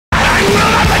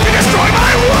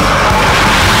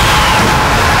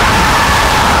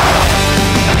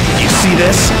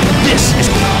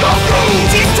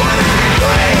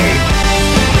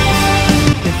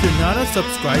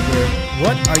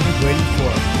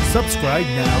subscribe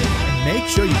now and make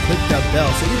sure you click that bell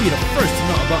so you'll be the first to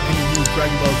know about any new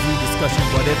Dragon Ball Z discussion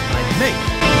what if I make.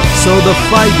 So the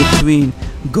fight between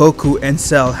Goku and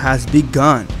Cell has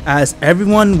begun, as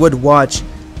everyone would watch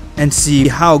and see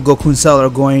how Goku and Cell are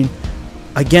going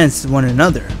against one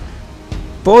another.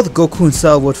 Both Goku and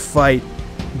Cell would fight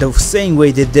the same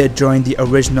way they did during the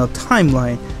original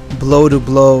timeline, blow to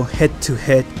blow, hit to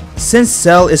hit. Since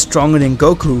Cell is stronger than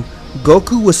Goku,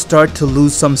 Goku would start to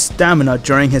lose some stamina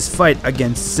during his fight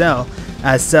against Cell,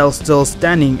 as Cell still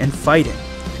standing and fighting.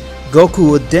 Goku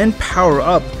would then power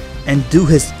up and do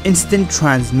his instant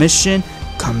transmission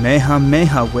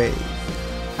Kamehameha wave.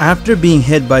 After being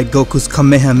hit by Goku's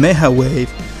Kamehameha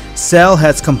wave, Cell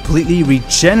has completely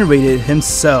regenerated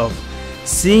himself.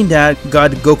 Seeing that,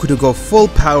 got Goku to go full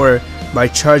power by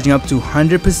charging up to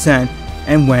 100%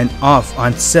 and went off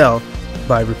on Cell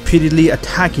by repeatedly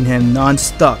attacking him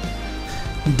non-stop.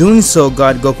 Doing so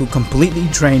got Goku completely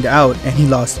drained out and he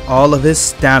lost all of his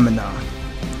stamina.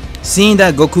 Seeing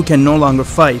that Goku can no longer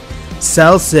fight,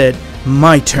 Cell said,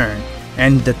 "My turn,"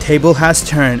 and the table has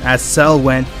turned as Cell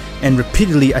went and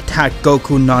repeatedly attacked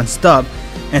Goku non-stop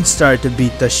and started to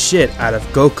beat the shit out of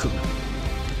Goku.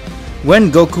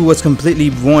 When Goku was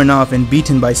completely worn off and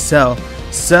beaten by Cell,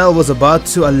 Cell was about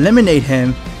to eliminate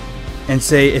him and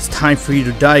say, "It's time for you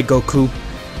to die, Goku.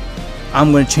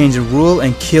 I'm going to change the rule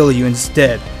and kill you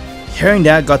instead." Hearing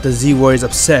that got the Z Warriors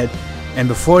upset, and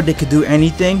before they could do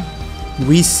anything,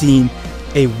 we seen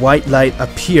a white light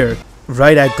appear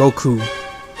right at Goku,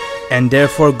 and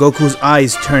therefore Goku's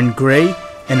eyes turned gray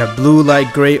and a blue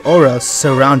light gray aura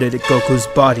surrounded Goku's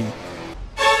body.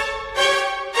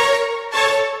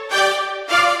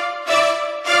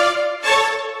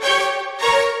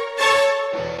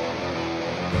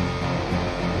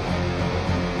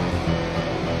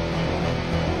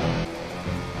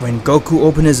 When Goku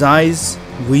opened his eyes,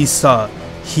 we saw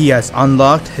he has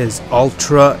unlocked his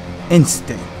Ultra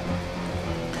Instinct.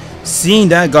 Seeing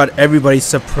that got everybody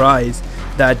surprised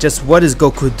that just what is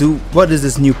Goku do? What is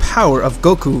this new power of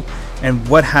Goku and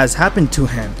what has happened to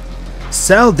him?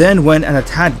 Cell then went and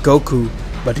attacked Goku,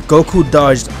 but Goku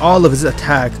dodged all of his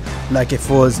attack like if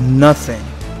it was nothing.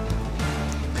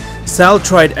 Cell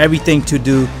tried everything to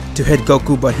hit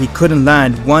Goku, but he couldn't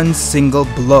land one single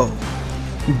blow.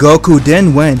 Goku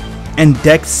then went and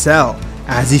decked Cell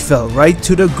as he fell right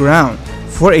to the ground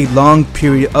for a long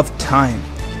period of time.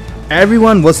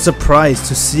 Everyone was surprised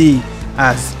to see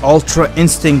as Ultra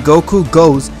Instinct Goku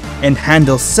goes and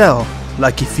handles Cell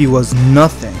like if he was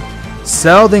nothing.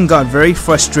 Cell then got very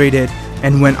frustrated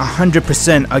and went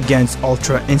 100% against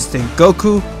Ultra Instinct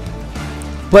Goku,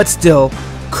 but still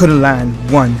couldn't land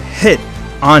one hit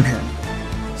on him.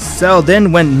 Cell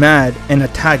then went mad and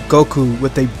attacked Goku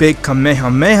with a big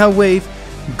Kamehameha wave.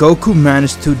 Goku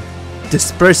managed to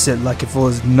disperse it like if it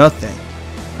was nothing.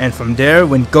 And from there,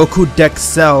 when Goku decked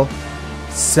Cell,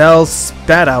 Cell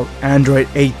spat out Android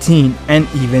 18 and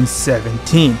even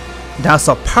 17. That's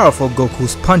how powerful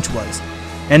Goku's punch was.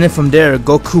 And then from there,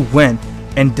 Goku went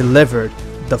and delivered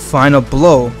the final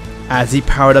blow as he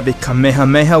powered up a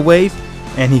Kamehameha wave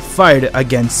and he fired it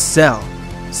against Cell.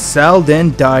 Cell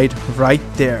then died right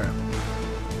there.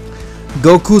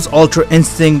 Goku's Ultra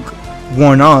Instinct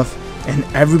worn off, and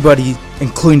everybody,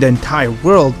 including the entire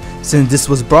world, since this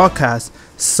was broadcast,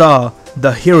 saw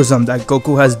the heroism that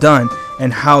Goku has done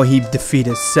and how he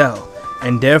defeated Cell,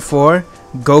 and therefore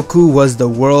Goku was the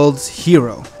world's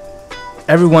hero.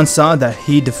 Everyone saw that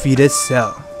he defeated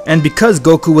Cell, and because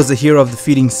Goku was the hero of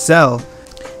defeating Cell,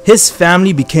 his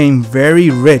family became very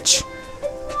rich.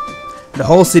 The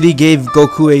whole city gave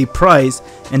Goku a prize,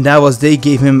 and that was they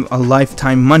gave him a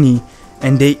lifetime money,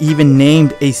 and they even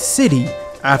named a city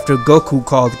after Goku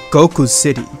called Goku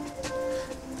City.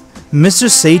 Mr.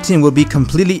 Satan would be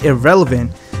completely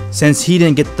irrelevant since he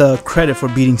didn't get the credit for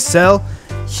beating Cell.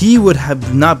 He would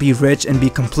have not be rich and be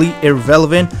completely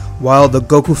irrelevant while the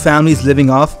Goku family is living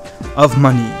off of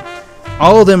money.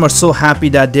 All of them are so happy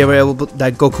that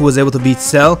that Goku was able to beat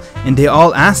Cell, and they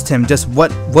all asked him just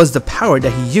what was the power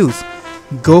that he used.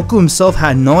 Goku himself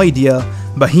had no idea,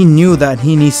 but he knew that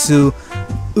he needs to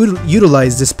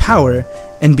utilize this power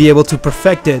and be able to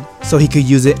perfect it so he could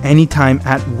use it anytime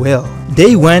at will.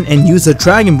 They went and used the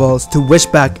Dragon Balls to wish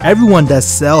back everyone that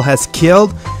Cell has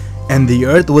killed, and the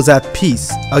earth was at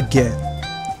peace again.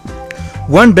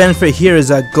 One benefit here is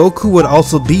that Goku would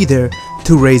also be there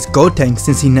to raise Gotenks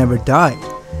since he never died.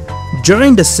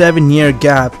 During the 7-year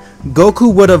gap,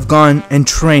 Goku would have gone and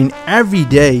trained every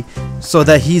day so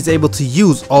that he's able to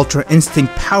use Ultra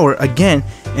Instinct power again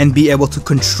and be able to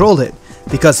control it,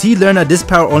 because he learned that this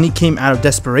power only came out of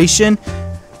desperation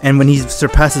and when he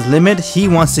surpasses limit, he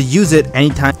wants to use it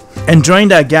anytime. And during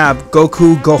that gap,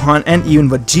 Goku, Gohan, and even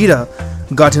Vegeta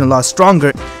gotten a lot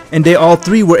stronger, and they all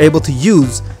three were able to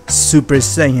use Super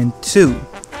Saiyan 2.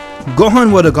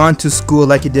 Gohan would have gone to school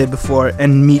like he did before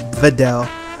and meet Videl,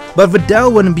 but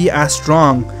Videl wouldn't be as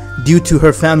strong due to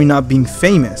her family not being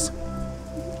famous.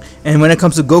 And when it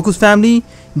comes to Goku's family,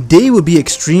 they would be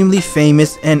extremely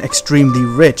famous and extremely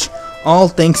rich, all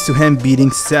thanks to him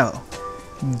beating Cell.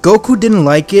 Goku didn't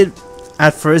like it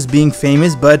at first being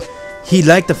famous, but he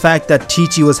liked the fact that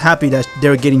Chi-Chi was happy that they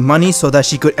were getting money so that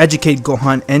she could educate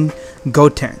Gohan and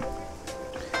Goten.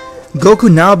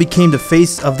 Goku now became the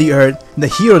face of the earth, the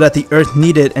hero that the earth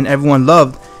needed and everyone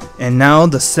loved, and now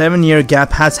the 7-year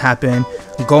gap has happened.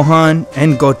 Gohan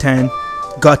and Goten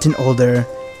gotten older.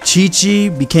 Chi-Chi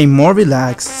became more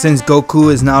relaxed since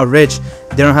Goku is now rich.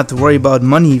 They don't have to worry about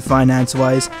money finance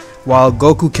wise, while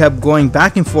Goku kept going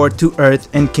back and forth to Earth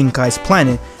and King Kai's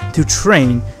planet to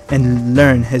train and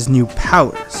learn his new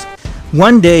powers.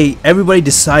 One day, everybody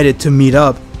decided to meet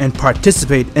up and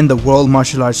participate in the World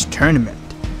Martial Arts Tournament.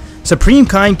 Supreme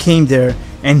Kai came there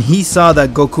and he saw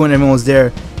that Goku and everyone was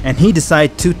there, and he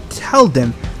decided to tell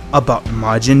them about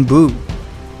Majin Buu.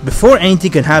 Before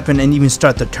anything could happen and even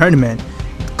start the tournament,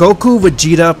 Goku,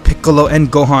 Vegeta, Piccolo,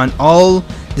 and Gohan all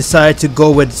decided to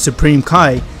go with Supreme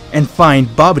Kai and find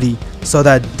Babidi so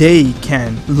that they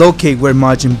can locate where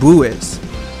Majin Buu is.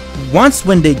 Once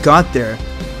when they got there,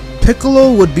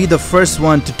 Piccolo would be the first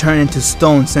one to turn into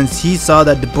stone since he saw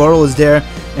that Deborah was there,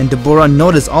 and Deborah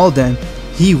noticed all of them.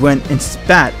 He went and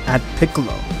spat at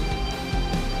Piccolo.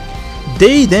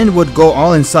 They then would go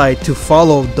all inside to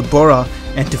follow Deborah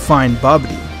and to find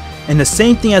Babidi. And the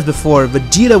same thing as before,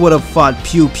 Vegeta would have fought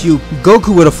Pew Pew,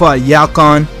 Goku would have fought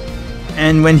Yakon,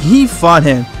 and when he fought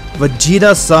him,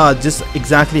 Vegeta saw just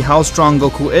exactly how strong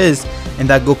Goku is and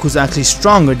that Goku's actually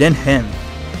stronger than him.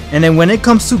 And then when it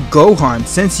comes to Gohan,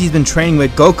 since he's been training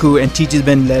with Goku and Chi-Chi's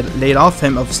been laid off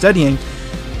him of studying,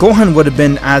 Gohan would have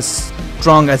been as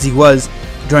strong as he was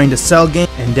during the Cell game,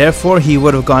 and therefore he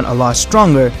would have gone a lot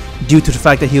stronger due to the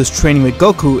fact that he was training with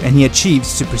Goku and he achieved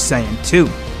Super Saiyan 2.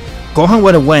 Gohan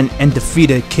would have went and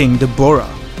defeated King Deborah.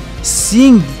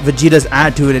 Seeing Vegeta's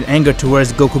attitude and anger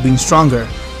towards Goku being stronger,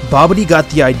 Babidi got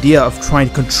the idea of trying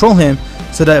to control him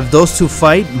so that if those two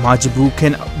fight, Majin Buu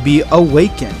can be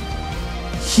awakened.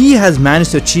 He has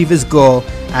managed to achieve his goal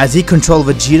as he controlled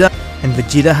Vegeta, and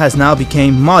Vegeta has now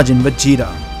become Majin Vegeta.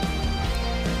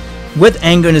 With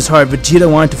anger in his heart,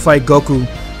 Vegeta wanted to fight Goku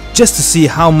just to see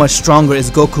how much stronger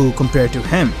is Goku compared to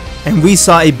him. And we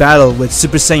saw a battle with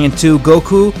Super Saiyan 2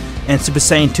 Goku and Super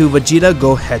Saiyan 2 Vegeta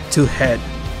go head to head.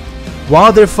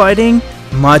 While they're fighting,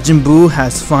 Majin Buu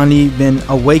has finally been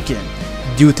awakened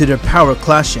due to their power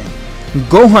clashing.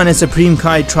 Gohan and Supreme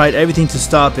Kai tried everything to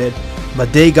stop it,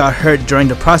 but they got hurt during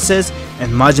the process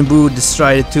and Majin Buu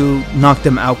decided to knock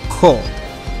them out cold.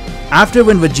 After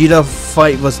when Vegeta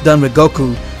fight was done with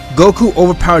Goku, Goku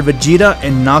overpowered Vegeta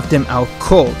and knocked him out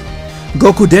cold.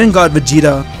 Goku then got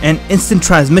Vegeta an instant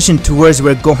transmission towards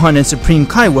where Gohan and Supreme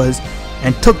Kai was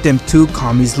and took them to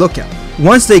Kami's lookout.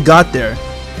 Once they got there,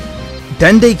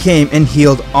 then they came and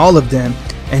healed all of them,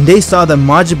 and they saw that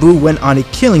Majin Buu went on a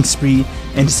killing spree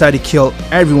and decided to kill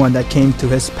everyone that came to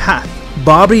his path.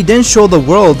 Babidi then showed the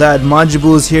world that Majin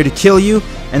Buu is here to kill you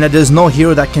and that there's no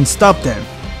hero that can stop them.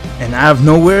 And out of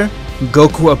nowhere,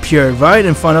 Goku appeared right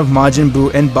in front of Majin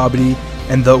Buu and Babidi,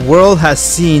 and the world has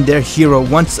seen their hero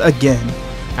once again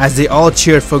as they all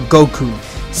cheered for Goku.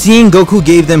 Seeing Goku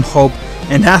gave them hope,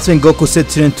 and that's when Goku said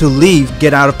to them to leave,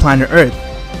 get out of planet Earth.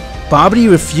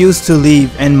 Babidi refused to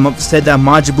leave and said that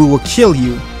Majin Buu will kill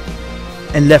you,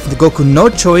 and left Goku no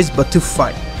choice but to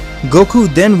fight. Goku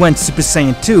then went Super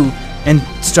Saiyan 2 and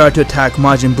started to attack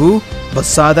Majin Buu, but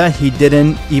saw that he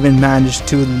didn't even manage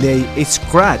to lay a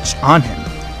scratch on him.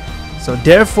 So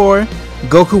therefore,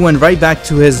 Goku went right back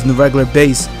to his regular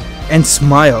base and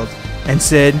smiled and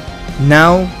said,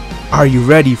 "Now, are you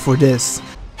ready for this?"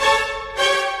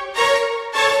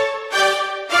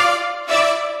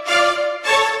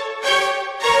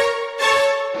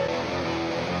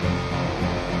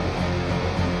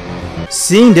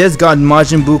 Seeing this got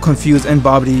Majin Buu confused and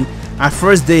Babidi. At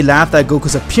first they laughed at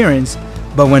Goku's appearance,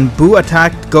 but when Buu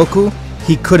attacked Goku,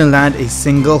 he couldn't land a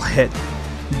single hit.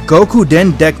 Goku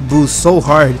then decked Buu so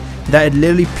hard that it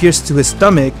literally pierced to his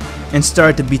stomach and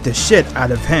started to beat the shit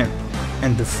out of him.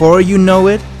 And before you know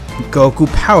it,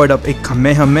 Goku powered up a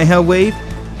Kamehameha wave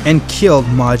and killed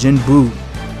Majin Buu.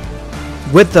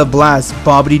 With the blast,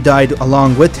 Babidi died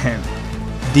along with him.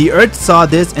 The Earth saw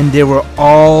this and they were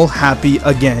all happy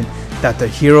again that the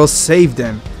hero saved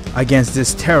them against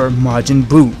this terror Majin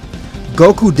Buu.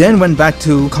 Goku then went back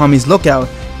to Kami's lookout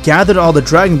gathered all the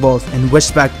Dragon Balls and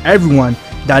wished back everyone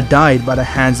that died by the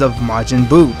hands of Majin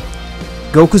Buu.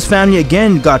 Goku's family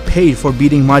again got paid for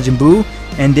beating Majin Buu,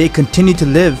 and they continued to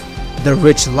live the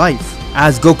rich life,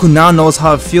 as Goku now knows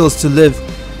how it feels to live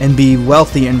and be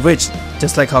wealthy and rich,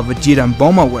 just like how Vegeta and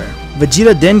Bulma were.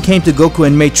 Vegeta then came to Goku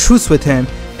and made truce with him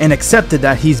and accepted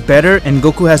that he's better and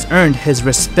Goku has earned his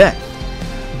respect.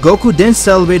 Goku then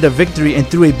celebrated a victory and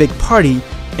threw a big party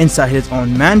inside his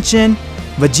own mansion.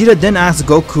 Vegeta then asked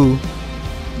Goku,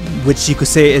 which you could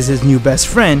say is his new best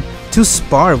friend, to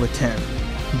spar with him.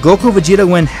 Goku and Vegeta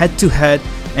went head to head,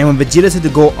 and when Vegeta said to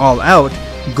go all out,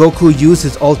 Goku used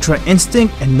his Ultra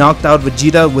Instinct and knocked out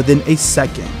Vegeta within a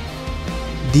second.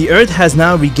 The Earth has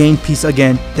now regained peace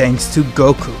again thanks to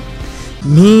Goku.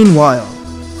 Meanwhile,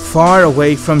 far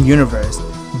away from universe,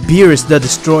 Beerus the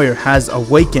Destroyer has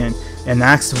awakened and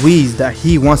asked Whis that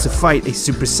he wants to fight a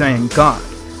Super Saiyan God.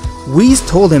 Whis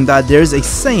told him that there is a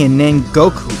Saiyan named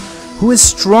Goku who is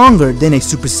stronger than a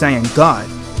Super Saiyan God.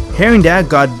 Hearing that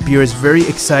got Beerus very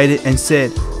excited and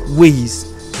said, "Whis,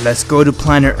 let's go to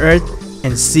planet Earth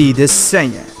and see this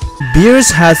Saiyan."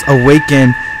 Beerus has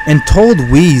awakened and told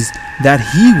Whis that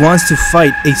he wants to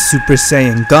fight a Super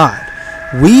Saiyan God.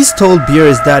 Whis told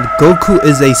Beerus that Goku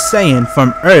is a Saiyan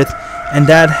from Earth and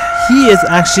that he is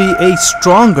actually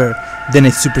stronger than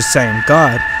a Super Saiyan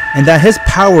God, and that his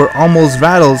power almost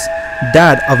rattles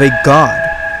that of a god.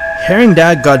 Hearing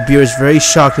that got Beerus very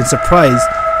shocked and surprised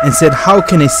and said, "How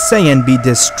can a Saiyan be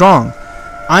this strong?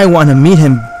 I want to meet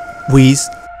him, Whis.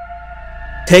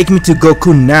 Take me to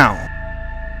Goku now."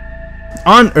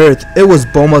 On Earth, it was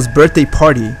Bulma's birthday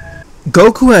party.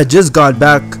 Goku had just got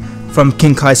back from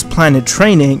King Kai's planet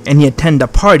training and he attended a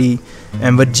party,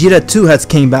 and Vegeta too has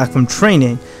came back from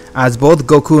training, as both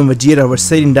Goku and Vegeta were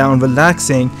sitting down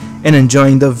relaxing and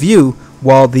enjoying the view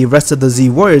while the rest of the Z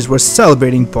Warriors were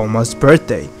celebrating Bulma's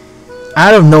birthday.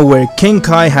 Out of nowhere, King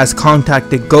Kai has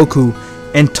contacted Goku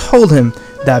and told him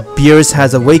that Beerus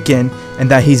has awakened and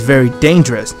that he's very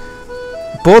dangerous.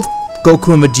 Both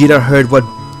Goku and Vegeta heard what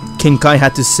King Kai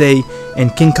had to say,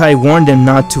 and King Kai warned them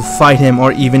not to fight him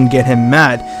or even get him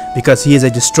mad, because he is a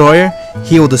destroyer.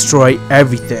 He will destroy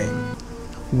everything.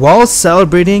 While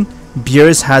celebrating,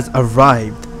 Beerus has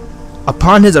arrived.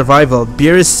 Upon his arrival,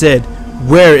 Beerus said,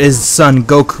 "Where is son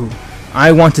Goku?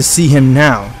 I want to see him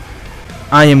now."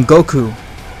 "I am Goku.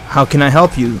 How can I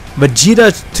help you?"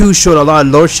 Vegeta too showed a lot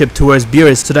of lordship towards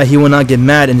Beerus so that he will not get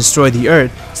mad and destroy the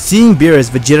Earth. Seeing Beerus,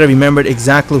 Vegeta remembered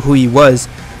exactly who he was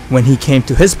when he came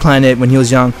to his planet when he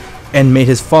was young and made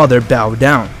his father bow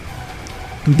down.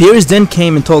 Beerus then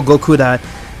came and told Goku that,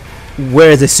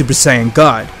 "Where is a Super Saiyan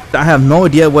God?" "I have no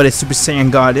idea what a Super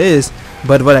Saiyan God is,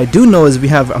 but what I do know is we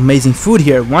have amazing food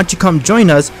here. Why don't you come join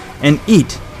us and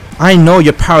eat? I know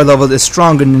your power level is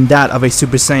stronger than that of a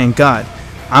Super Saiyan God.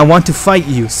 I want to fight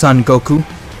you, son Goku."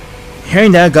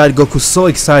 Hearing that got Goku so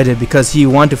excited because he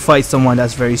wanted to fight someone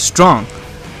that's very strong.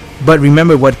 But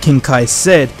remember what King Kai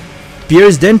said.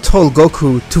 Beerus then told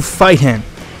Goku to fight him,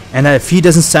 and that if he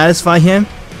doesn't satisfy him,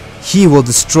 he will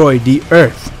destroy the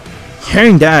Earth.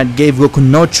 Hearing that gave Goku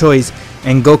no choice,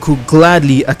 and Goku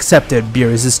gladly accepted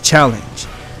Beerus' challenge.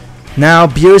 Now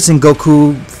Beerus and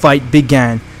Goku fight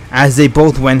began. As they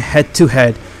both went head to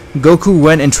head, Goku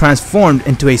went and transformed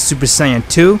into a Super Saiyan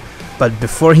 2, but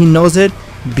before he knows it,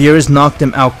 Beerus knocked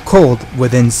him out cold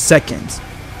within seconds.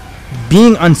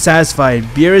 Being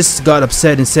unsatisfied, Beerus got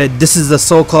upset and said, "This is the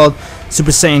so-called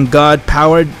Super Saiyan God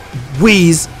powered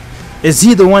Whis. Is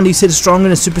he the one you said is stronger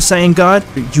than Super Saiyan God?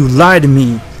 You lied to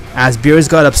me." As Beerus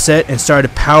got upset and started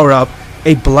to power up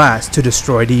a blast to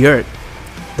destroy the Earth.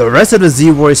 The rest of the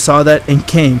Z Warriors saw that and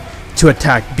came to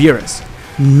attack Beerus.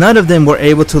 None of them were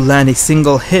able to land a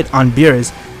single hit on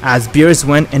Beerus, as Beerus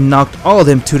went and knocked all of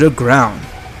them to the ground.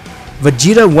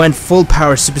 Vegeta went full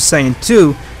power Super Saiyan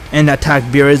 2 and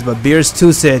attacked Beerus, but Beerus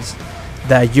too said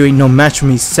that "You ain't no match for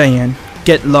me, Saiyan.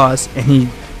 Get lost," and he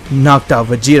knocked out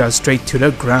Vegeta straight to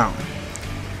the ground.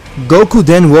 Goku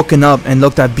then woken up and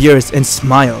looked at Beerus and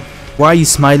smiled. "Why are you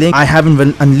smiling? I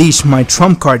haven't unleashed my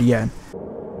trump card yet."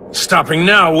 Stopping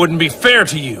now wouldn't be fair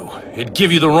to you. It'd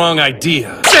give you the wrong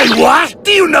idea. Say what?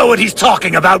 Do you know what he's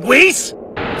talking about, Whis?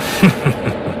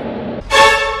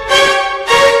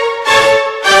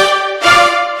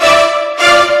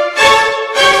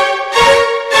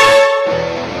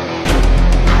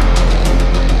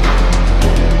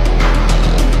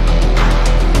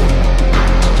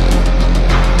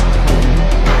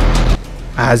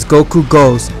 As Goku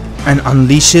goes and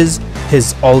unleashes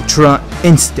his Ultra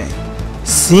Instinct.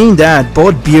 Seeing that,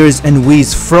 both Beerus and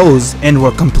Whis froze and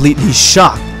were completely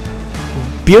shocked.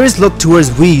 Beerus looked towards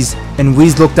Whis, and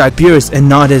Whis looked at Beerus and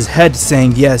nodded his head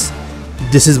saying yes.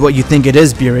 This is what you think it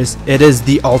is, Beerus. It is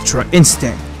the Ultra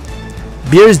Instinct.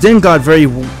 Beerus then got very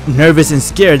nervous and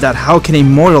scared that how can a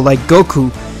mortal like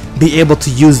Goku be able to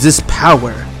use this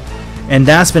power? And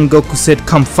that's when Goku said,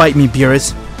 "Come fight me,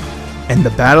 Beerus." And the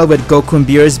battle with Goku and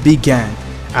Beerus began,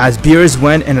 as Beerus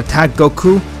went and attacked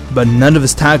Goku, but none of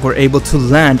his attacks were able to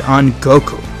land on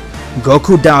Goku.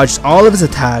 Goku dodged all of his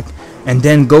attack, and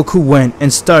then Goku went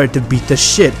and started to beat the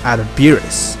shit out of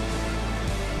Beerus.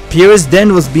 Beerus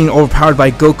then was being overpowered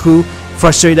by Goku.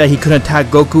 Frustrated that he couldn't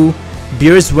attack Goku,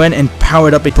 Beerus went and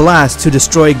powered up a blast to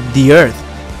destroy the earth,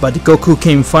 but Goku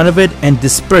came in front of it and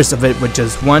dispersed of it with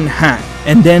just one hand.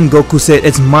 And then Goku said,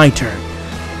 "It's my turn."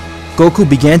 Goku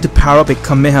began to power up a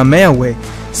Kamehameha wave.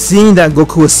 Seeing that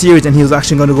Goku was serious and he was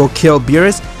actually going to go kill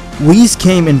Beerus, Whis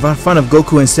came in front of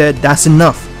Goku and said, "That's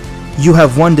enough. You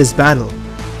have won this battle.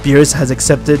 Beerus has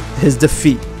accepted his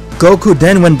defeat." Goku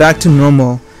then went back to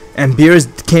normal, and Beerus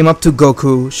came up to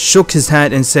Goku, shook his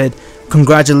hand and said,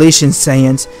 "Congratulations,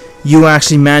 Saiyans. You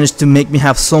actually managed to make me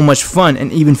have so much fun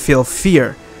and even feel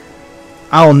fear.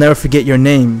 I will never forget your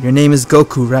name. Your name is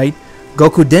Goku, right?"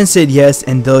 Goku then said yes,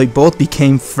 and they both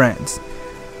became friends.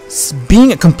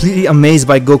 Being completely amazed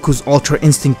by Goku's Ultra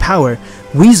Instinct power,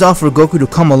 Whis offered Goku to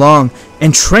come along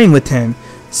and train with him,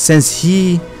 since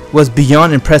he was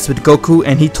beyond impressed with Goku,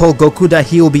 and he told Goku that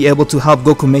he will be able to help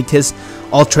Goku make his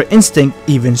Ultra Instinct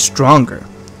even stronger.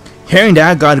 Hearing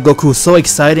that got Goku so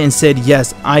excited and said,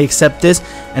 "Yes, I accept this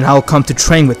and I will come to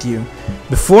train with you."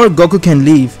 Before Goku can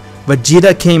leave,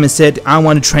 Vegeta came and said, "I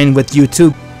want to train with you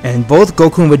too." And both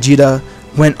Goku and Vegeta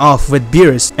went off with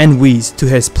Beerus and Whis to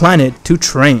his planet to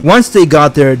train. Once they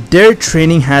got there, their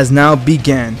training has now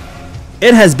begun.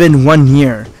 It has been 1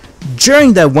 year.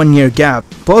 During that 1 year gap,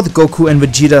 both Goku and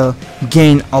Vegeta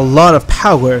gained a lot of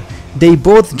power. They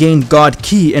both gained God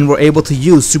Ki and were able to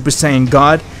use Super Saiyan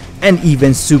God and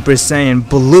even Super Saiyan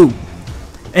Blue.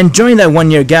 And during that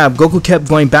 1 year gap, Goku kept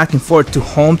going back and forth to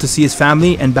home to see his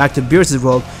family and back to Beerus'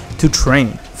 world to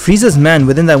train. Frieza's men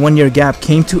within that 1 year gap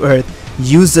came to Earth,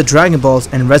 used the Dragon Balls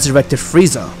and resurrected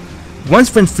Frieza.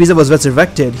 Once when Frieza was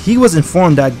resurrected, he was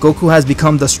informed that Goku has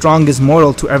become the strongest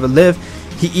mortal to ever live.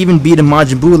 He even beat a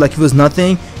Majin Buu like he was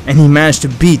nothing, and he managed to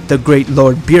beat the great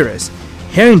Lord Beerus.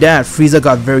 Hearing that, Frieza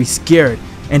got very scared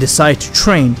and decided to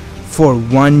train for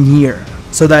 1 year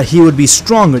so that he would be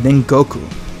stronger than Goku.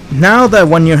 Now that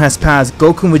 1 year has passed,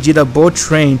 Goku and Vegeta both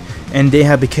trained and they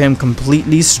have become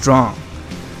completely strong.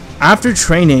 After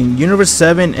training, Universe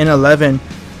 7 and 11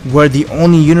 were the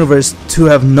only universe to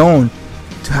have known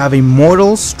to have a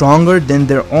mortal stronger than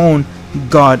their own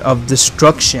god of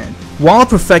destruction. While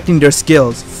perfecting their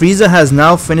skills, Frieza has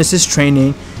now finished his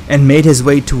training and made his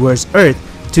way towards Earth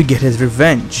to get his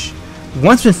revenge.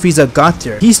 Once when Frieza got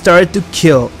there, he started to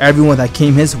kill everyone that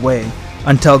came his way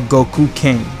until Goku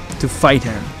came to fight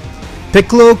him.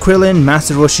 Piccolo, Krillin,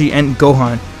 Master Roshi, and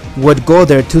Gohan would go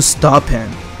there to stop him.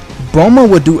 Bulma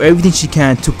would do everything she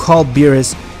can to call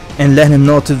Beerus and let him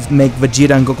know to make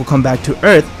Vegeta and Goku come back to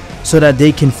Earth so that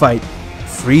they can fight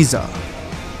Frieza.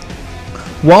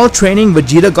 While training,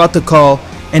 Vegeta got the call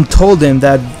and told him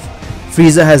that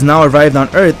Frieza has now arrived on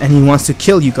Earth and he wants to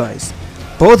kill you guys.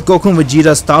 Both Goku and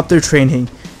Vegeta stopped their training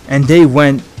and they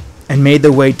went and made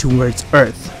their way towards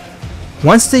Earth.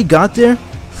 Once they got there,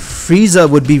 Frieza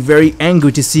would be very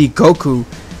angry to see Goku,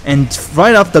 and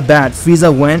right off the bat,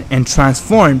 Frieza went and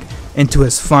transformed into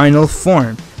his final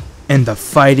form, and the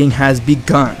fighting has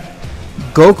begun.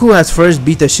 Goku has first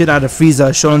beat the shit out of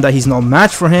Frieza, showing that he's no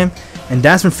match for him, and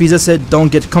that's when Frieza said,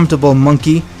 "Don't get comfortable,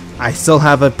 monkey. I still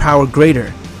have a power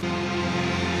greater."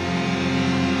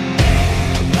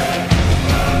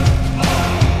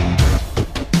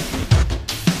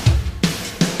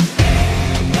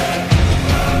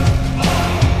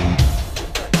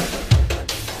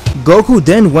 Goku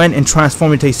then went and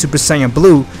transformed into a Super Saiyan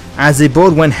Blue as they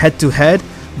both went head to head,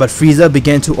 but Frieza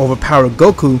began to overpower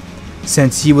Goku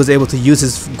since he was able to use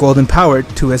his golden power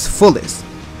to his fullest.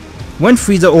 When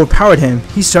Frieza overpowered him,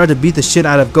 he started to beat the shit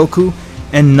out of Goku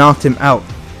and knocked him out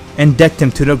and decked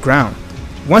him to the ground.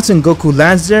 Once when Goku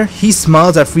lands there, he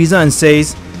smiles at Frieza and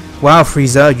says, "Wow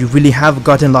Frieza, you really have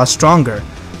gotten a lot stronger,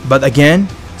 but again,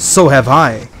 so have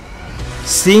I."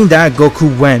 Seeing that,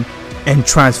 Goku went and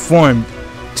transformed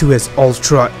to his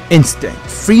Ultra Instinct.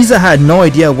 Frieza had no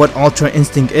idea what Ultra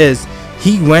Instinct is.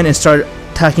 He went and started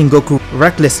attacking Goku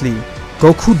recklessly.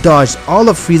 Goku dodged all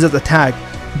of Frieza's attack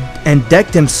and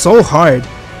decked him so hard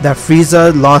that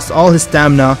Frieza lost all his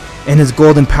stamina and his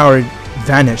golden power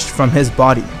vanished from his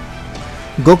body.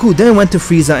 Goku then went to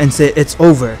Frieza and said, "It's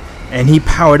over," and he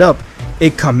powered up a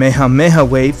Kamehameha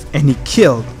wave and he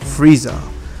killed Frieza.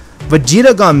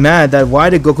 Vegeta got mad that why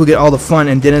did Goku get all the fun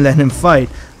and didn't let him fight,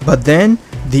 But then,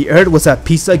 the Earth was at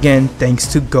peace again thanks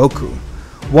to Goku.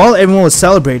 While everyone was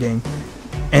celebrating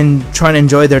and trying to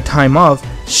enjoy their time off,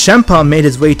 Shenpa made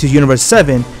his way to Universe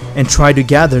 7 and tried to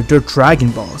gather their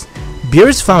Dragon Balls.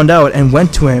 Beerus found out and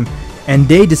went to him, and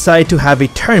they decided to have a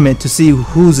tournament to see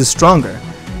who's the stronger.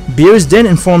 Beerus then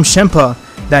informed Shenpa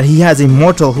that he has a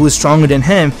mortal who is stronger than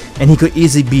him and he could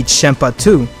easily beat Shenpa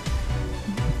too.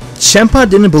 Shenpa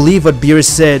didn't believe what Beerus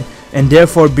said, and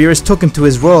therefore Beerus took him to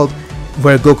his world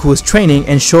where Goku was training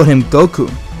and showed him Goku.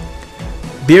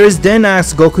 Beerus then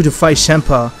asked Goku to fight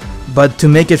Shenpa, but to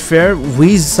make it fair,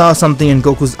 we saw something in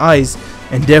Goku's eyes,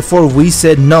 and therefore we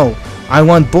said no, I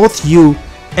want both you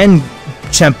and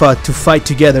Shenpa to fight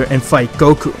together and fight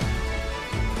Goku.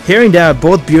 Hearing that,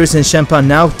 both Beerus and Shenpa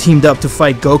now teamed up to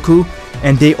fight Goku,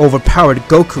 and they overpowered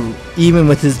Goku, even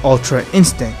with his Ultra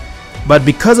Instinct. But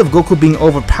because of Goku being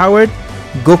overpowered,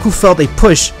 Goku felt a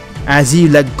push as he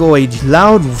let go a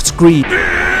loud scream.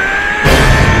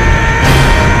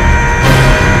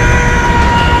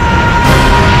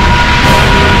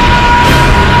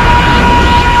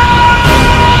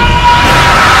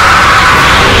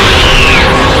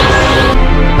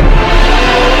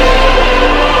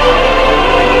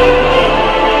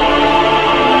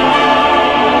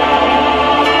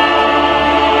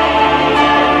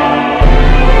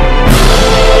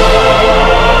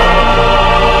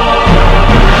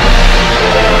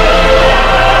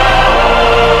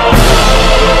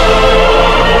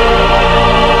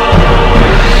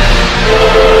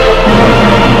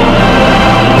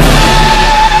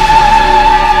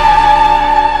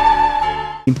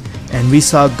 And we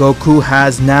saw Goku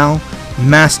has now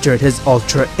mastered his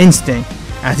Ultra Instinct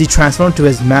as he transformed to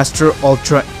his Master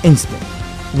Ultra Instinct.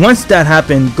 Once that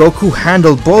happened, Goku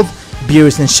handled both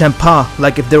Beerus and Shenpa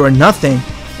like if they were nothing,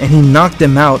 and he knocked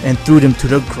them out and threw them to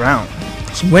the ground.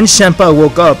 When Shenpa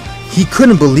woke up, he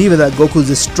couldn't believe it that Goku is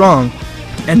this strong,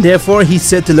 and therefore he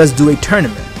said to let's do a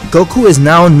tournament. Goku is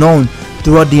now known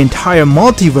throughout the entire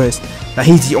multiverse that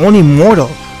he's the only mortal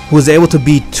who is able to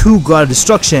beat two God of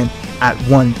Destruction at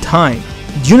one time.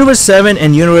 Universe 7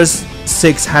 and Universe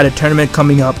 6 had a tournament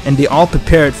coming up, and they all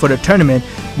prepared for the tournament,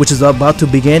 which is about to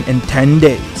begin in 10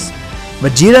 days.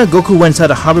 Vegeta and Goku went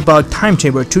inside a hyperbolic time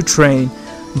chamber to train.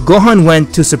 Gohan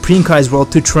went to Supreme Kai's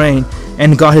world to train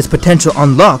and got his potential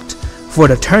unlocked for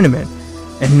the tournament.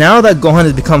 And now that Gohan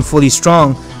has become fully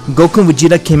strong, Goku and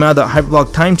Vegeta came out of the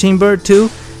hyperbolic time chamber too,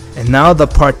 and now the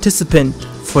participant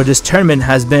for this tournament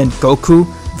has been Goku,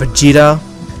 Vegeta,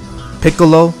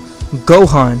 Piccolo,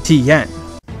 Gohan, Tien.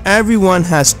 Everyone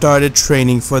has started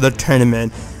training for the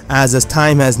tournament, as the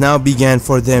time has now begun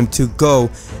for them to go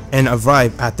and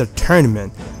arrive at the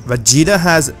tournament. Vegeta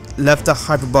has left the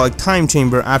hyperbolic time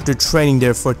chamber after training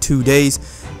there for 2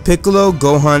 days. Piccolo,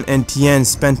 Gohan, and Tien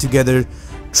spent together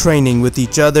training with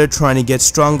each other, trying to get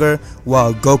stronger,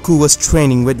 while Goku was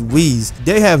training with Whis.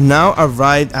 They have now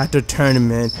arrived at the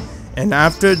tournament, and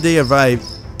after they arrived,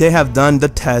 they have done the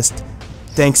test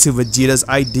thanks to Vegeta's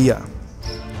idea.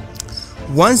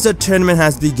 Once the tournament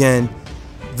has begun,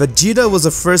 Vegeta was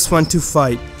the first one to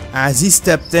fight, as he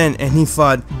stepped in and he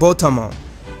fought Botamo.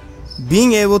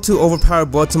 Being able to overpower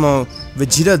Botamo,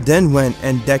 Vegeta then went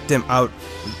and decked him out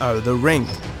of the ring.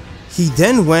 He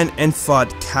then went and fought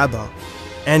Cabba,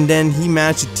 and then he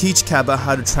managed to teach Cabba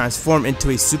how to transform into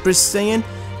a Super Saiyan.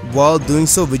 While doing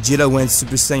so, Vegeta went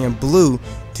Super Saiyan Blue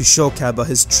to show Cabba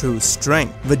his true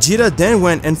strength. Vegeta then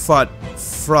went and fought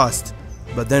Frost,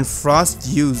 but then Frost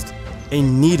used a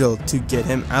needle to get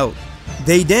him out.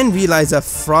 They then realized that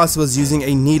Frost was using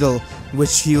a needle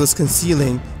which he was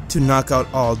concealing to knock out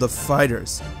all the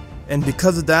fighters. And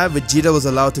because of that, Vegeta was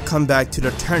allowed to come back to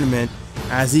the tournament,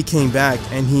 as he came back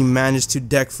and he managed to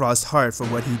deck Frost hard for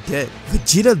what he did.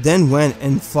 Vegeta then went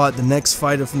and fought the next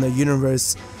fighter from the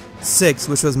Universe 6,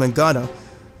 which was Megata.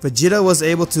 Vegeta was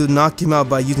able to knock him out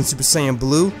by using Super Saiyan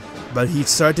Blue, but he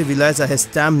started to realize that his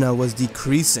stamina was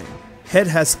decreasing. Hit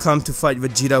has come to fight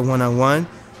Vegeta one-on-one,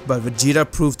 but Vegeta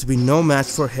proved to be no match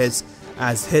for Hit,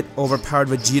 as Hit overpowered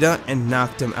Vegeta and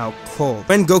knocked him out cold.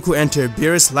 When Goku entered,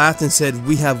 Beerus laughed and said,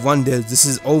 "We have won this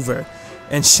is over."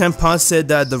 And Shenpa said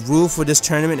that the rule for this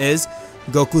tournament is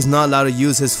Goku's not allowed to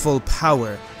use his full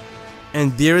power.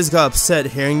 And Beerus got upset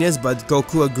hearing this, but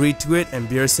Goku agreed to it, and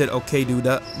Beerus said okay, do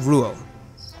the rule.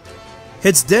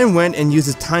 Hits then went and used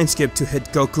a time skip to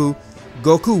hit Goku.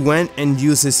 Goku went and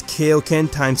used his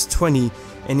Kaioken times 20,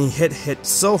 and he hit Hit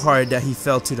so hard that he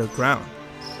fell to the ground.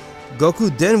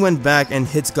 Goku then went back and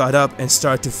Hits got up and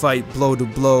started to fight blow to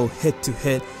blow, hit to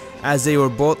hit, as they were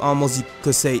both almost, you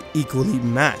could say, equally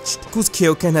matched. Goku's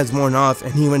Kaioken has worn off,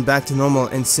 and he went back to normal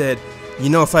and said, "You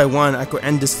know, if I won, I could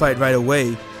end this fight right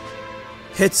away."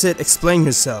 Hit said, "Explain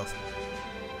yourself."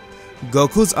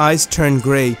 Goku's eyes turned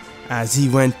gray as he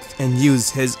went and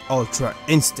used his Ultra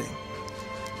Instinct.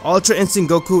 Ultra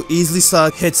Instinct Goku easily saw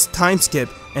Hit's time skip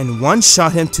and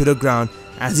one-shot him to the ground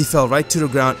as he fell right to the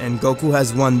ground, and Goku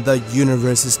has won the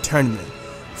Universe's tournament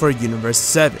for Universe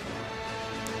 7.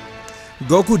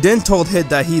 Goku then told Hit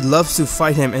that he loves to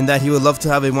fight him and that he would love to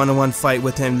have a one-on-one fight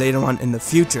with him later on in the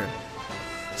future.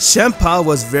 Shenpa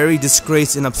was very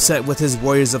disgraced and upset with his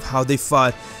warriors of how they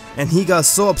fought, and he got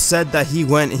so upset that he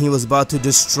went and he was about to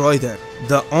destroy them.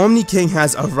 The Omni King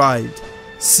has arrived.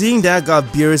 Seeing that got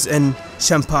Beerus and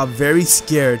Shenpa very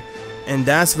scared, and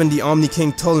that's when the Omni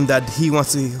King told him that he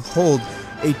wants to hold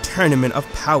a tournament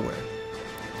of power.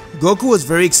 Goku was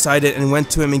very excited and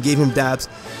went to him and gave him dabs,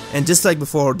 and just like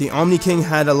before, the Omni King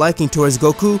had a liking towards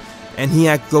Goku and he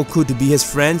asked Goku to be his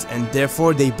friends, and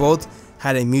therefore they both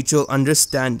had a mutual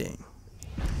understanding.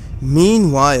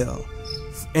 Meanwhile,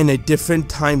 in a different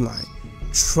timeline,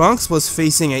 Trunks was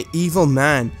facing an evil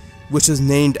man which was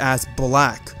named as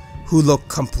Black, who looked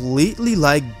completely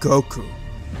like Goku.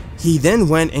 He then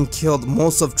went and killed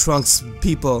most of Trunks'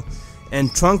 people,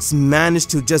 and Trunks managed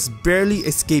to just barely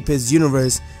escape his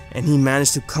universe, and he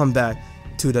managed to come back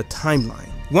to the timeline.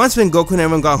 Once when Goku and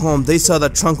everyone got home, they saw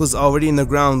that Trunks was already in the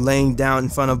ground laying down in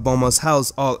front of Bulma's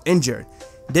house, all injured.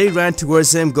 They ran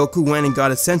towards him. Goku went and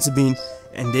got a senzu bean,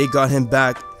 and they got him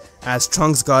back. As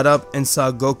Trunks got up and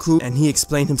saw Goku, and he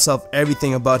explained himself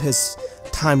everything about his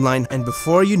timeline, and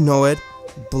before you know it,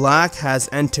 Black has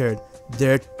entered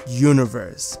their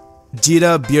universe.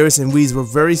 Vegeta, Beerus, and Whis were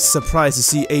very surprised to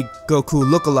see a Goku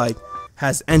lookalike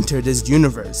has entered his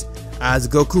universe. As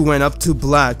Goku went up to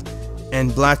Black,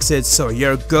 and Black said, "So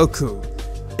you're Goku.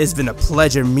 It's been a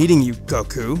pleasure meeting you,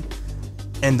 Goku."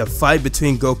 And the fight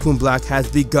between Goku and Black has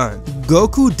begun.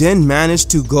 Goku then managed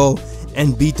to go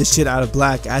and beat the shit out of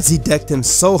Black as he decked him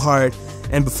so hard,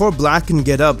 and before Black can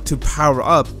get up to power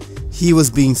up, he was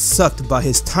being sucked by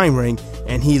his time ring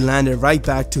and he landed right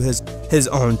back to his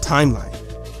own timeline.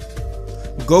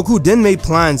 Goku then made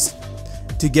plans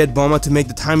to get Bulma to make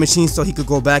the time machine so he could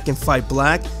go back and fight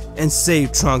Black and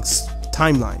save Trunks'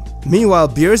 timeline. Meanwhile,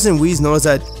 Beerus and Whis noticed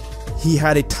that he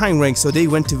had a time ring, so they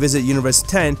went to visit Universe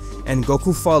 10, and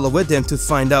Goku followed with them to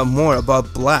find out more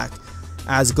about Black.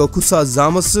 As Goku saw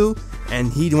Zamasu,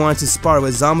 and he wanted to spar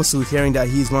with Zamasu, hearing that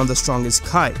he's one of the strongest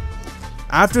Kai.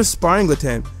 After sparring with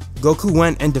him, Goku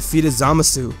went and defeated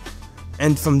Zamasu,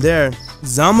 and from there,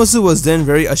 Zamasu was then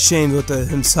very ashamed with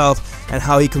himself and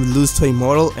how he could lose to a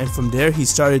mortal, and from there he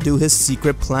started to do his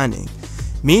secret planning.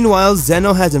 Meanwhile,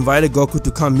 Zeno has invited Goku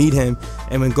to come meet him,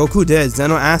 and when Goku did,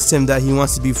 Zeno asked him that he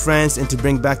wants to be friends and to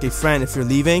bring back a friend if you're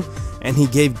leaving, and he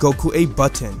gave Goku a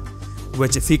button,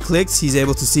 which if he clicks, he's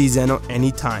able to see Zeno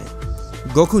anytime.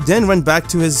 Goku then went back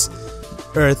to his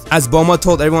Earth as Bulma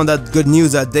told everyone that good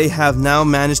news that they have now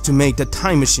managed to make the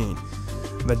time machine.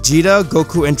 Vegeta,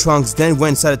 Goku, and Trunks then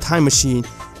went inside the time machine,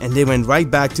 and they went right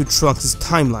back to Trunks'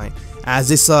 timeline as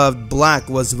they saw Black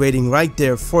was waiting right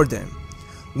there for them.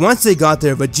 Once they got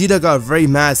there, Vegeta got very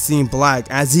mad seeing Black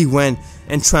as he went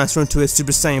and transformed to his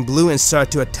Super Saiyan Blue and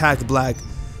started to attack Black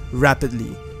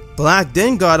rapidly. Black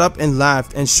then got up and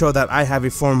laughed and showed that I have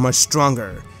a form much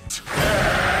stronger.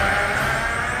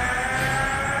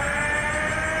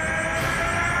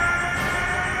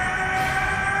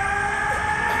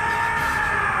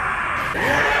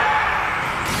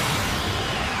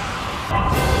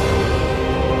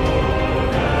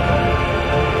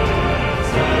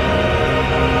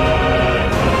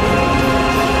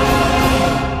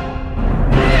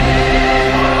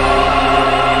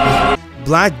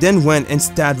 Black then went and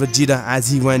stabbed Vegeta as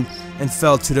he went and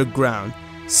fell to the ground.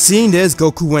 Seeing this,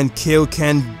 Goku went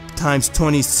Kaioken times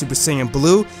 20 Super Saiyan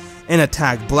Blue and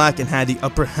attacked Black and had the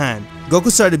upper hand. Goku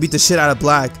started to beat the shit out of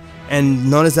Black and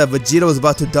noticed that Vegeta was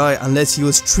about to die unless he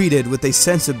was treated with a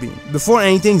senzu bean. Before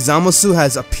anything, Zamasu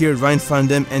has appeared right in front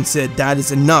of him and said, "That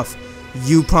is enough.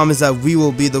 You promise that we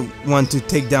will be the one to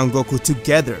take down Goku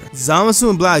together." Zamasu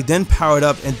and Black then powered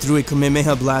up and threw a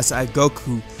Kamehameha blast at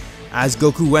Goku. As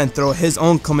Goku went through his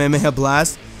own Kamehameha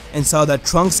blast and saw that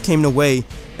Trunks came away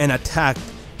and attacked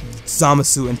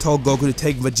Zamasu and told Goku to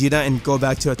take Vegeta and go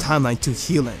back to a timeline to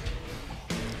heal him.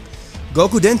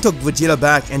 Goku then took Vegeta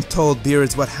back and told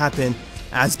Beerus what happened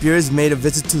as Beerus made a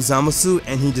visit to Zamasu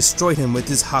and he destroyed him with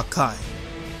his Hakai.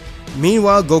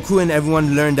 Meanwhile, Goku and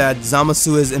everyone learned that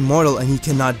Zamasu is immortal and he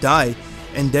cannot die,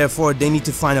 and therefore they need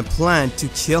to find a plan to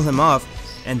kill him off,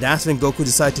 and that's when Goku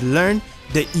decided to learn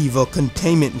the evil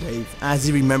containment wave as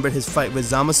he remembered his fight with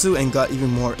Zamasu and got even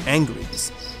more angry.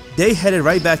 They headed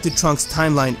right back to Trunks'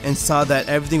 timeline and saw that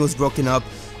everything was broken up.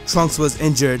 Trunks was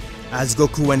injured as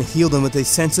Goku went and healed him with a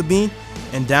senzu bean,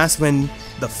 and that's when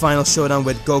The final showdown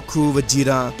with Goku,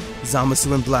 Vegeta,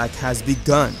 Zamasu and Black has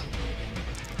begun.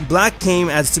 Black came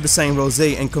as Super Saiyan Rose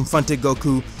and confronted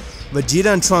Goku.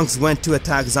 Vegeta and Trunks went to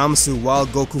attack Zamasu while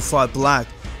Goku fought Black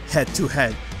head to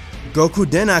head. Goku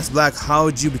then asked Black how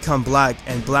did you become Black,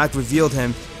 and Black revealed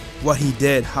him what he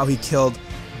did, how he killed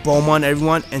Bulma and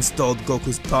everyone and stole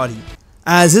Goku's body.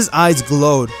 As his eyes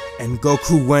glowed and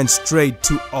Goku went straight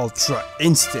to Ultra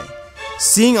Instinct.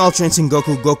 Seeing Ultra Instinct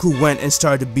Goku, Goku went and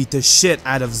started to beat the shit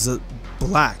out of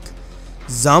Black.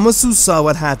 Zamasu saw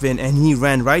what happened and he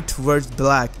ran right towards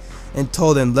Black and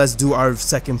told him, let's do our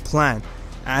second plan.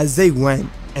 As they went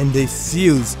and they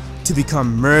fused to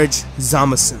become Merge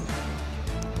Zamasu.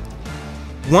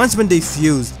 Once when they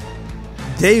fused,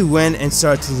 they went and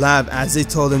started to laugh as they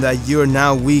told him that you are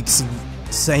now weak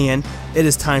Saiyan, it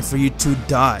is time for you to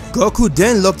die. Goku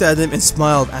then looked at him and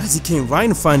smiled as he came right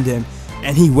in front of him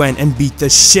and he went and beat the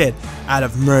shit out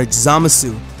of Merge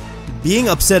Zamasu. Being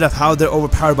upset of how they're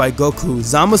overpowered by Goku,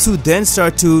 Zamasu then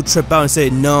started to trip out and say,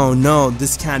 no,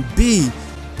 this can't be.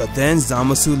 But then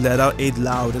Zamasu let out a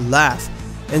loud laugh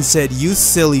and said, you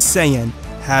silly Saiyan,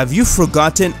 have you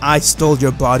forgotten I stole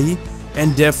your body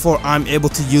and therefore I'm able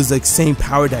to use the same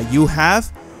power that you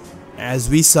have? As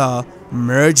we saw,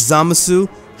 Merge Zamasu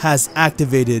has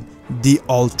activated the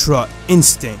Ultra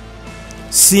Instinct.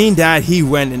 Seeing that, he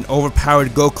went and overpowered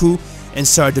Goku and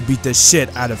started to beat the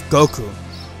shit out of Goku.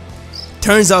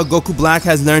 Turns out Goku Black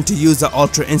has learned to use the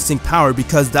Ultra Instinct power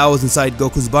because that was inside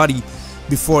Goku's body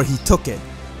before he took it.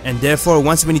 And therefore,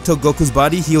 once when he took Goku's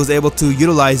body, he was able to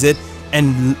utilize it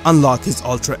and unlock his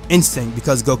Ultra Instinct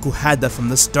because Goku had that from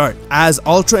the start. As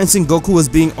Ultra Instinct Goku was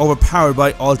being overpowered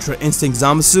by Ultra Instinct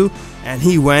Zamasu, and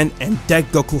he went and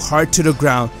decked Goku hard to the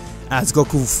ground as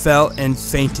Goku fell and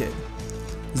fainted.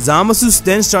 Zamasu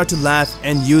then started to laugh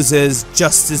and use his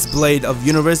Justice Blade of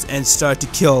Universe and start to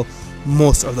kill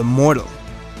most of the mortal.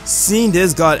 Seeing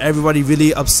this got everybody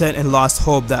really upset and lost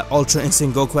hope that Ultra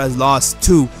Instinct Goku has lost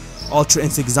to Ultra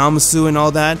Instinct Zamasu and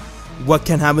all that. What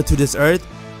can happen to this earth?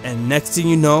 And next thing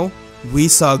you know, we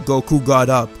saw Goku got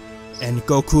up and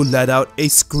Goku let out a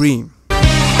scream.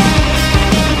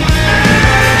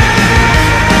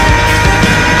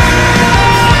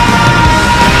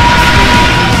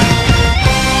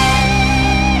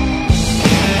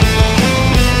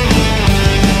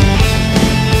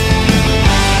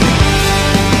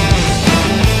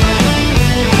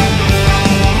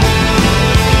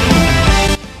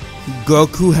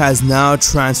 Goku has now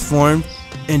transformed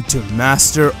into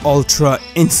Master Ultra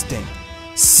Instinct.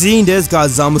 Seeing this got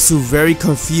Zamasu very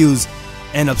confused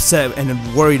and upset and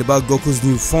worried about Goku's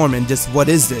new form and just what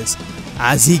is this,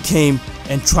 as he came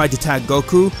and tried to attack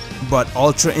Goku, but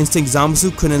Ultra Instinct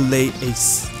Zamasu couldn't lay a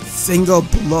single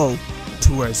blow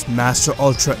towards Master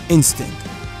Ultra Instinct.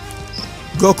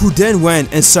 Goku then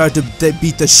went and started to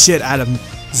beat the shit out of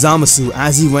Zamasu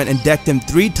as he went and decked him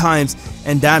 3 times,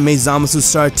 and that made Zamasu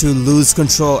start to lose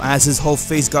control as his whole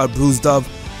face got bruised up,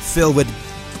 filled with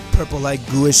purple like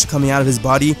gooish coming out of his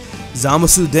body.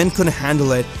 Zamasu then couldn't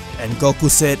handle it and Goku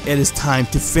said, it is time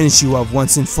to finish you up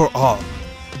once and for all.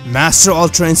 Master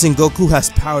Ultra Instinct Goku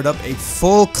has powered up a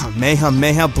full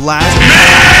Kamehameha blast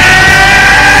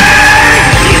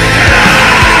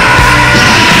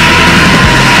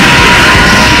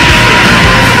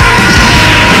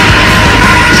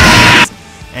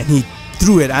and he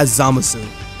threw it at Zamasu.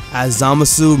 As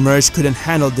Zamasu Merge couldn't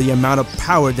handle the amount of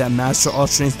power that Master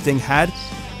Ultra Instinct had,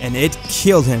 and it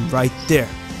killed him right there.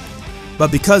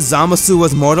 But because Zamasu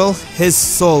was mortal, his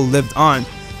soul lived on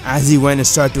as he went and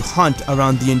started to hunt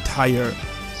around the entire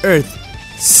earth.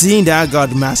 Seeing that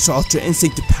got Master Ultra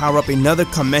Instinct to power up another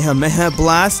Kamehameha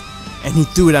blast, and he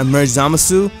threw it at Merge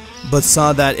Zamasu, but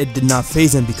saw that it did not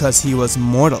faze him because he was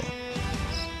mortal.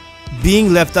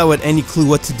 Being left out with any clue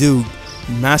what to do,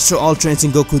 Master Ultra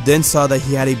Instinct Goku then saw that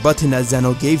he had a button that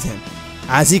Zeno gave him.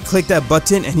 As he clicked that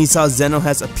button and he saw Zeno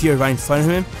has appeared right in front of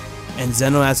him, and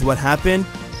Zeno asked what happened.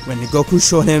 When Goku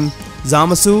showed him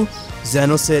Zamasu,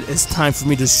 Zeno said, it's time for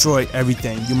me to destroy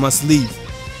everything, you must leave.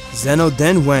 Zeno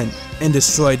then went and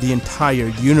destroyed the entire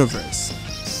universe.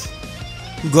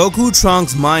 Goku,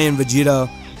 Trunks, Mai and Vegeta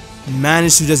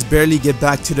managed to just barely get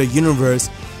back to the universe,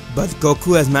 but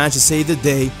Goku has managed to save the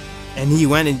day, and he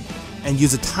went and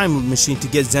used a time machine to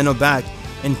get Zeno back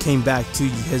and came back to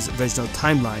his original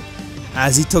timeline.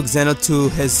 As he took Zeno to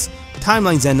his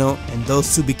timeline Zeno, and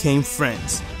those two became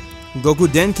friends. Goku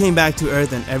then came back to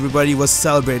Earth and everybody was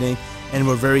celebrating and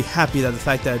were very happy that the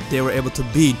fact that they were able to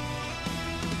beat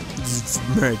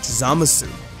Merge Zamasu.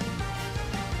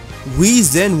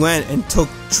 Whis then went and took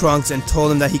Trunks and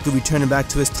told him that he could return him back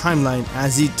to his timeline.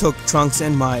 As he took Trunks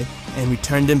and Mai and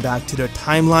returned them back to their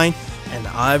timeline, and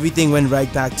everything went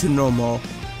right back to normal.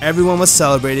 Everyone was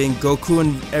celebrating, Goku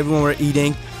and everyone were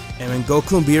eating, and when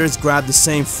Goku and Beerus grabbed the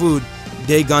same food,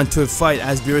 they got into a fight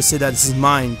as Beerus said that this is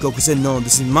mine. Goku said no,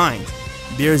 this is mine.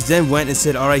 Beerus then went and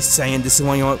said, alright Saiyan, this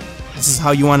is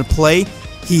how you want to play.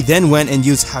 He then went and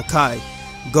used Hakai.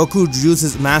 Goku used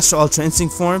his Master Ultra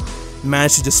Instinct form,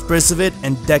 managed to disperse of it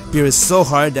and deck Beerus so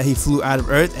hard that he flew out of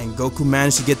Earth, and Goku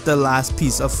managed to get the last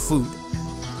piece of food.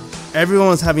 Everyone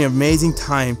was having an amazing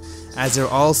time as they were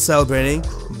all celebrating,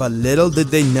 but little did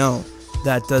they know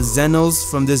that the Xenos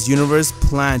from this universe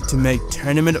planned to make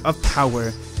Tournament of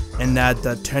Power, and that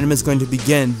the tournament is going to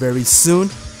begin very soon,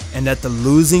 and that the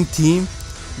losing team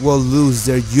will lose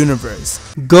their universe.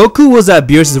 Goku was at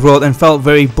Beerus' world and felt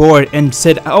very bored and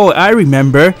said, oh, I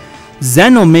remember,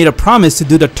 Zeno made a promise to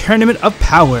do the Tournament of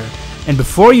Power. And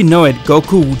before you know it,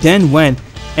 Goku then went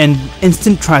and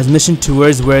instant transmission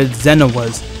towards where Zeno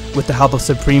was with the help of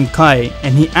Supreme Kai,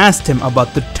 and he asked him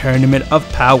about the Tournament of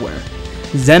Power.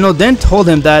 Zeno then told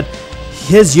him that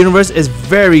his universe is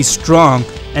very strong,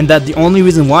 and that the only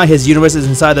reason why his universe is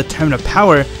inside the Tournament of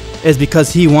Power is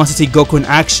because he wants to see Goku in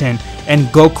action, and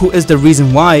Goku is the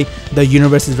reason why the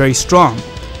universe is very strong.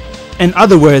 In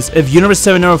other words, if Universe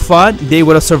 7 never fought, they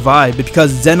would have survived,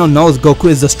 because Zeno knows Goku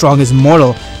is the strongest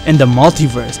mortal in the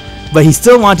multiverse. But he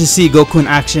still wanted to see Goku in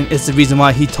action, is the reason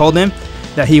why he told him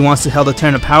that he wants to hold the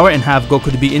Tournament of Power and have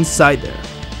Goku to be inside there.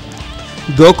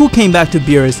 Goku came back to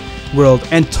Beerus' world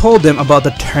and told them about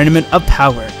the Tournament of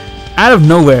Power. Out of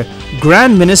nowhere,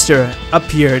 Grand Minister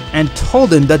appeared and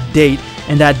told him the date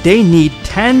and that they need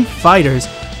 10 fighters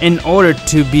in order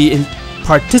to be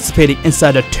participating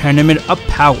inside the Tournament of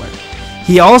Power.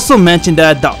 He also mentioned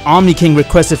that the Omni King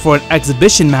requested for an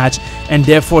exhibition match, and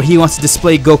therefore he wants to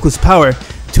display Goku's power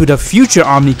to the future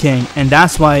Omni King, and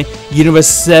that's why Universe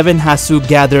 7 has to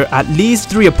gather at least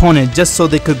 3 opponents just so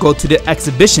they could go to the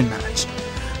exhibition match.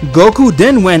 Goku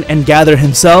then went and gathered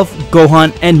himself,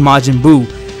 Gohan and Majin Buu,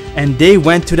 and they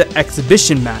went to the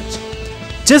exhibition match.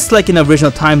 Just like in the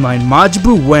original timeline, Majin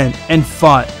Buu went and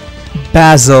fought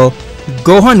Basil.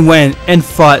 Gohan went and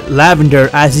fought Lavender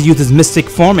as he used his mystic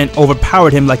form and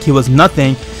overpowered him like he was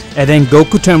nothing, and then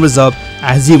Goku turned was up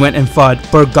as he went and fought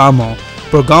Bergamo.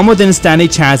 Bergamo didn't stand a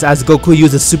chance as Goku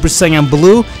used his Super Saiyan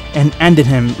Blue and ended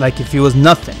him like if he was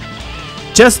nothing.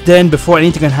 Just then, before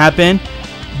anything can happen,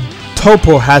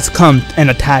 Toppo has come and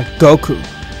attacked Goku.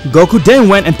 Goku then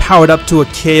went and powered up to a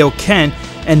Kaioken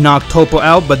and knocked Toppo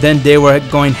out, but then they were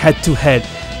going head to head.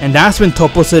 And that's when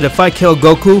Toppo said, if I kill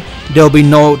Goku, there'll be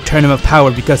no Tournament of Power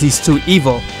because he's too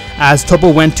evil. As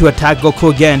Toppo went to attack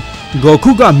Goku again,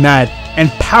 Goku got mad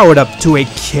and powered up to a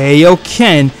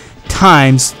Kaioken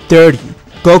times 30.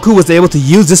 Goku was able to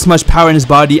use this much power in his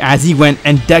body as he went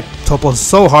and decked Toppo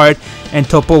so hard, and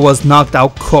Toppo was knocked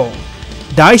out cold.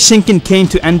 Daishinken came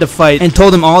to end the fight and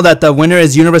told them all that the winner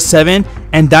is Universe 7,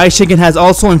 and Daishinken has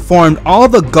also informed all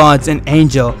the gods and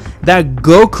angel that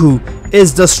Goku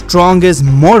is the strongest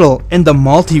mortal in the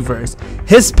multiverse.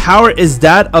 His power is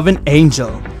that of an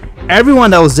angel.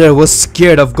 Everyone that was there was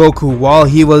scared of Goku while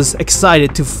he was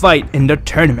excited to fight in the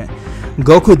tournament.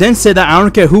 Goku then said that I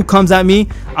don't care who comes at me,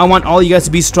 I want all you guys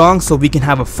to be strong so we can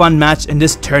have a fun match in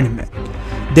this tournament.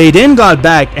 They then got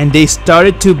back and they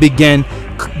started to begin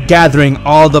gathering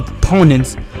all the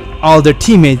opponents, all their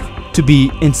teammates to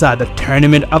be inside the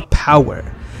Tournament of Power.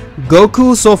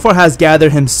 Goku so far has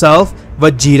gathered himself,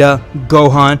 Vegeta,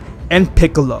 Gohan, and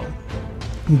Piccolo.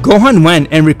 Gohan went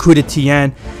and recruited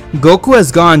Tien. Goku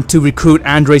has gone to recruit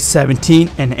Android 17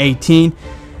 and 18.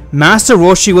 Master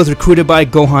Roshi was recruited by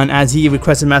Gohan as he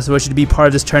requested Master Roshi to be part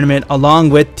of this tournament along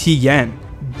with Tien.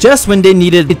 Just when they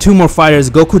needed 2 more fighters,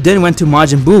 Goku then went to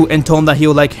Majin Buu and told him that he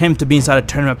would like him to be inside a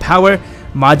Tournament of Power.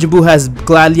 Majin Buu has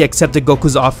gladly accepted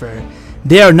Goku's offer.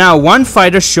 They are now 1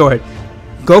 fighter short.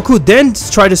 Goku then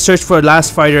tried to search for a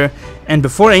last fighter, and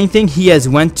before anything he has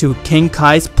went to King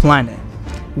Kai's planet.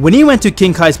 When he went to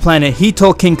King Kai's planet, he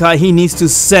told King Kai he needs to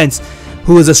sense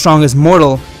who is the strongest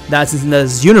mortal that's in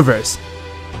this universe.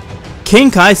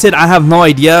 King Kai said, I have no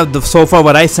idea, so far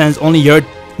what I sense, only your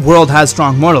world has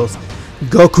strong mortals.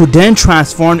 Goku then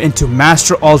transformed into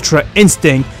Master Ultra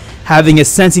Instinct, having his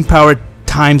sensing power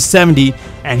times 70,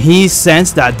 and he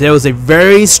sensed that there was a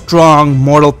very strong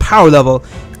mortal power level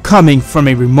coming from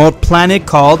a remote planet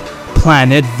called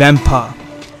Planet Vempa.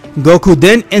 Goku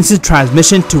then instant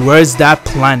transmission towards that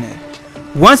planet.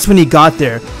 Once when he got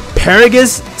there,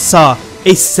 Paragus saw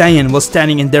a Saiyan was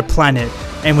standing in their planet,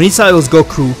 and when he saw it was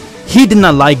Goku, he did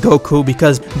not like Goku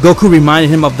because Goku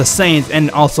reminded him of the Saiyans and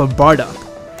also Bardock.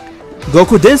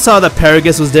 Goku then saw that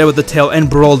Paragus was there with the tail and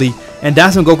Broly, and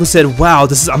that's when Goku said, wow,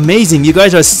 this is amazing, you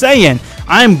guys are Saiyan,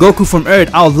 I am Goku from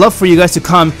Earth, I would love for you guys to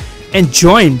come and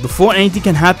joined. Before anything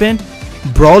can happen,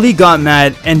 Broly got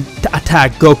mad and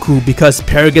attacked Goku because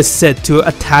Paragus said to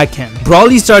attack him.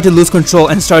 Broly started to lose control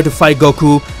and started to fight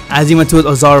Goku as he went to his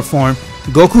Ozara form.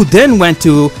 Goku then went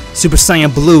to Super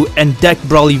Saiyan Blue and decked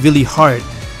Broly really hard.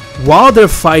 While they're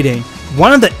fighting,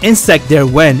 one of the insects there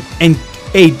went and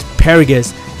ate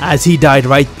Paragus as he died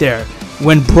right there.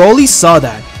 When Broly saw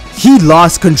that, he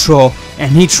lost control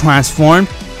and he transformed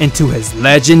into his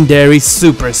legendary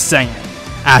Super Saiyan.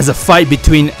 As a fight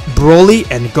between Broly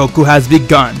and Goku has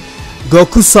begun,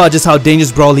 Goku saw just how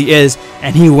dangerous Broly is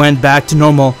and he went back to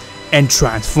normal and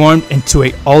transformed into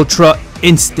a Ultra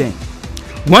Instinct.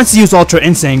 Once he used Ultra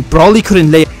Instinct, Broly couldn't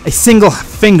lay a single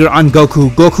finger on Goku.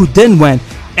 Goku then went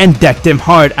and decked him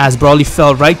hard as Broly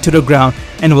fell right to the ground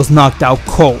and was knocked out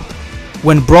cold.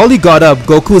 When Broly got up,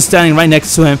 Goku was standing right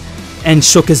next to him and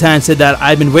shook his hand and said that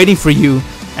I've been waiting for you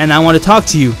and I want to talk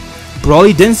to you.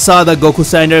 Broly then saw that Goku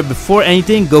standing there. Before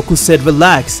anything, Goku said,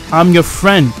 relax, I'm your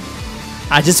friend.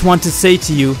 I just want to say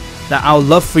to you that I would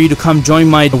love for you to come join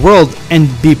my world and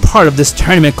be part of this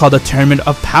tournament called the Tournament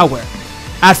of Power.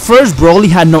 At first, Broly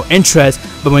had no interest,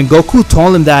 but when Goku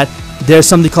told him that there's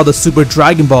something called the Super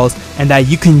Dragon Balls and that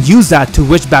you can use that to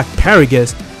wish back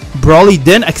Paragus, Broly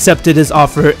then accepted his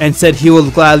offer and said he will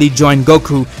gladly join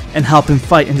Goku and help him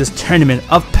fight in this Tournament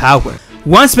of Power.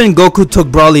 Once when Goku took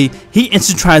Broly, he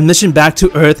instant transmission back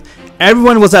to Earth.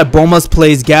 Everyone was at Bulma's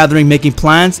place gathering, making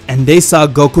plans, and they saw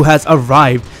Goku has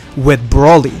arrived with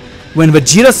Broly. When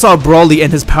Vegeta saw Broly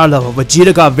and his power level,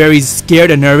 Vegeta got very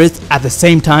scared and nervous. At the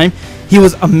same time, he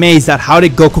was amazed at how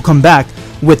did Goku come back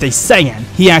with a Saiyan.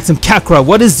 He asked him, Kakarot,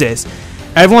 what is this?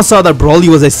 Everyone saw that Broly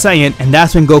was a Saiyan, and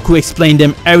that's when Goku explained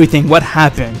them everything what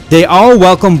happened. They all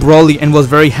welcomed Broly and was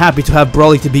very happy to have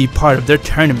Broly to be part of their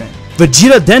tournament.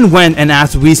 Vegeta then went and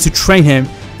asked Whis to train him.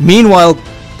 Meanwhile,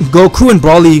 Goku and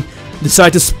Broly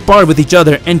decided to spar with each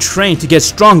other and train to get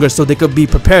stronger so they could be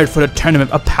prepared for the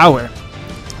Tournament of Power,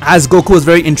 as Goku was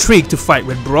very intrigued to fight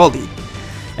with Broly.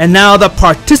 And now the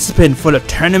participant for the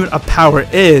Tournament of Power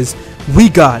is, we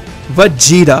got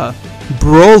Vegeta,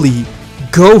 Broly,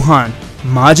 Gohan,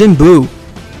 Majin Buu,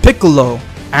 Piccolo,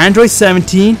 Android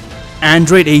 17,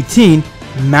 Android 18,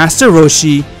 Master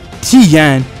Roshi,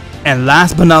 Tien, and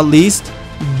last but not least,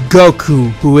 Goku,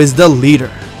 who is the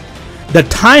leader. The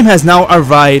time has now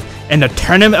arrived and the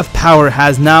Tournament of Power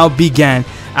has now begun,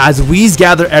 as Whis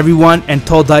gathered everyone and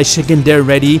told Daishiken they're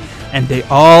ready, and they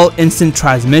all instant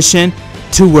transmission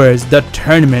towards the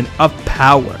Tournament of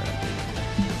Power.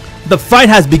 The fight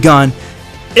has begun.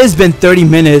 It's been 30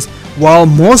 minutes. While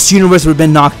most universes have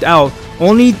been knocked out,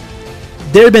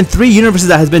 there have been 3 universes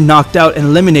that has been knocked out and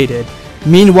eliminated.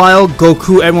 Meanwhile,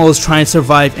 Goku, everyone was trying to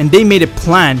survive, and they made a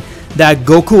plan that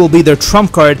Goku will be their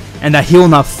trump card and that he will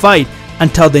not fight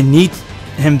until they need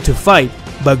him to fight.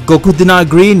 But Goku did not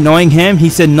agree. Knowing him, he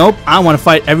said, nope, I want to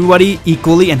fight everybody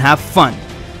equally and have fun.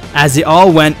 As they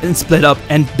all went and split up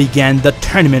and began the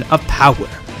Tournament of Power.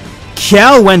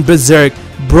 Cal went berserk.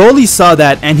 Broly saw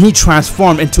that and he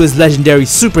transformed into his legendary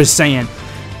Super Saiyan.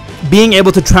 Being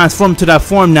able to transform to that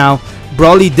form now,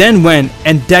 Broly then went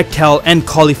and decked Cal and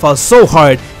Caulifla so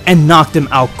hard and knocked him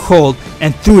out cold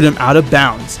and threw them out of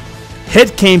bounds.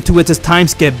 Hit came to with his time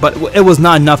skip, but it was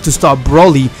not enough to stop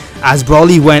Broly, as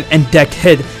Broly went and decked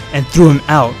Hit and threw him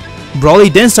out.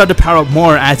 Broly then started to power up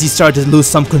more as he started to lose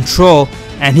some control,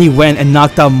 and he went and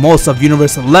knocked out most of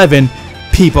Universe 11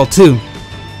 people too.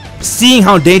 Seeing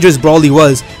how dangerous Broly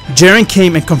was, Jiren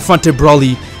came and confronted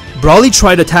Broly. Broly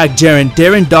tried to attack Jiren.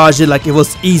 Jiren dodged it like it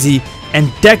was easy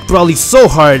and decked Broly so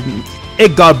hard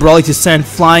it got Broly to send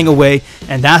flying away,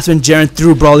 and that's when Jiren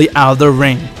threw Broly out of the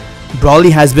ring.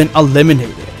 Broly has been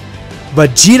eliminated.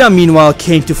 Vegeta meanwhile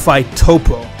came to fight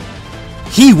Toppo.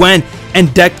 He went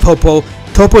and decked Toppo.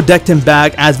 Toppo decked him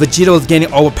back as Vegeta was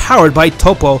getting overpowered by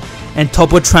Toppo, and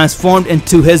Toppo transformed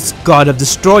into his God of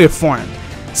Destroyer form.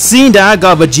 Seeing that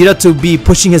got Vegeta to be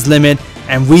pushing his limit,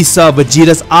 and we saw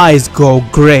Vegeta's eyes go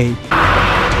gray.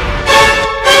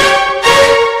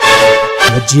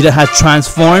 Vegeta had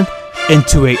transformed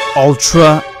into a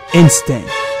Ultra Instinct.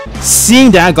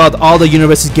 Seeing that got all the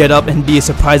universes get up and be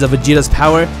surprised of Vegeta's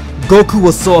power, Goku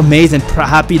was so amazed and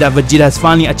happy that Vegeta has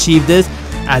finally achieved this,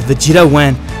 as Vegeta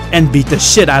went and beat the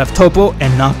shit out of Toppo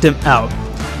and knocked him out.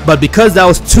 But because that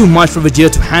was too much for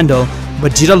Vegeta to handle,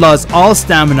 Vegeta lost all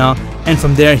stamina, and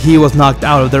from there he was knocked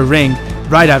out of the ring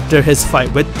right after his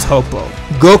fight with Toppo.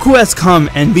 Goku has come,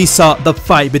 and we saw the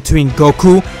fight between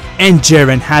Goku and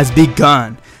Jiren has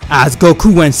begun, as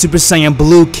Goku went Super Saiyan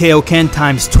Blue Kaioken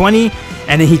times 20,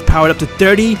 and then he powered up to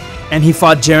 30 and he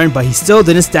fought Jiren, but he still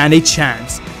didn't stand a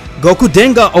chance. Goku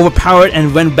then got overpowered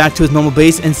and went back to his normal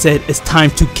base and said it's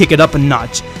time to kick it up a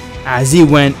notch, as he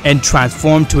went and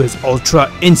transformed to his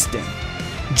Ultra Instinct.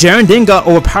 Jiren then got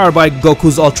overpowered by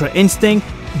Goku's Ultra Instinct,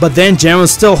 but then Jiren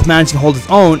was still managing to hold his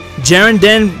own. Jiren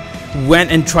then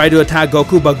went and tried to attack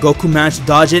Goku, but Goku managed to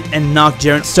dodge it and knocked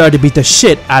Jiren, started to beat the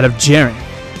shit out of Jiren.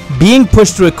 Being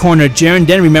pushed to a corner, Jiren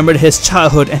then remembered his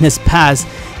childhood and his past,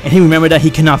 and he remembered that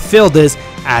he cannot fail this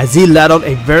as he let out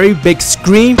a very big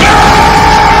scream.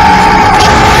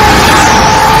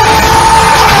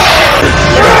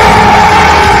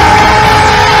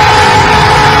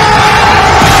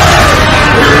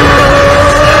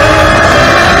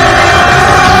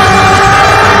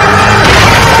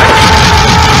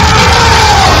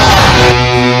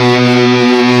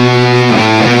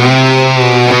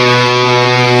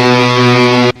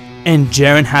 And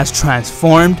Jiren has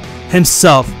transformed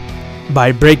himself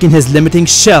by breaking his limiting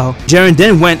shell. Jiren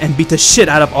then went and beat the shit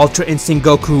out of Ultra Instinct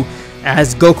Goku,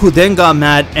 as Goku then got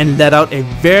mad and let out a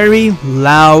very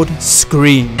loud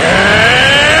scream.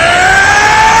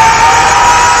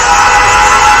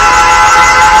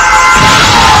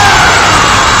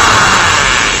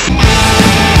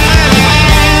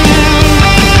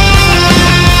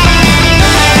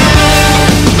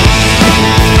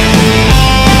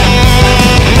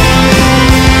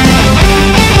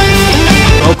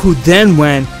 Goku then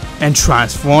went and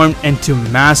transformed into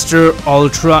Master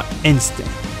Ultra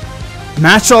Instinct.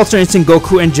 Master Ultra Instinct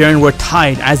Goku and Jiren were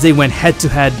tied as they went head to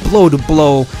head, blow to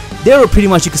blow. They were pretty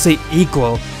much, you could say,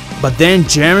 equal. But then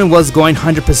Jiren was going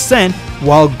 100%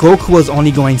 while Goku was only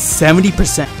going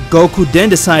 70%. Goku then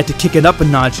decided to kick it up a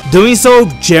notch. Doing so,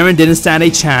 Jiren didn't stand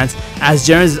a chance as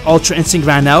Jiren's Ultra Instinct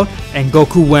ran out and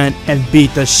Goku went and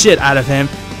beat the shit out of him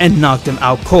and knocked him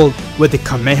out cold with the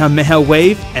Kamehameha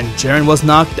wave, and Jiren was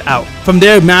knocked out. From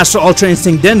there, Master Ultra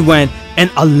Instinct then went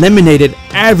and eliminated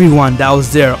everyone that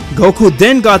was there. Goku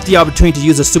then got the opportunity to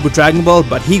use a Super Dragon Ball,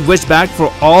 but he wished back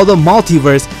for all the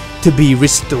multiverse to be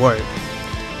restored.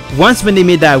 Once when they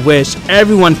made that wish,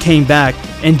 everyone came back,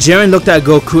 and Jiren looked at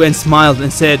Goku and smiled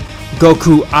and said,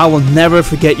 "Goku, I will never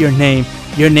forget your name.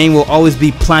 Your name will always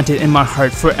be planted in my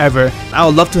heart forever. I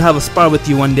would love to have a spar with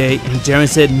you one day." And Jiren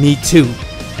said, "Me too."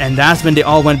 And that's when they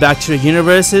all went back to their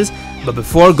universes. But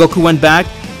before Goku went back,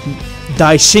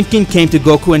 Daishinkin came to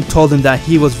Goku and told him that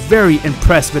he was very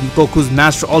impressed with Goku's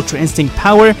Master Ultra Instinct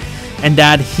power and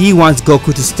that he wants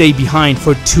Goku to stay behind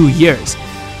for 2 years.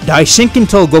 Daishinkin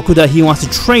told Goku that he wants to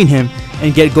train him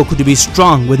and get Goku to be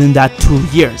strong within that 2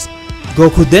 years.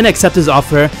 Goku then accepted his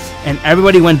offer and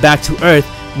everybody went back to Earth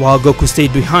while Goku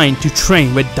stayed behind to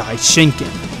train with Daishinkin.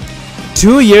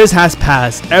 2 years has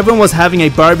passed. Everyone was having a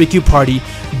barbecue party.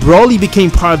 Broly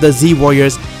became part of the Z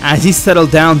Warriors as he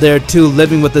settled down there too,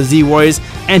 living with the Z Warriors,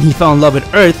 and he fell in love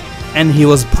with Earth and he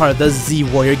was part of the Z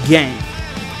Warrior gang.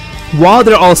 While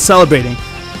they're all celebrating,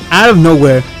 out of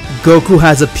nowhere, Goku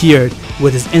has appeared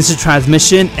with his instant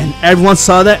transmission, and everyone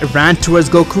saw that, ran towards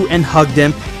Goku and hugged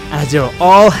him as they were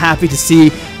all happy to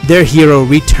see their hero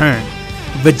return.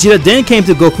 Vegeta then came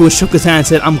to Goku, shook his hand and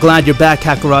said, "I'm glad you're back,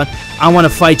 Kakarot. I want to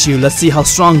fight you. Let's see how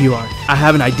strong you are. I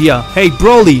have an idea. Hey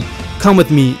Broly, come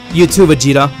with me. You too,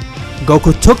 Vegeta."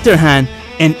 Goku took their hand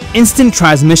and instant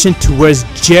transmission towards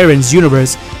Jiren's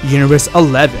universe, Universe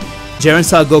 11. Jiren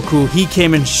saw Goku. He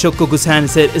came and shook Goku's hand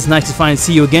and said, "It's nice to finally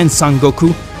see you again, Son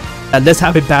Goku. Let's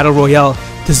have a battle royale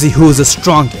to see who's the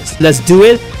strongest. Let's do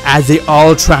it," as they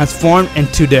all transformed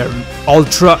into their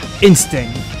Ultra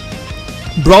Instinct.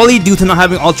 Broly, due to not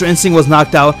having Ultra Instinct, was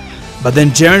knocked out, but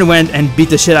then Jiren went and beat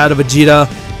the shit out of Vegeta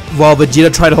while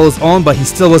Vegeta tried to hold his own, but he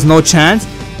still was no chance.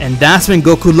 And that's when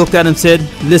Goku looked at him and said,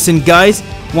 "Listen guys,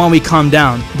 why don't we calm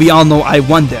down? We all know I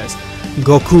won this."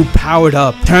 Goku powered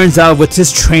up. Turns out with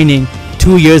his training,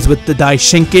 2 years with the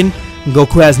Daishinkin,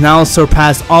 Goku has now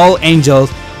surpassed all angels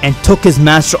and took his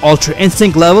Master Ultra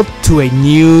Instinct level to a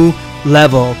new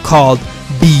level called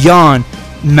Beyond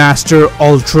Master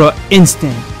Ultra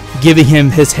Instinct, giving him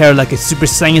his hair like a Super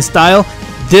Saiyan style.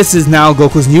 This is now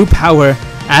Goku's new power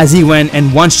as he went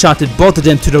and one-shotted both of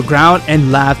them to the ground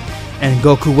and laughed, and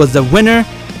Goku was the winner.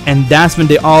 And that's when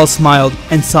they all smiled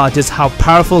and saw just how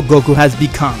powerful Goku has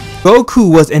become. Goku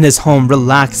was in his home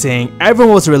relaxing.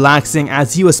 Everyone was relaxing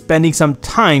as he was spending some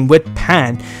time with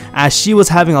Pan as she was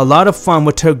having a lot of fun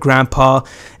with her grandpa.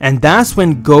 And that's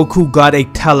when Goku got a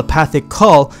telepathic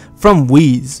call from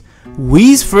Whis.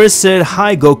 Whis first said,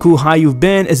 "Hi Goku, how you've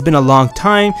been? It's been a long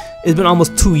time. It's been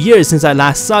almost 2 years since I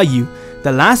last saw you."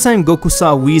 The last time Goku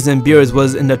saw Whis and Beerus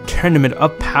was in the Tournament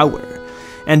of Power.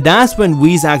 And that's when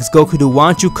Whis asked Goku to, "Why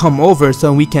don't you come over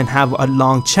so we can have a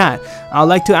long chat? I'd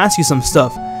like to ask you some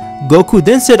stuff." Goku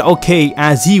then said okay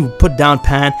as he put down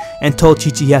Pan and told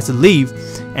Chi Chi he has to leave,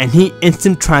 and he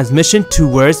instant transmission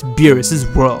towards Beerus'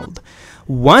 world.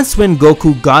 Once when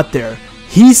Goku got there,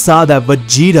 he saw that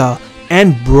Vegeta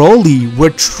and Broly were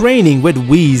training with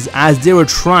Whis as they were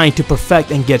trying to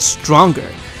perfect and get stronger.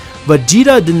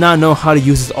 Vegeta did not know how to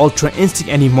use his Ultra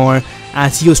Instinct anymore,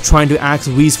 as he was trying to ask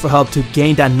Whis for help to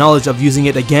gain that knowledge of using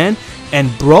it again, and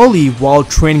Broly, while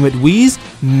training with Whis,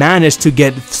 managed to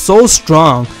get so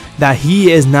strong that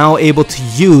he is now able to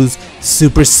use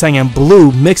Super Saiyan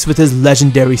Blue mixed with his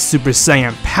legendary Super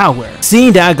Saiyan power.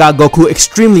 Seeing that got Goku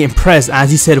extremely impressed, as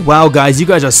he said, "Wow guys, you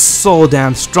guys are so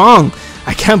damn strong.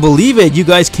 I can't believe it, you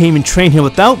guys came and trained here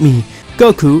without me.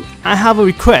 Goku, I have a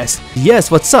request." "Yes,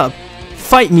 what's up?"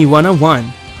 "Fight me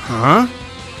one-on-one." "Huh?"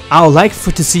 "I would like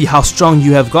to see how strong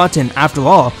you have gotten. After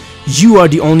all, you are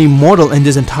the only mortal in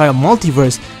this entire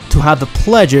multiverse to have the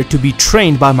pleasure to be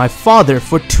trained by my father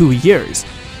for 2 years.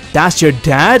 "That's your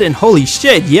dad? And holy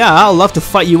shit, yeah, I'd love to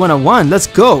fight you one-on-one, let's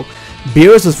go."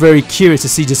 Beerus was very curious to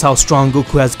see just how strong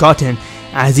Goku has gotten,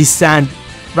 as he sat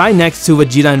right next to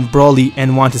Vegeta and Broly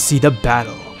and wanted to see the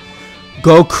battle.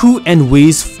 Goku and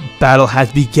Whis' battle has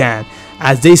began,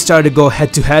 as they started to go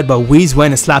head to head, but Whis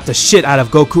went and slapped the shit out of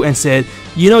Goku and said,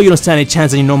 "You know you don't stand a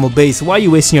chance on your normal base, why are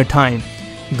you wasting your time?"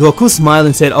 Goku smiled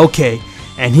and said, "Okay,"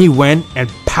 and he went and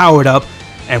powered up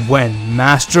and went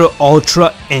Master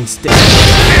Ultra Instinct.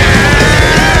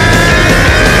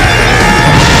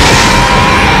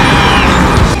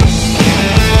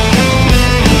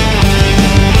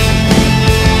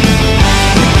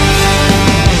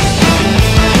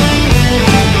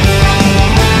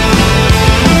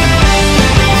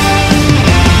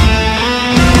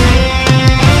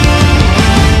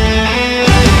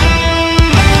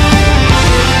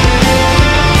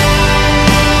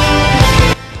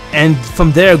 And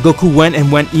from there, Goku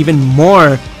went even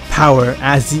more power,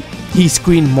 as he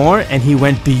screamed more and he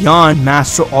went beyond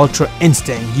Master Ultra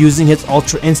Instinct, using his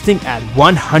Ultra Instinct at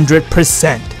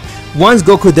 100%. Once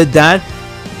Goku did that,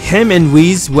 him and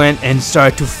Whis went and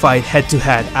started to fight head to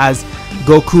head, as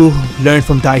Goku learned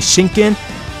from Daishinken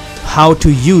how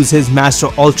to use his Master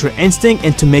Ultra Instinct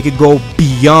and to make it go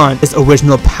beyond his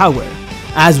original power.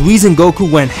 As Whis and Goku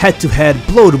went head to head,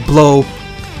 blow to blow,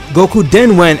 Goku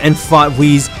then went and fought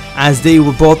Whis, as they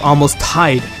were both almost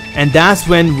tied, and that's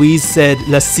when Whis said,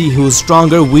 "Let's see who's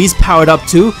stronger." Whis powered up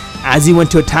too, as he went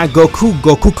to attack Goku.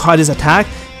 Goku caught his attack,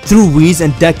 threw Whis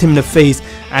and decked him in the face,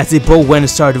 as they both went and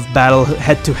started to battle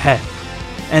head to head.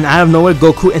 And out of nowhere,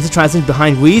 Goku instant transitioned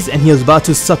behind Whis, and he was about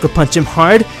to sucker punch him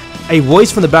hard. A voice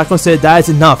from the background said, "That is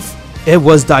enough." It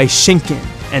was Daishinken,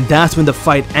 and that's when the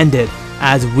fight ended,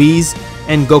 as Whis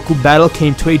and Goku battle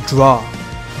came to a draw.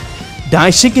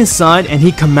 Daishinken sighed and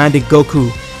he commanded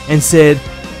Goku and said,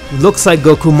 "Looks like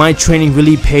Goku, my training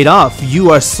really paid off.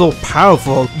 You are so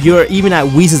powerful. You're even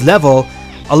at Whis' level.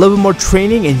 A little bit more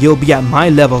training and you'll be at my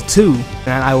level too.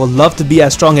 And I would love to be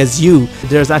as strong as you.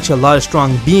 There's actually a lot of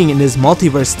strong being in this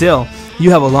multiverse still.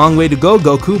 You have a long way to go,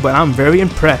 Goku, but I'm very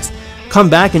impressed. Come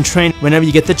back and train whenever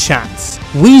you get the chance."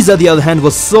 Whis, on the other hand,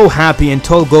 was so happy and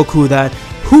told Goku that,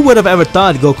 "Who would have ever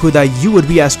thought, Goku, that you would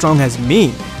be as strong as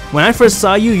me? When I first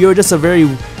saw you, you're just a very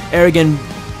arrogant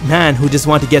man who just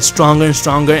wanted to get stronger and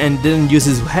stronger and didn't use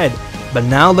his head. But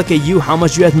now look at you, how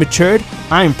much you have matured.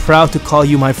 I am proud to call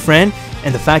you my friend,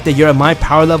 and the fact that you're at my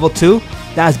power level too,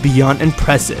 that's beyond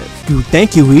impressive."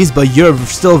 "Thank you, Whis, but you're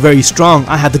still very strong.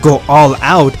 I had to go all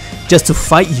out just to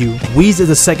fight you." Whis is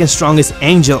the second strongest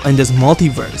angel in this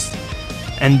multiverse.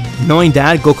 And knowing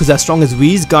that Goku's as strong as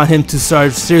Whis got him to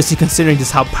start seriously considering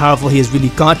just how powerful he has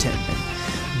really gotten.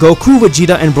 Goku,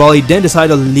 Vegeta, and Broly then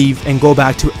decided to leave and go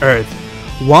back to Earth.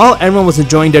 While everyone was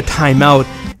enjoying their time out,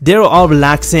 they were all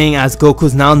relaxing, as Goku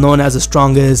is now known as the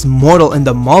strongest mortal in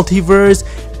the multiverse.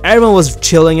 Everyone was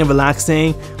chilling and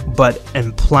relaxing, but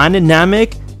in planet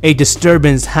Namek, a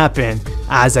disturbance happened,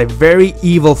 as a very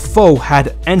evil foe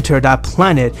had entered that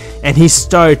planet, and he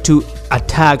started to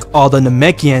attack all the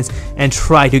Namekians and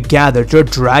try to gather their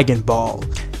Dragon Ball.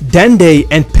 Dende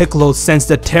and Piccolo sensed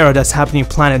the terror that's happening in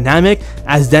planet Namek,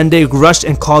 as Dende rushed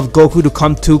and called Goku to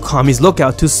come to Kami's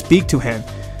lookout to speak to him.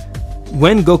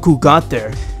 When Goku got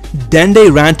there,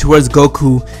 Dende ran towards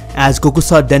Goku, as Goku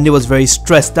saw Dende was very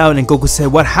stressed out, and Goku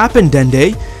said, "What happened,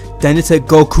 Dende?" Dende said,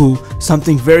 "Goku,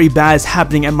 something very bad is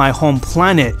happening at my home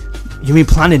planet." "You mean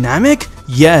planet Namek?"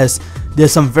 "Yes,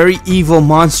 there's some very evil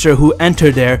monster who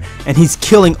entered there, and he's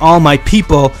killing all my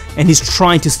people, and he's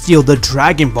trying to steal the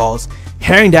Dragon Balls."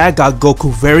 Hearing that got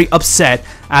Goku very upset,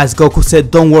 as Goku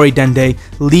said, "Don't worry, Dende,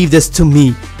 leave this to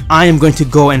me. I am going to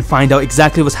go and find out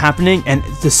exactly what's happening and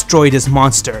destroy this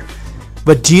monster."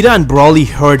 Vegeta and Broly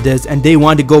heard this, and they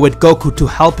wanted to go with Goku to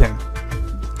help him.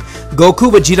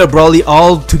 Goku, Vegeta, Broly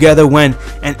all together went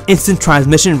an instant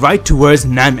transmission right towards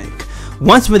Namek.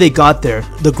 Once when they got there,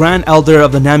 the Grand Elder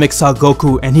of the Namek saw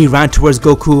Goku and he ran towards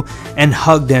Goku and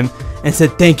hugged him and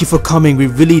said, "Thank you for coming, we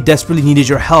really desperately needed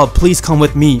your help, please come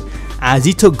with me." As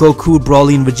he took Goku,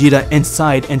 Broly and Vegeta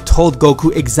inside and told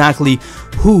Goku exactly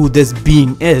who this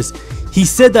being is. He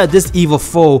said that this evil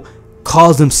foe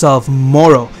calls himself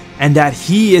Moro and that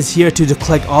he is here to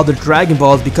collect all the Dragon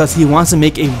Balls because he wants to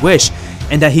make a wish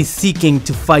and that he's seeking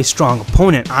to fight strong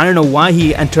opponent. I don't know why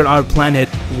he entered our planet,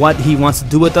 what he wants to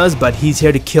do with us, but he's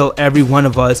here to kill every one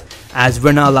of us as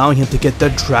we're not allowing him to get the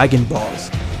Dragon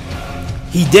Balls.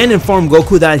 He then informed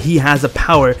Goku that he has the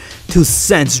power to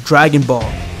sense Dragon Ball.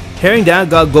 Hearing that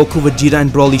got Goku, Vegeta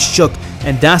and Broly shook,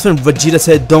 and that's when Vegeta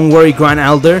said, "Don't worry Grand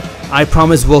Elder, I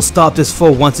promise we'll stop this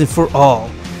foe once and for all."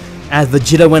 As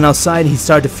Vegeta went outside, he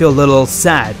started to feel a little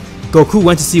sad. Goku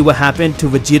went to see what happened to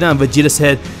Vegeta and Vegeta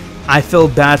said, "I feel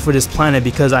bad for this planet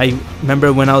because I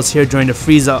remember when I was here during the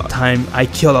Frieza time, I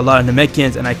killed a lot of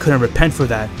Namekians and I couldn't repent for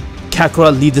that.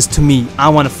 Kakarot, leave this to me. I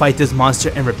want to fight this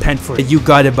monster and repent for it." "You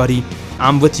got it, buddy.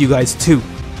 I'm with you guys too."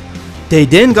 They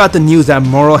then got the news that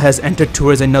Moro has entered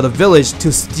towards another village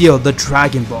to steal the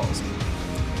Dragon Balls.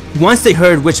 Once they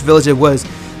heard which village it was,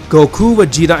 Goku,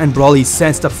 Vegeta and Broly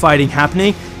sensed the fighting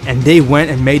happening and they went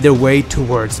and made their way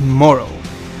towards Moro.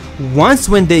 Once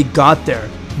when they got there,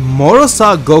 Moro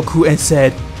saw Goku and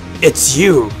said, "It's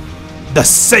you, the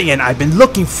Saiyan I've been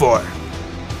looking for."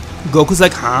 Goku's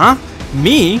like, "Huh?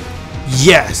 Me?"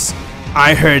 "Yes,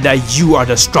 I heard that you are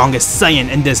the strongest Saiyan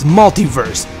in this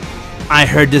multiverse. I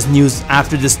heard this news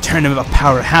after this tournament of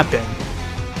power happened."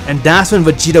 And that's when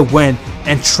Vegeta went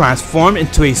and transformed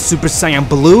into a Super Saiyan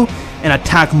Blue and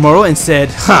attacked Moro and said,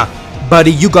 "Huh,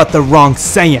 buddy, you got the wrong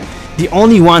Saiyan. The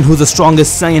only one who's the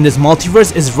strongest Saiyan in this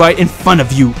multiverse is right in front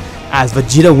of you." As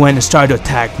Vegeta went and started to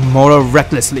attack Moro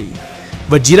recklessly.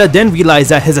 Vegeta then realized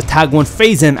that his attack won't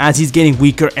phase him as he's getting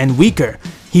weaker and weaker.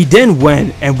 He then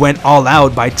went all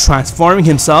out by transforming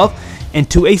himself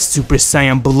into a Super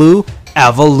Saiyan Blue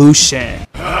evolution.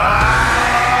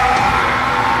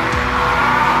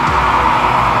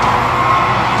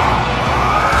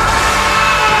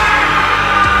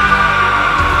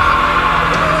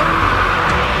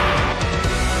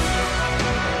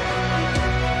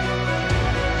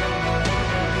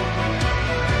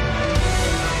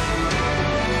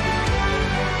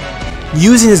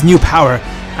 Using his new power,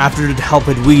 after the help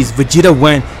with Whis, Vegeta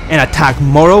went and attacked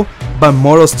Moro, but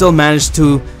Moro still managed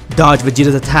to dodge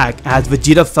Vegeta's attack as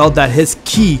Vegeta felt that his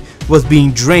ki was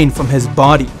being drained from his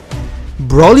body.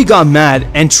 Broly got mad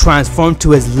and transformed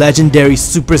to his legendary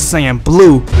Super Saiyan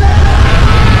Blue.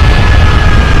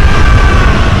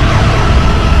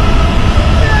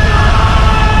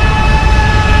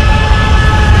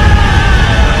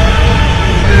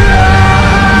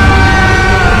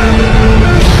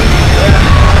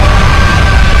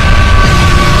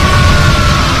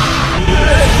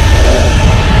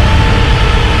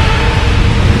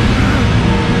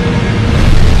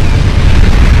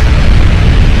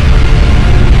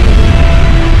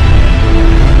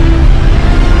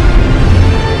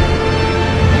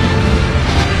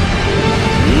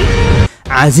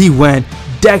 As he went,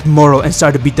 decked Moro and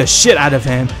started to beat the shit out of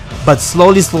him, but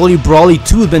slowly Broly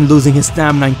too had been losing his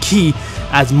stamina and ki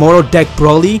as Moro decked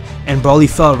Broly and Broly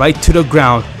fell right to the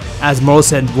ground as Moro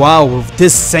said, "Wow,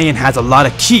 this Saiyan has a lot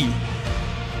of ki."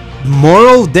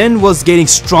 Moro then was getting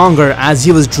stronger as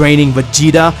he was draining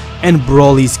Vegeta and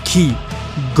Broly's ki.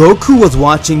 Goku was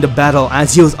watching the battle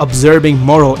as he was observing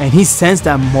Moro and he sensed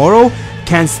that Moro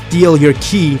can steal your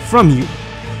ki from you.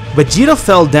 Vegeta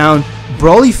fell down,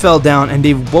 Broly fell down and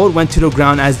they both went to the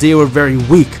ground as they were very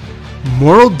weak.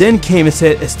 Moro then came and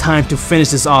said, "It's time to finish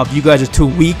this off, you guys are too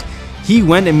weak." He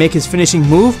went and made his finishing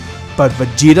move, but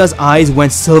Vegeta's eyes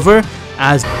went silver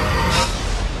as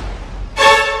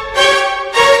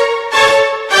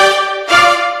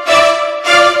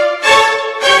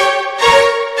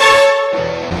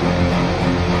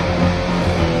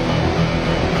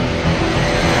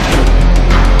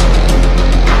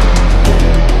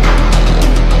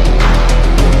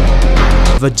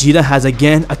Vegeta has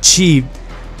again achieved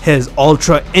his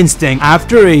Ultra Instinct.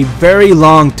 After a very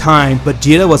long time,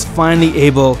 Vegeta was finally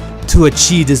able to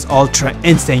achieve this Ultra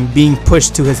Instinct, being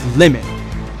pushed to his limit.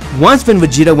 Once when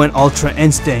Vegeta went Ultra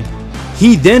Instinct,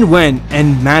 he then went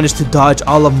and managed to dodge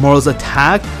all of Moro's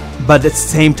attack, but at the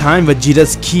same time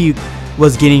Vegeta's ki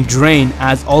was getting drained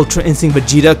as Ultra Instinct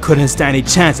Vegeta couldn't stand a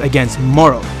chance against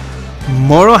Moro.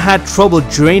 Moro had trouble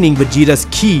draining Vegeta's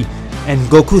ki, and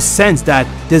Goku sensed that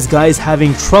this guy is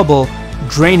having trouble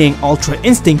draining Ultra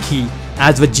Instinct ki.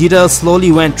 As Vegeta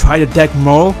slowly went try to deck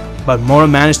Moro, but Moro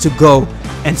managed to go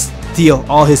and steal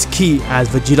all his ki as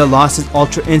Vegeta lost his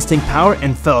Ultra Instinct power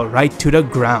and fell right to the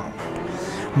ground.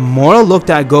 Moro looked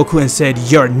at Goku and said,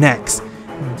 "You're next."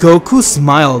 Goku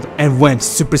smiled and went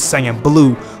Super Saiyan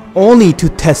Blue, only to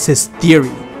test his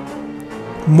theory.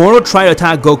 Moro tried to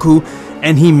attack Goku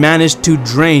and he managed to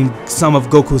drain some of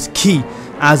Goku's ki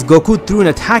as Goku threw an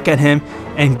attack at him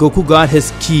and Goku got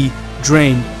his ki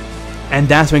drained. And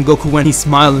that's when Goku went, he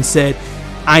smiled and said,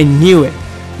 "I knew it.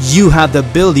 You have the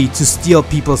ability to steal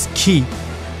people's ki.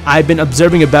 I've been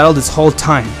observing a battle this whole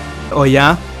time." "Oh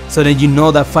yeah? So then you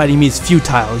know that fighting me is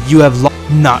futile. You have lost."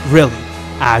 "Not really,"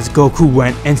 as Goku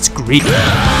went and screamed.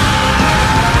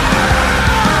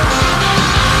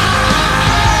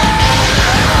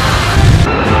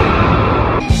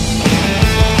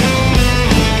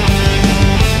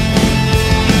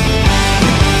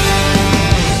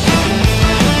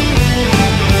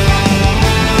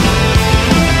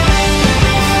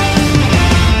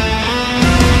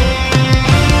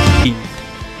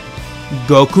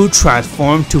 Goku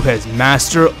transformed to his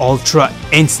Master Ultra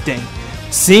Instinct.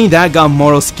 Seeing that got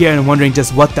Moro scared and wondering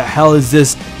just what the hell is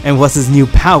this and what's his new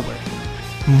power.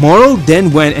 Moro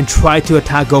then went and tried to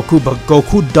attack Goku, but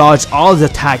Goku dodged all his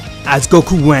attack as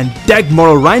Goku went, decked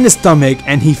Moro right in the stomach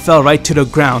and he fell right to the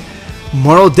ground.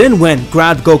 Moro then went,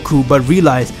 grabbed Goku but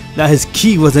realized that his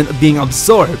ki wasn't being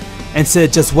absorbed and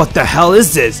said, "Just what the hell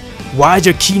is this? Why is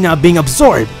your ki not being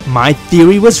absorbed?" "My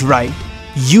theory was right.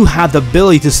 You have the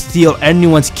ability to steal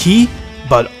anyone's ki,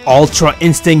 but Ultra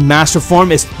Instinct Master Form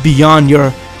is beyond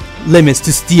your limits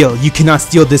to steal. You cannot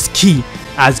steal this ki,"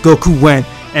 as Goku went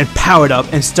and powered up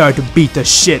and started to beat the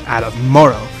shit out of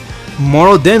Moro.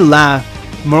 Moro then laughed.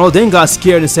 Moro then got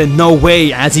scared and said, "No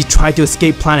way," as he tried to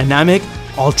escape Planet Namek.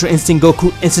 Ultra Instinct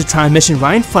Goku instant transmission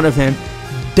right in front of him,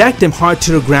 decked him hard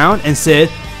to the ground and said,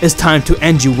 "It's time to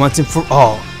end you once and for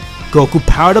all." Goku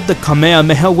powered up the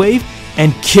Kamehameha wave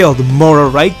and killed Moro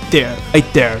right there.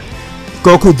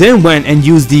 Goku then went and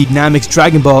used the Namex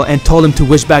Dragon Ball and told him to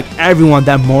wish back everyone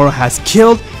that Moro has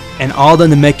killed, and all the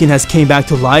Namekian has came back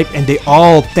to life and they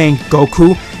all thanked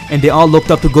Goku and they all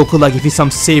looked up to Goku like if he's some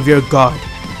savior god.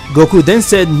 Goku then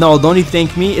said, "No, don't you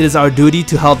thank me, it is our duty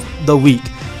to help the weak,"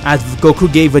 as Goku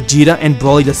gave Vegeta and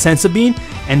Broly the Senzu Bean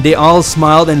and they all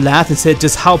smiled and laughed and said,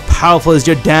 "Just how powerful is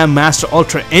your damn Master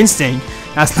Ultra Instinct?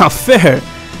 That's not fair."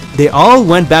 They all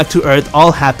went back to Earth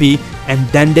all happy and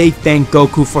then they thanked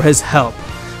Goku for his help.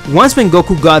 Once when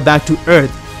Goku got back to Earth,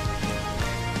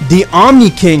 the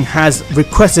Omni King has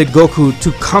requested Goku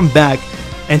to come back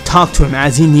and talk to him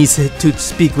as he needs to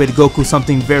speak with Goku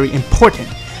something very important.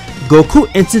 Goku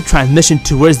instant transmission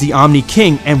towards the Omni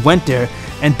King and went there,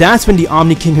 and that's when the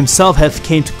Omni King himself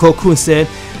came to Goku and said,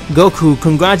 "Goku,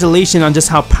 congratulations on just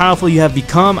how powerful you have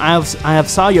become. I have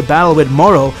saw your battle with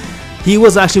Moro. He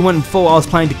was actually one foe I was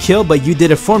planning to kill, but you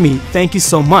did it for me. Thank you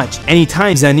so much.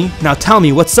 Anytime, Zenny. Now tell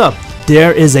me, what's up?"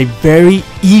 There is a very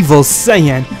evil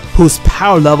Saiyan whose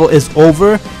power level is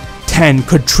over 10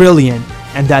 quadrillion,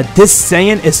 and that this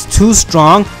Saiyan is too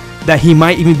strong that he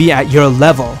might even be at your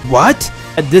level. What?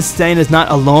 This Saiyan is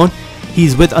not alone.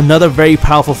 He's with another very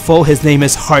powerful foe. His name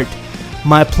is Heart.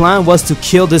 My plan was to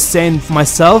kill this Saiyan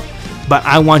myself, but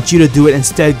I want you to do it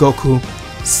instead, Goku.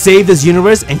 Save this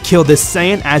universe and kill this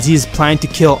Saiyan as he is planning to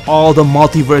kill all the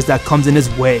multiverse that comes in his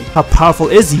way. How powerful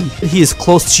is he? He is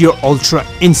close to your Ultra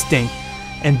Instinct.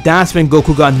 And that's when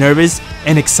Goku got nervous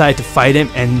and excited to fight him,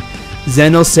 and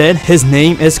Zeno said his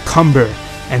name is Cumber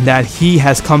and that he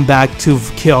has come back to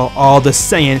kill all the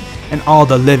Saiyan and all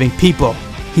the living people.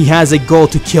 He has a goal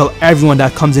to kill everyone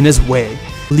that comes in his way.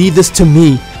 Leave this to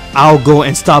me. I'll go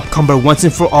and stop Cumber once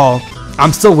and for all.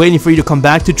 I'm still waiting for you to come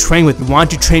back to train with me. Why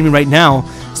don't you train me right now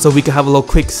so we can have a little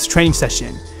quick training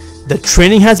session? The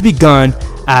training has begun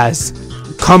as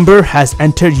Cumber has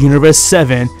entered Universe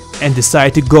 7 and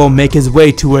decided to go make his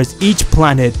way towards each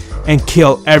planet and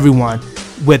kill everyone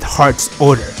with Heart's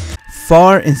order.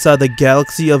 Far inside the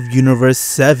galaxy of Universe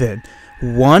 7,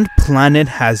 one planet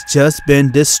has just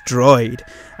been destroyed,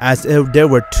 as if there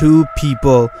were two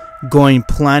people going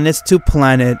planets to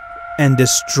planet and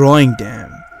destroying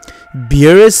them.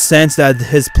 Beerus sensed that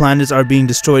his planets are being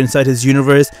destroyed inside his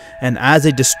universe, and as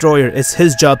a destroyer, it's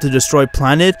his job to destroy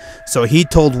planet, so he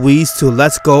told Whis to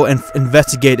let's go and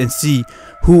investigate and see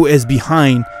who is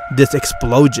behind this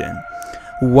explosion.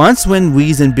 Once when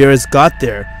Whis and Beerus got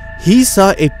there, he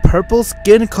saw a purple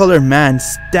skin color man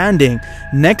standing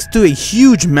next to a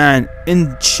huge man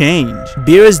in chains.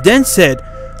 Beerus then said,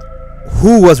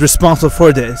 "Who was responsible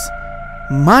for this?"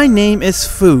 "My name is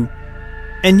Fu.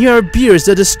 And you're Beerus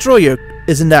the Destroyer,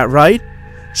 isn't that right?"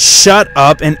 "Shut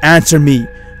up and answer me.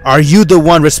 Are you the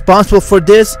one responsible for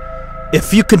this?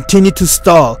 If you continue to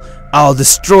stall, I'll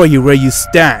destroy you where you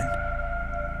stand."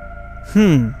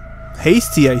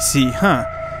 Hasty I see, huh?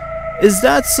 Is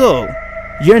that so?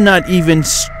 You're not even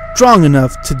strong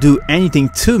enough to do anything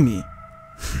to me.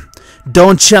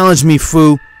 Don't challenge me,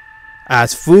 Fu.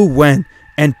 As Fu went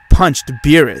and punched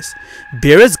Beerus.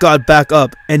 Beerus got back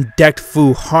up and decked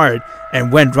Fu hard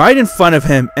and went right in front of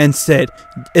him and said,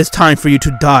 "It's time for you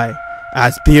to die."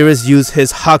 As Beerus used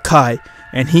his Hakai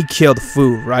and he killed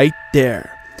Fu right there.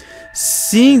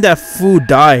 Seeing that Fu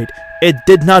died, it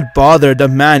did not bother the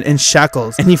man in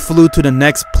shackles, and he flew to the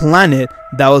next planet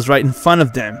that was right in front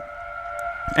of them.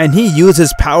 And he used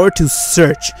his power to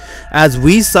search, as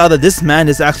we saw that this man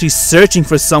is actually searching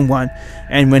for someone.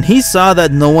 And when he saw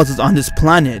that no one was on this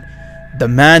planet, the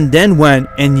man then went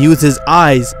and used his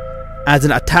eyes, as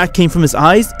an attack came from his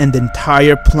eyes and the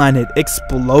entire planet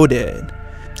exploded.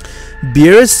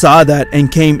 Beerus saw that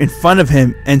and came in front of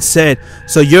him and said,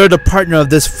 "So you're the partner of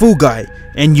this Fu guy,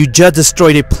 and you just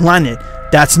destroyed a planet.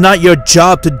 That's not your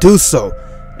job to do so,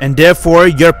 and therefore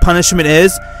your punishment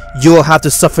is you will have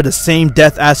to suffer the same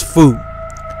death as Fu."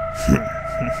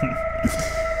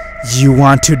 You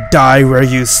want to die where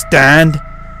you stand?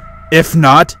 If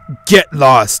not, get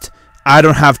lost. I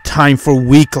don't have time for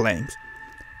weaklings.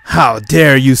 How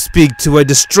dare you speak to a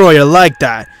destroyer like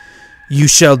that? You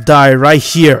shall die right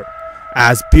here.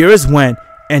 As Beerus went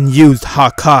and used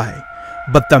Hakai,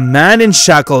 but the man in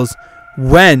shackles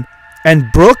went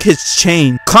and broke his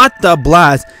chain, caught the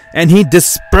blast, and he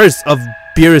dispersed of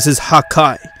Beerus's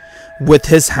Hakai with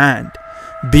his hand.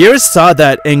 Beerus saw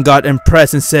that and got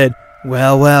impressed and said,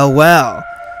 well,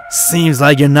 seems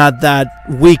like you're not that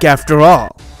weak after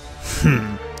all.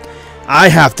 I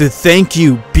have to thank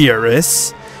you,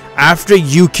 Beerus. After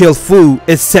you killed Fu,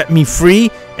 it set me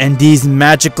free, and this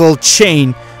magical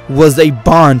chain was a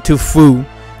bond to Fu.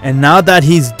 And now that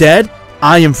he's dead,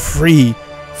 I am free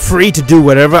to do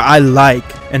whatever I like.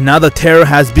 And now the terror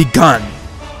has begun.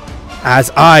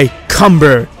 As I,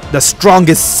 Cumber, the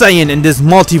strongest Saiyan in this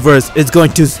multiverse, is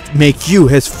going to make you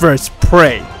his first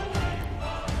prey.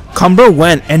 Cumber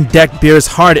went and decked Beerus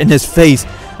hard in his face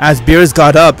as Beerus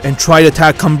got up and tried to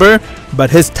attack Cumber,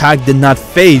 but his attack did not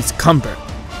faze Cumber.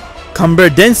 Cumber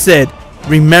then said,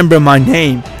 "Remember my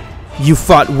name. You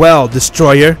fought well,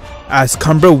 Destroyer." As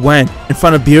Cumber went in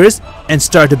front of Beerus and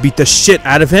started to beat the shit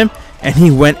out of him, and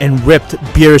he went and ripped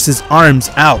Beerus's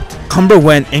arms out. Cumber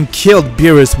went and killed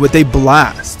Beerus with a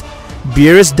blast.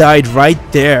 Beerus died right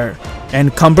there,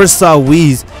 and Cumber saw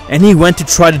Whis, and he went to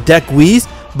try to deck Whis,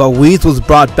 but Whis was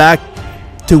brought back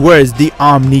towards the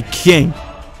Omni King.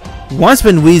 Once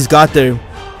when Whis got there,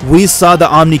 Whis saw the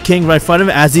Omni King right in front of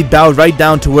him as he bowed right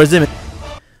down towards him.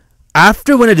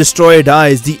 After when a destroyer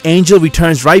dies, the angel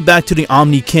returns right back to the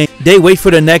Omni King. They wait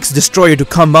for the next destroyer to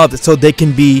come up so they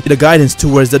can be the guidance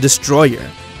towards the destroyer.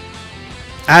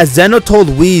 As Zeno told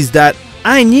Whis that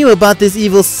I knew about this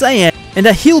evil Saiyan and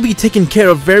that he'll be taken care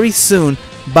of very soon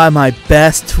by my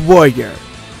best warrior.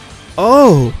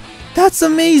 Oh, that's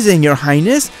amazing, Your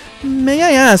Highness. May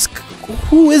I ask,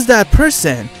 who is that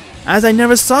person? As I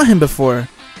never saw him before.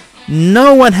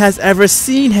 No one has ever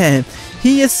seen him.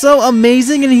 He is so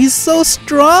amazing and he's so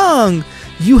strong.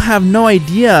 You have no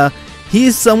idea. He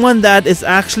is someone that is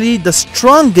actually the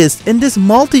strongest in this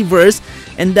multiverse,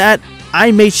 and that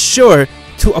I made sure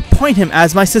to appoint him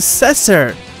as my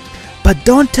successor. But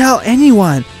don't tell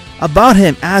anyone about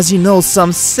him, as you know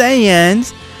some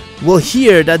Saiyans will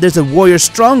hear that there's a warrior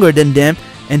stronger than them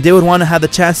and they would want to have the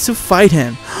chance to fight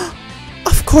him.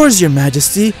 Of course, Your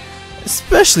Majesty,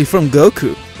 especially from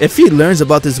Goku. If he learns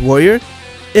about this warrior,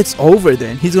 it's over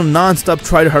then. He's gonna non-stop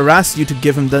try to harass you to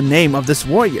give him the name of this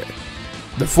warrior.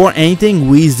 Before anything,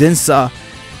 Whis then saw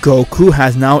Goku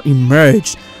has now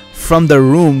emerged from the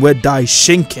room with Dai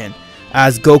Shinken,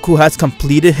 as Goku has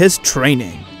completed his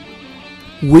training.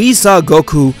 Whis saw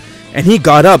Goku and he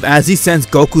got up as he sensed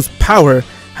Goku's power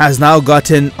has now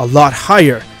gotten a lot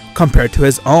higher compared to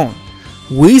his own.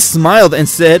 Whis smiled and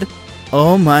said,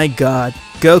 "Oh my god,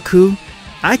 Goku,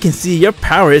 I can see your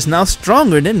power is now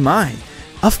stronger than mine.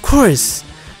 Of course,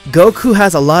 Goku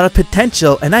has a lot of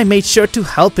potential and I made sure to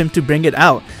help him to bring it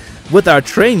out. With our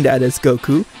training, that is,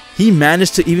 Goku. He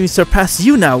managed to even surpass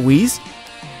you now, Whis."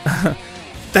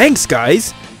 Thanks,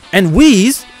 guys. And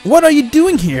Whis, what are you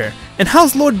doing here? And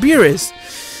how's Lord Beerus?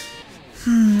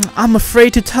 I'm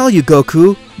afraid to tell you,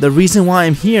 Goku. The reason why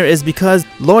I'm here is because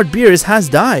Lord Beerus has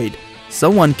died.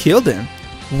 Someone killed him.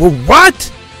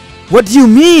 What? What do you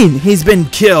mean he's been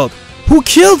killed? Who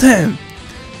killed him?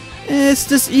 It's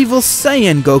this evil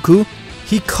Saiyan, Goku.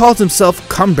 He calls himself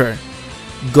Cumber.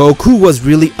 Goku was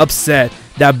really upset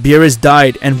that Beerus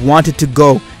died and wanted to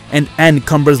go and end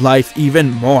Cumber's life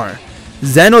even more.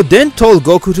 Zeno then told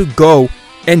Goku to go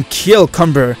and kill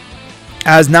Cumber.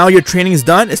 As now your training is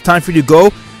done, it's time for you to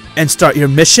go and start your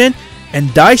mission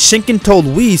and Dai Shinken told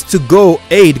Whis to go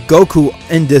aid Goku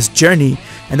in this journey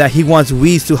and that he wants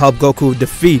Whis to help Goku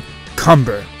defeat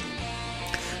Cumber.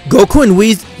 Goku and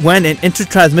Whis went in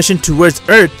intertransmission towards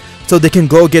Earth so they can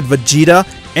go get Vegeta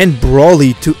and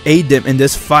Broly to aid them in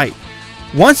this fight.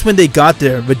 Once when they got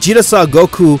there, Vegeta saw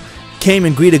Goku, came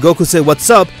and greeted Goku, said what's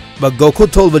up, but Goku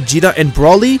told Vegeta and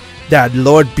Broly that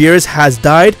Lord Beerus has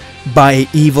died by an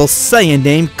evil Saiyan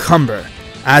named Cumber,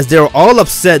 as they were all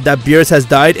upset that Beerus has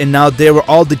died, and now they were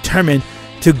all determined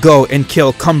to go and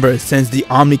kill Cumber since the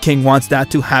Omni King wants that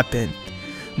to happen.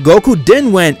 Goku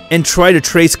then went and tried to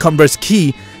trace Cumber's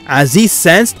ki as he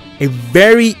sensed a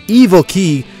very evil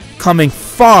ki coming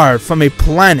far from a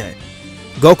planet.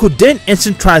 Goku then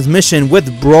instant transmission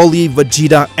with Broly,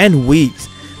 Vegeta and Whis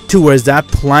towards that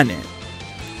planet.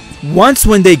 Once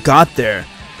when they got there,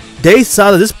 they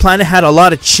saw that this planet had a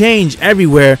lot of change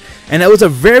everywhere, and it was a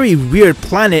very weird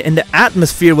planet, and the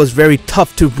atmosphere was very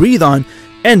tough to breathe on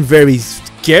and very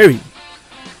scary.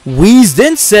 Whis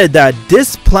then said that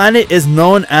this planet is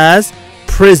known as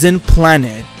Prison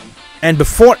Planet, and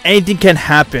before anything can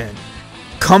happen,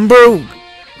 Cumber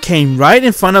came right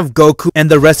in front of Goku and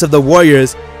the rest of the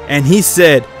warriors, and he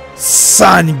said,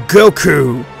 "Son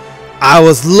Goku, I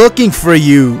was looking for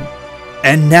you,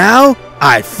 and now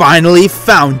I finally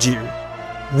found you.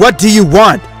 What do you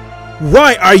want?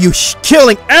 Why are you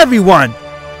killing everyone?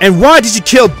 And why did you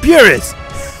kill Beerus?"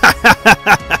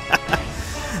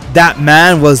 That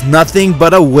man was nothing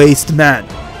but a waste man.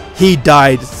 He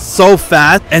died so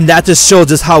fast, and that just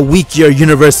shows us how weak your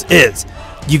universe is.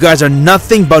 You guys are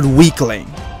nothing but weakling.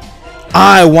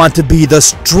 I want to be the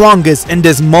strongest in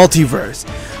this multiverse.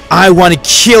 I want to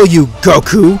kill you,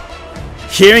 Goku.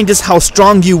 Hearing just how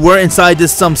strong you were inside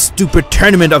this some stupid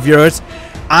tournament of yours,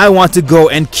 I want to go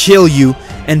and kill you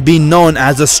and be known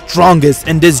as the strongest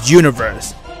in this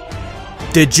universe.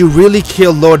 Did you really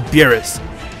kill Lord Beerus?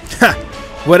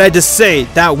 What'd I just say?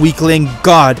 That weakling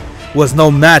god was no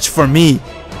match for me.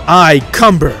 I,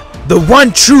 Cumber, the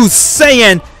one true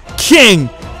Saiyan King,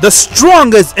 the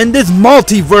strongest in this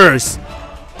multiverse.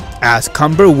 As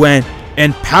Cumber went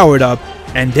and powered up,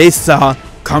 and they saw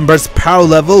Cumber's power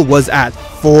level was at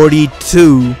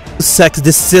 42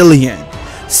 sextillion.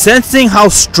 Sensing how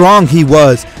strong he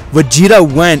was, Vegeta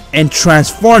went and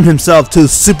transformed himself to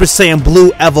Super Saiyan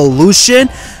Blue Evolution.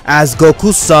 As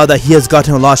Goku saw that he has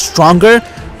gotten a lot stronger,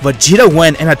 Vegeta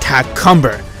went and attacked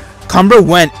Cumber. Cumber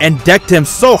went and decked him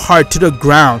so hard to the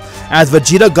ground as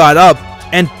Vegeta got up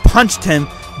and punched him,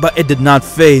 but it did not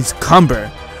faze Cumber.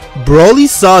 Broly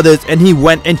saw this and he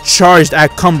went and charged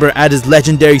at Cumber at his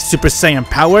legendary Super Saiyan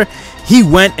power. He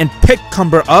went and picked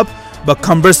Cumber up, but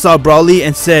Cumber saw Broly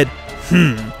and said,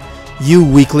 "You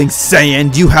weakling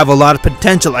Saiyan, you have a lot of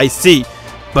potential, I see,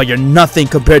 but you're nothing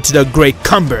compared to the great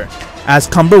Cumber." As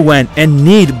Cumber went and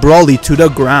kneed Broly to the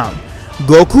ground,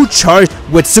 Goku charged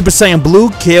with Super Saiyan Blue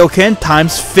Kaioken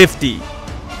times 50.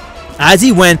 As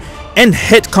he went and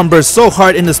hit Cumber so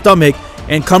hard in the stomach,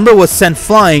 and Cumber was sent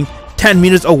flying 10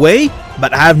 meters away,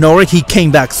 but out of nowhere he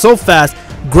came back so fast,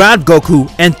 grabbed Goku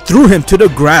and threw him to the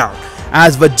ground.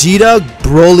 As Vegeta,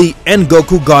 Broly and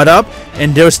Goku got up,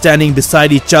 and they were standing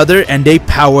beside each other and they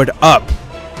powered up.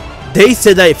 They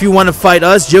said that if you want to fight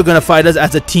us, you're gonna fight us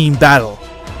as a team battle.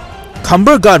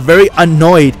 Cumber got very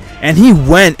annoyed and he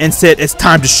went and said, "It's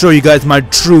time to show you guys my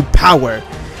true power."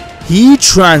 He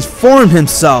transformed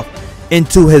himself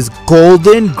into his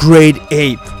golden grade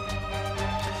ape.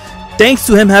 Thanks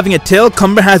to him having a tail,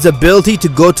 Cumber has the ability to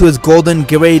go to his golden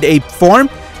grade ape form,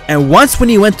 and once when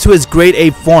he went to his grade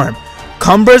ape form,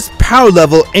 Cumber's power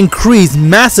level increased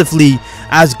massively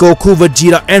as Goku,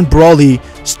 Vegeta and Broly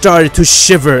started to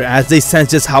shiver as they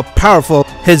sensed just how powerful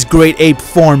his grade ape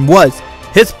form was.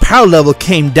 His power level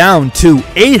came down to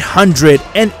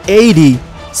 880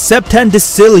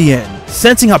 septendecillion.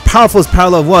 Sensing how powerful his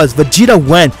power level was, Vegeta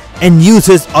went and used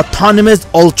his autonomous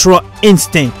Ultra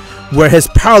Instinct, where his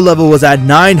power level was at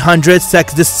 900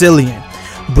 sextillion.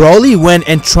 Broly went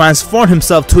and transformed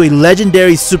himself to a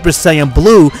legendary Super Saiyan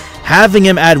Blue, having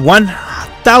him at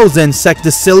 1000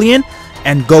 sextillion,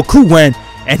 and Goku went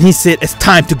and he said, "It's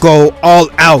time to go all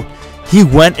out." He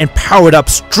went and powered up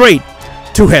straight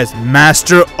to his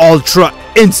Master Ultra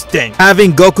Instinct,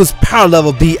 having Goku's power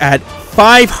level be at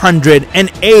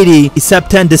 580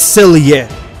 septendecillion.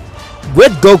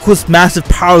 With Goku's massive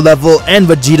power level and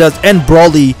Vegeta's and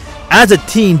Broly, as a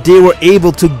team they were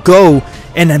able to go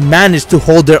and managed to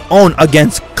hold their own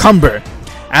against Cumber.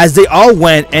 As they all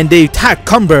went and they attacked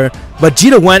Cumber,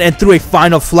 Vegeta went and threw a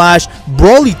final flash,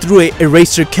 Broly threw a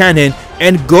eraser cannon,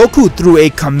 and Goku threw a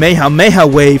Kamehameha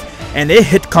wave, and it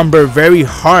hit Cumber very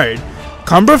hard.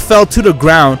 Cumber fell to the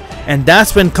ground and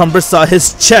that's when Cumber saw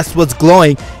his chest was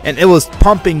glowing and it was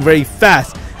pumping very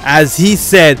fast as he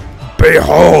said,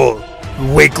 "Behold,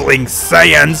 weakling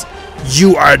Saiyans,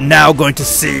 you are now going to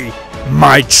see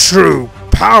my true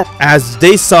power." As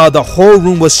they saw, the whole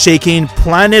room was shaking,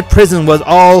 planet prison was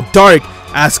all dark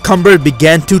as Cumber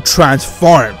began to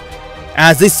transform.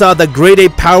 As they saw, the Great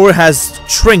Ape power has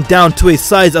shrunk down to a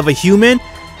size of a human,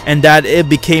 and that it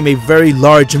became a very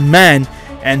large man,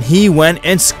 and he went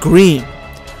and screamed.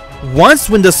 Once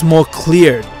when the smoke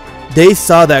cleared, they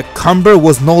saw that Cumber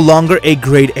was no longer a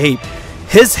Great Ape.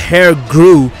 His hair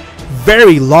grew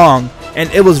very long and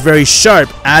it was very sharp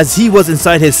as he was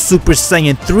inside his Super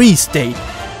Saiyan 3 state,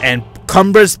 and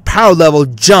Cumber's power level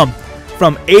jumped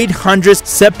from 800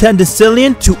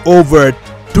 septendecillion to over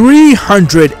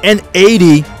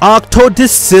 380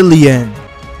 octodecillion.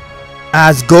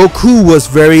 As Goku was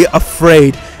very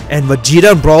afraid and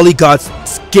Vegeta and Broly got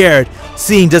scared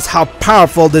seeing just how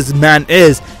powerful this man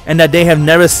is and that they have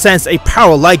never sensed a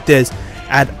power like this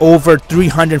at over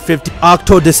 350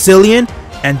 octodecillion,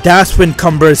 and that's when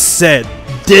Cumber said,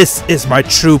 "This is my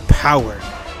true power,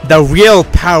 the real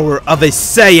power of a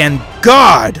Saiyan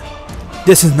God.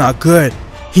 This is not good.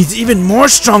 He's even more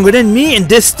stronger than me in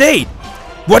this state."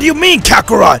 "What do you mean,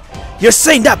 Kakarot? You're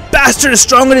saying that bastard is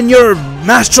stronger than your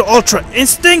Master Ultra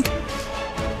Instinct?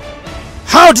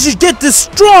 How did you get this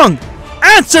strong?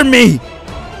 Answer me!"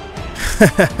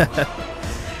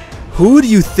 Who do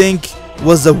you think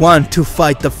was the one to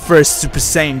fight the first Super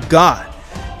Saiyan God?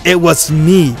 It was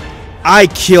me. I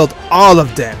killed all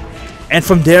of them. And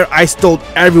from there I stole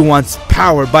everyone's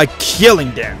power by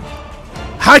killing them.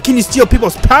 How can you steal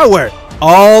people's power?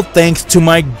 All thanks to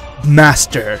my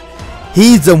master.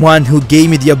 He's the one who gave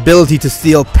me the ability to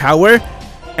steal power,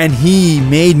 and he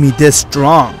made me this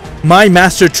strong. My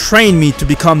master trained me to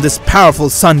become this powerful,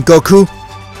 Son Goku,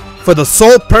 for the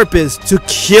sole purpose to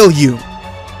kill you.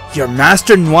 Your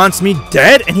master wants me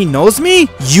dead and he knows me?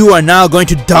 You are now going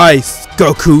to die,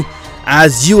 Goku,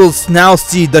 as you will now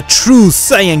see the true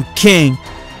Saiyan King,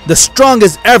 the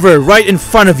strongest ever, right in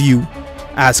front of you.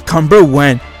 As Cumber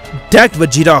went, decked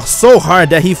Vegeta so hard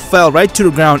that he fell right to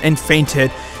the ground and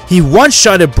fainted. He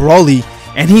one-shotted Broly,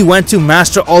 and he went to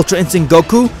Master Ultra Instinct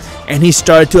Goku, and he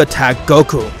started to attack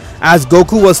Goku. As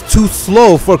Goku was too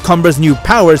slow for Cumber's new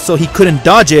power, so he couldn't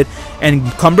dodge it, and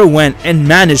Cumber went and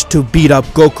managed to beat up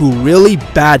Goku really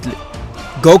badly.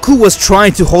 Goku was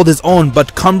trying to hold his own,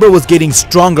 but Cumber was getting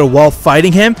stronger while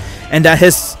fighting him, and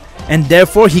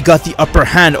therefore he got the upper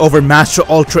hand over Master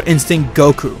Ultra Instinct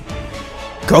Goku.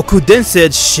 Goku then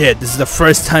said, "Shit, this is the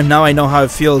first time now I know how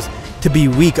it feels to be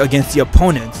weak against the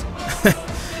opponents."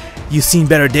 "You've seen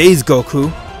better days,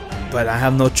 Goku, but I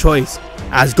have no choice."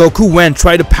 As Goku went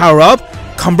tried to power up,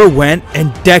 Cumber went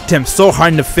and decked him so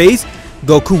hard in the face,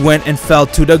 Goku went and fell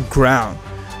to the ground.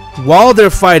 While they're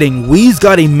fighting, Whis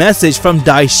got a message from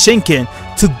Dai Shinken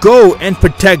to go and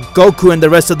protect Goku and the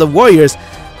rest of the warriors,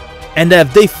 and that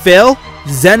if they fail,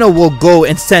 Zeno will go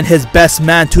and send his best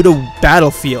man to the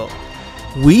battlefield.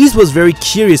 Whis was very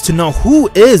curious to know who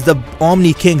is the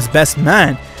Omni King's best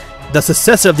man, the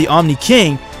successor of the Omni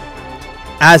King,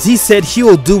 as he said he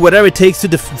will do whatever it takes to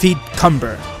defeat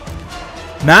Cumber.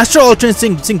 Master Ultra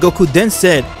Instinct Goku then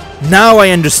said, "Now I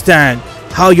understand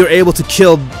how you're able to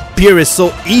kill Beerus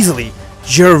so easily.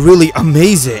 You're really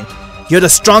amazing. You're the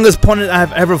strongest opponent I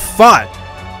have ever fought.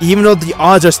 Even though the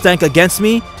odds are stacked against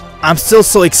me, I'm still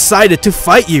so excited to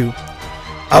fight you."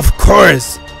 "Of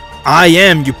course I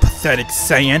am, you pathetic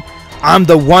Saiyan. I'm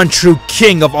the one true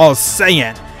king of all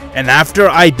Saiyan, and after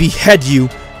I behead you,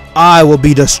 I will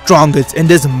be the strongest in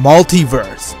this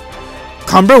multiverse."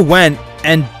 Cumber went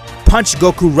and punched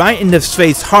Goku right in the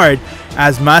face hard,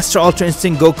 as Master Ultra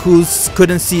Instinct Goku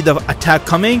couldn't see the attack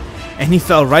coming, and he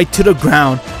fell right to the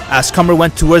ground as Cumber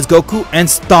went towards Goku and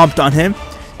stomped on him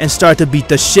and started to beat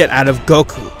the shit out of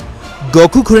Goku.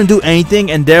 Goku couldn't do anything,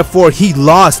 and therefore he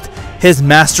lost his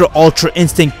Master Ultra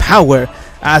Instinct power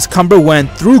as Cumber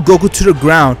went threw Goku to the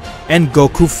ground and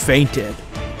Goku fainted.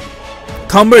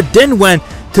 Cumber then went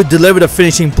to deliver the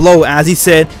finishing blow as he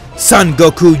said, "Son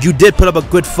Goku, you did put up a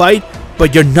good fight,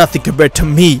 but you're nothing compared to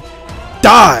me.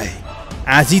 Die!"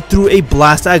 As he threw a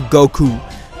blast at Goku.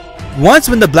 Once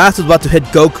when the blast was about to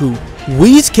hit Goku,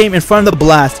 Whis came in front of the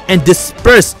blast and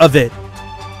dispersed of it.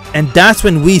 And that's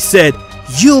when Whis said,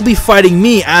 "You'll be fighting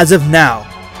me as of now."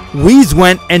 Whis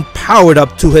went and powered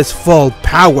up to his full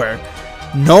power.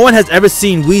 No one has ever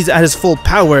seen Whis at his full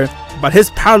power, but his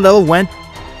power level went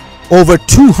over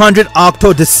 200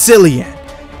 octodecillion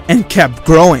and kept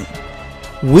growing.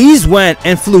 Whis went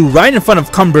and flew right in front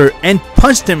of Cumber and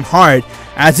punched him hard.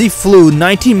 As he flew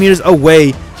 19 meters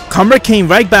away, Cumber came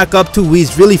right back up to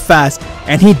Whis really fast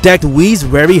and he decked Whis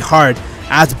very hard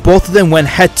as both of them went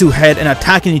head to head and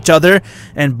attacking each other,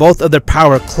 and both of their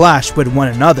power clashed with one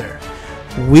another.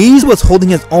 Whis was holding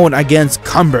his own against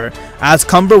Cumber, as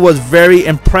Cumber was very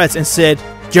impressed and said,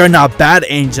 "You're not bad,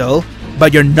 Angel,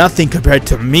 but you're nothing compared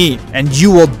to me, and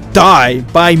you will die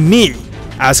by me,"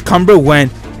 as Cumber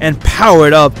went and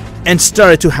powered up and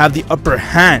started to have the upper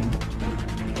hand.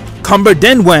 Cumber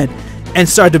then went and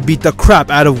started to beat the crap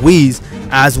out of Whis,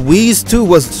 as Whis too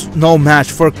was no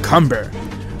match for Cumber.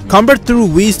 Cumber threw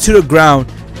Whis to the ground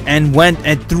and went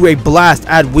and threw a blast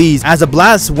at Whis, as the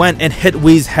blast went and hit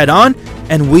Whis head on,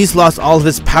 and Whis lost all of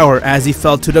his power as he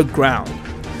fell to the ground.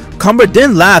 Cumber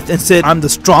then laughed and said, "I'm the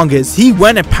strongest." He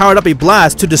went and powered up a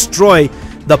blast to destroy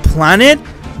the planet,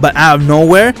 but out of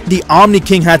nowhere, the Omni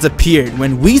King has appeared.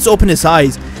 When Whis opened his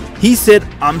eyes, he said,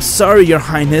 "I'm sorry, Your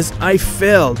Highness, I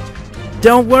failed."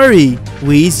 "Don't worry,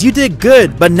 Whis, you did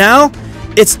good, but now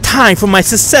it's time for my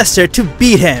successor to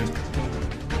beat him.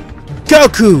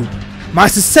 Goku, my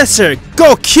successor,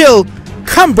 go kill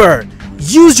Cumber!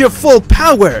 Use your full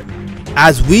power!"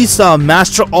 As we saw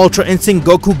Master Ultra Instinct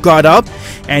Goku got up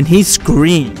and he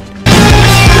screamed.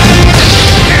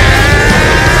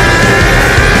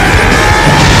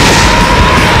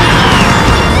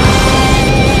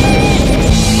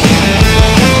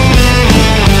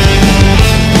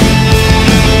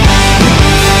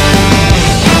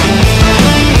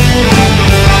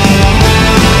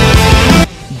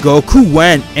 Goku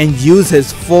went and used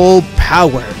his full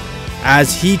power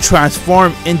as he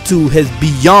transformed into his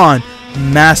beyond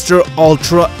Master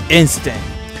Ultra Instinct.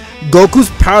 Goku's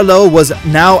power level was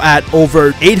now at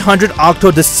over 800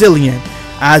 octodecillion.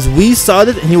 As we saw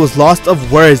it, he was lost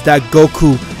of words that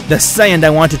Goku, the Saiyan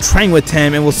that wanted to train with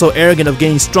him and was so arrogant of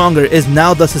getting stronger, is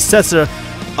now the successor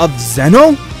of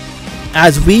Zeno.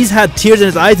 As Whis had tears in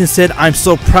his eyes and said, "I'm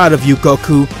so proud of you,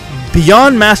 Goku."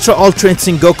 Beyond Master Ultra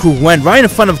Instinct Goku went right in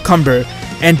front of Cumber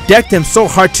and decked him so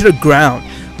hard to the ground.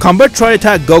 Cumber tried to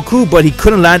attack Goku, but he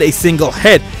couldn't land a single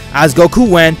hit, as Goku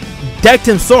went, decked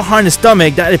him so hard in his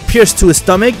stomach that it pierced to his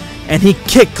stomach, and he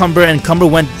kicked Cumber and Cumber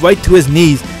went right to his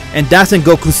knees, and that's when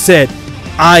Goku said,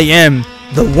 "I am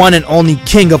the one and only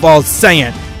king of all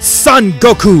Saiyan, Son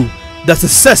Goku, the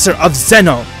successor of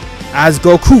Zeno." As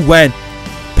Goku went,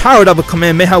 powered up a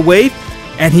Kamehameha wave,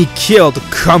 and he killed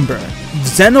Cumber.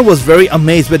 Zeno was very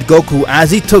amazed with Goku as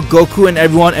he took Goku and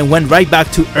everyone and went right back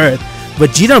to Earth.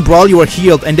 Vegeta and Broly were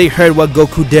healed and they heard what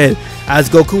Goku did as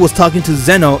Goku was talking to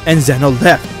Zeno and Zeno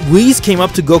left. Whis came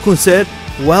up to Goku and said,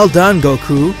 "Well done,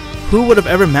 Goku. Who would have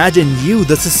ever imagined you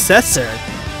the successor?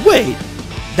 Wait,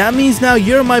 that means now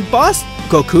you're my boss,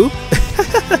 Goku?"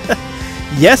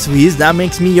 "Yes, Whis, that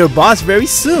makes me your boss very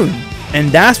soon." And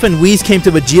that's when Whis came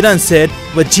to Vegeta and said,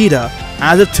 "Vegeta,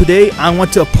 as of today, I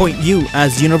want to appoint you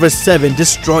as Universe 7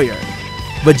 Destroyer."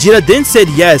 Vegeta then said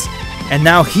yes, and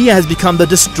now he has become the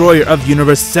Destroyer of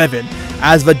Universe 7,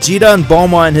 as Vegeta and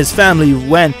Bulma and his family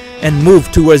went and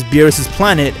moved towards Beerus'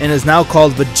 planet and is now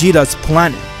called Vegeta's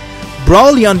planet.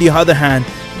 Broly, on the other hand,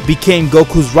 became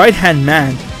Goku's right-hand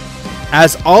man,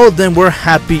 as all of them were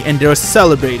happy and they were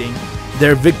celebrating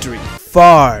their victory.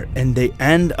 Far in the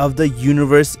end of the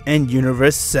universe in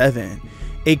Universe 7,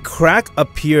 a crack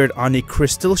appeared on a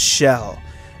crystal shell,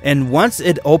 and once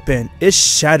it opened, it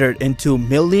shattered into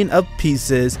millions of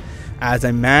pieces as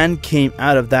a man came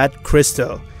out of that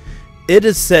crystal. It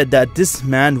is said that this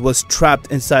man was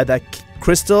trapped inside that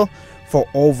crystal for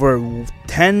over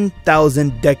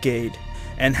 10,000 decades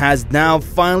and has now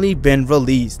finally been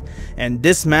released. And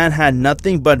this man had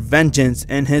nothing but vengeance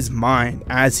in his mind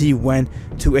as he went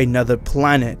to another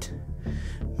planet.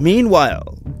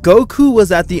 Meanwhile, Goku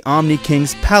was at the Omni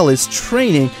King's palace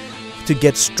training to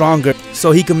get stronger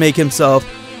so he could make himself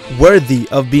worthy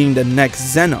of being the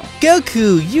next Zeno.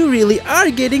 "Goku, you really are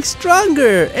getting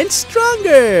stronger and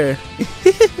stronger."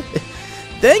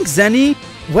 "Thanks, Zenny.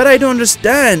 What I don't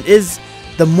understand is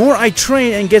the more I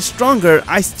train and get stronger,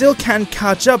 I still can't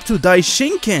catch up to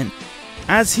Daishinken,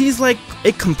 as he's like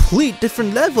a complete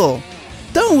different level."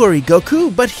 "Don't worry,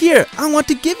 Goku, but here, I want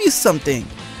to give you something."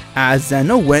 As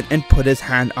Zeno went and put his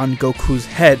hand on Goku's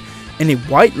head, and a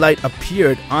white light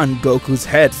appeared on Goku's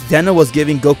head. Zeno was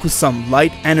giving Goku some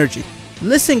light energy.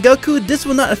 "Listen, Goku, this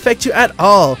will not affect you at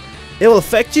all. It will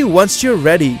affect you once you're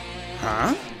ready."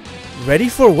 "Huh? Ready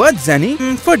for what, Zenny?"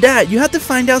 For that, you have to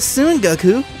find out soon,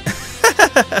 Goku."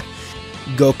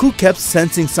 Goku kept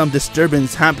sensing some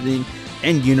disturbance happening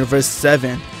in Universe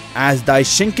 7, as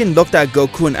Daishinken looked at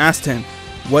Goku and asked him,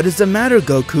 "What is the matter,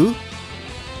 Goku?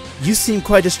 You seem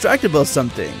quite distracted about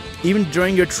something. Even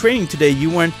during your training today,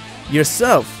 you weren't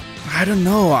yourself." "I don't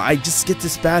know, I just get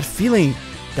this bad feeling.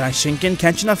 Daishinken,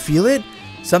 can't you not feel it?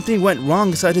 Something went wrong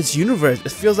inside his universe.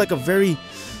 It feels like a very,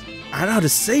 I don't know how to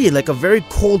say it, like a very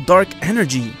cold, dark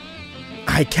energy.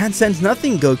 I can't sense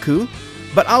nothing, Goku,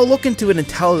 but I'll look into it and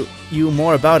tell you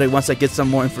more about it once I get some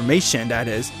more information, that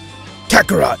is.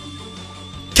 Kakarot!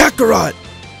 Kakarot!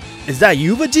 Is that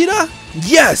you, Vegeta?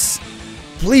 Yes!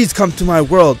 Please come to my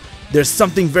world. There's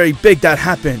something very big that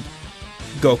happened.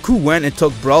 Goku went and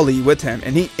took Broly with him,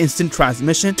 and he instant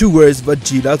transmission towards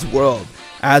Vegeta's world,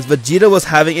 as Vegeta was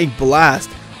having a blast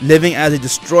living as a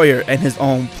destroyer in his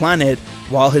own planet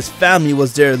while his family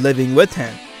was there living with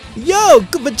him. Yo,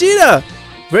 Vegeta!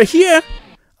 We're here!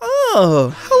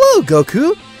 Oh, hello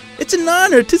Goku! It's an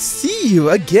honor to see you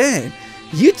again.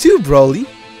 You too, Broly.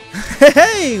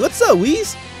 Hey, what's up,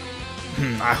 Whis?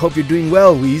 I hope you're doing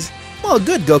well, Whis. Well,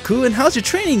 good, Goku, and how's your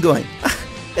training going?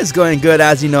 It's going good,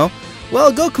 as you know.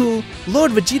 Well, Goku,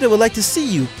 Lord Vegeta would like to see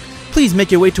you. Please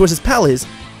make your way towards his palace.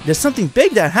 There's something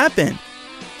big that happened.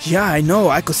 Yeah, I know,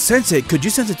 I could sense it. Could you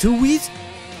sense it too, Whis?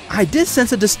 I did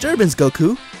sense a disturbance,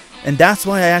 Goku. And that's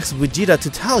why I asked Vegeta to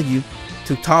tell you,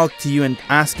 to talk to you and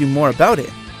ask you more about it.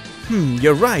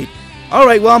 You're right.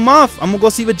 Alright, well, I'm off. I'm gonna go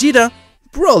see Vegeta.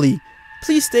 Broly,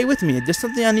 please stay with me. There's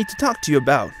something I need to talk to you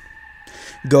about.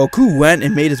 Goku went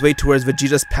and made his way towards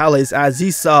Vegeta's palace. As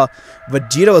he saw,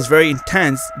 Vegeta was very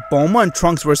intense, Bulma and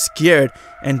Trunks were scared,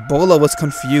 and Bola was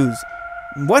confused.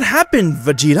 What happened,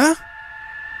 Vegeta?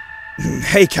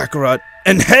 Hey, Kakarot.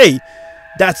 And hey,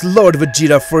 that's Lord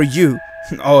Vegeta for you.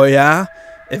 Oh yeah?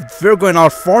 If we're going all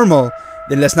formal,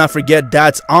 then let's not forget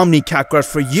that's Omni Kakarot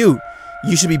for you.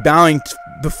 You should be bowing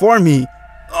before me.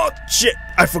 Oh shit,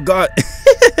 I forgot.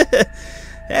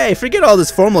 Hey, forget all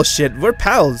this formal shit. We're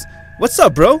pals. What's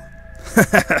up, bro?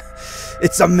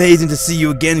 It's amazing to see you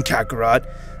again, Kakarot.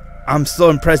 I'm so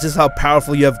impressed with how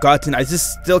powerful you have gotten. I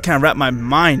just still can't wrap my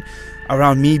mind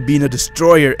around me being a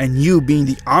destroyer and you being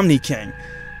the Omni King.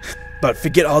 But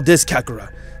forget all this,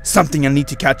 Kakarot. Something I need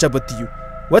to catch up with you.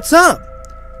 What's up?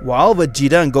 While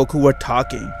Vegeta and Goku were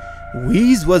talking,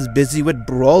 Whis was busy with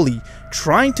Broly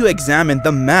trying to examine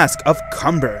the mask of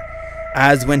Cumber.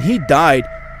 As when he died,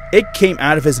 it came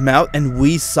out of his mouth and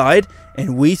Whis sighed,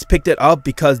 and Whis picked it up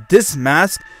because this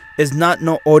mask is not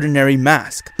no ordinary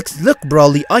mask. Look,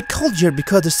 Broly, I called you here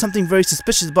because there's something very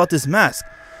suspicious about this mask.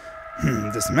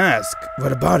 This mask?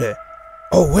 What about it?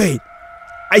 Oh wait,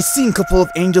 I seen a couple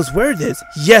of angels wear this.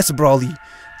 Yes, Broly,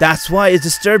 that's why it's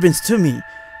disturbance to me.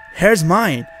 Here's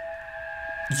mine.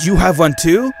 You have one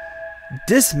too?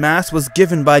 This mask was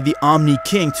given by the Omni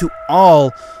King to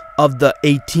all of the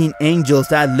 18 angels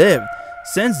that lived.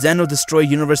 Since Zeno destroyed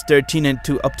Universe 13 and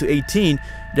up to 18,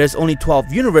 there's only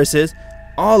 12 universes.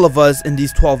 All of us in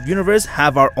these 12 universes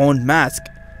have our own mask.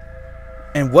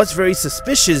 And what's very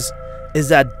suspicious is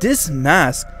that this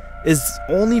mask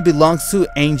only belongs to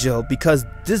Angel, because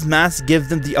this mask gives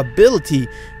them the ability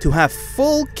to have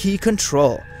full key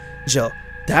control. Angel,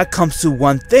 that comes to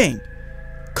one thing.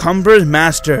 Cumber's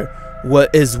master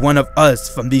is one of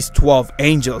us from these 12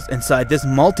 angels inside this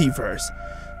multiverse.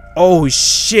 Oh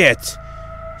shit!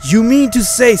 You mean to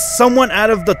say someone out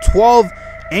of the 12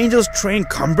 angels trained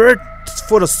Cumber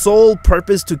for the sole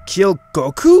purpose to kill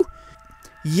Goku?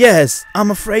 Yes, I'm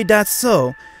afraid that's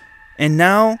so. And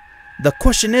now, the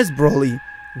question is, Broly,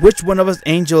 which one of us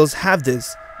angels have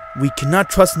this? We cannot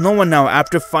trust no one now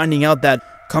after finding out that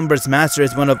Cumber's master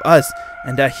is one of us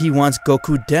and that he wants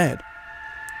Goku dead.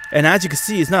 And as you can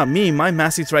see, it's not me, my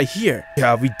mask is right here.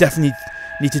 Yeah, we definitely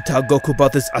need to tell Goku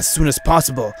about this as soon as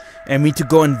possible, and we need to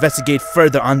go investigate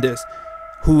further on this.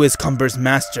 Who is Cumber's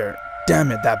master?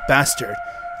 Damn it, that bastard.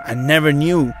 I never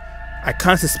knew. I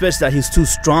kinda suspect that he's too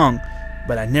strong,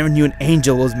 but I never knew an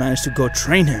angel was managed to go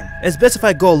train him. It's best if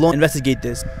I go alone and investigate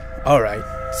this. Alright,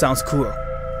 sounds cool.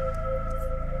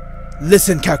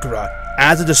 Listen, Kakarot,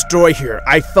 as a destroyer here,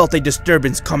 I felt a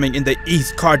disturbance coming in the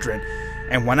East Quadrant,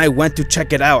 and when I went to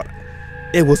check it out,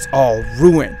 it was all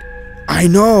ruined. I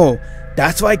know,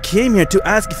 that's why I came here to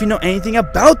ask if you know anything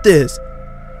about this.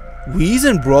 Whis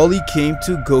and Broly came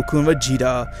to Goku and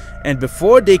Vegeta, and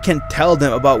before they can tell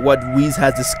them about what Whis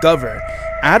has discovered,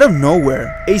 out of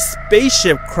nowhere, a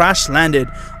spaceship crash landed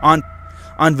on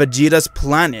Vegeta's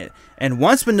planet, and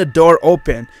once when the door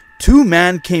opened, two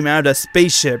men came out of the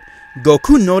spaceship.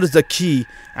 Goku noticed the key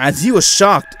as he was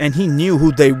shocked and he knew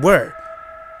who they were.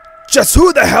 Just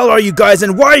who the hell are you guys,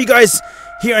 and why are you guys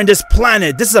here on this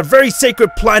planet? This is a very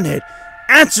sacred planet.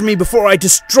 Answer me before I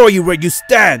destroy you where you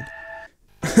stand.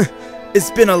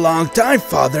 It's been a long time,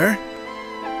 Father.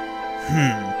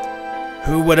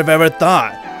 Who would have ever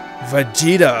thought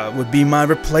Vegeta would be my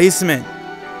replacement,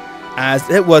 as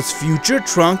it was future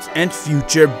Trunks and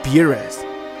future Beerus.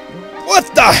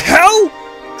 What the hell?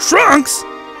 Trunks?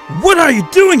 What are you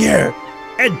doing here?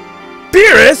 And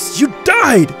Beerus, you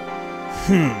died!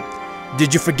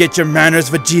 Did you forget your manners,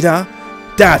 Vegeta?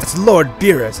 That's Lord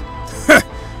Beerus.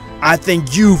 I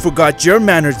think you forgot your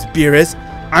manners, Beerus.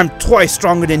 I'm twice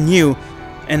stronger than you,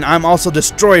 and I'm also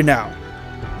destroyed now.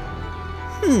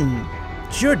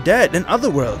 You're dead in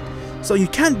Otherworld, so you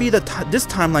can't be this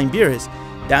timeline Beerus.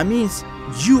 That means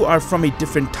you are from a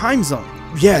different time zone.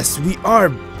 Yes, we are.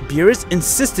 Beerus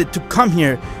insisted to come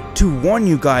here to warn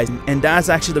you guys, and that's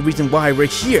actually the reason why we're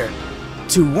here.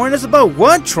 To warn us about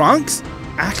what, Trunks?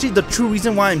 Actually, the true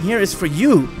reason why I'm here is for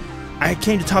you. I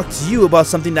came to talk to you about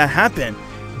something that happened.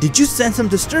 Did you sense some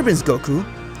disturbance, Goku?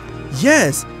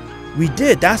 Yes, we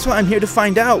did. That's why I'm here to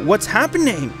find out what's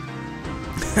happening.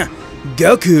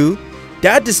 Goku,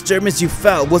 that disturbance you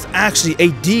felt was actually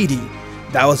a deity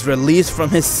that was released from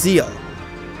his seal.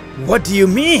 What do you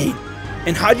mean?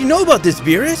 And how do you know about this,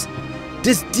 Beerus?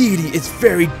 This deity is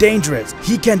very dangerous.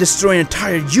 He can destroy an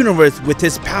entire universe with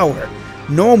his power.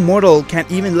 No mortal can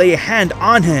even lay a hand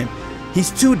on him. He's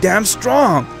too damn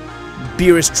strong.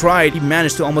 Beerus tried. He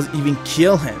managed to almost even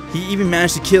kill him. He even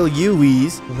managed to kill you,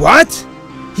 Whis. What?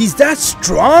 He's that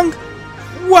strong?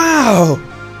 Wow!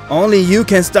 Only you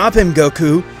can stop him,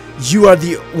 Goku. You are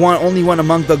the only one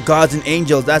among the gods and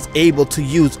angels that's able to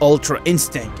use Ultra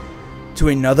Instinct to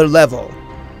another level.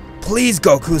 Please,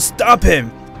 Goku, stop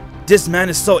him. This man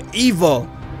is so evil.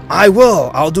 I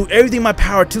will. I'll do everything in my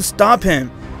power to stop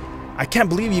him. I can't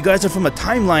believe you guys are from a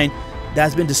timeline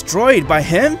that's been destroyed by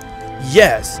him.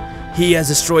 Yes, he has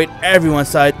destroyed everyone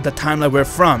inside the timeline we're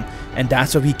from, and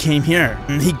that's why he came here.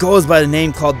 And he goes by the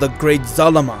name called the Great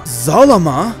Zalama.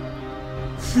 Zalama?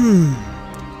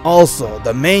 Also,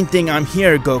 the main thing I'm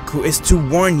here, Goku, is to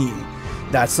warn you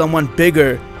that someone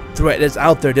bigger threat is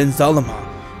out there than Zalama,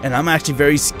 and I'm actually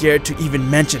very scared to even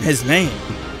mention his name.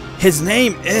 His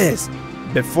name is...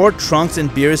 Before Trunks and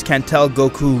Beerus can tell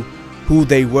Goku who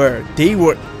they were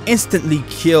instantly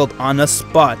killed on a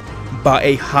spot by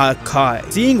a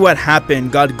Hakai. Seeing what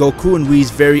happened got Goku and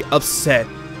Whis very upset.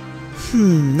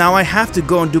 Now I have to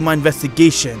go and do my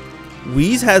investigation.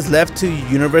 Whis has left to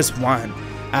Universe 1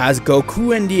 as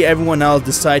Goku and everyone else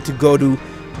decide to go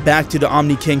back to the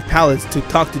Omni King Palace to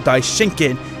talk to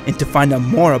Daishinken and to find out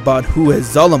more about who is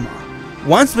Zalama.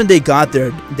 Once when they got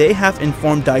there, they have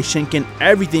informed Daishinken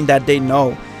everything that they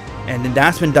know, and then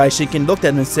that's when Daishinken looked at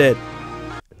him and said,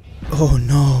 "Oh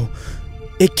no,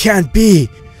 it can't be.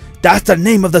 That's the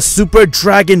name of the Super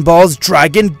Dragon Ball's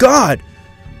Dragon God."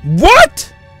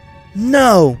 What?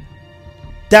 No,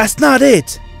 that's not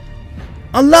it.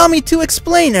 Allow me to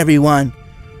explain, everyone.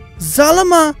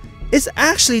 Zalama is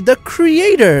actually the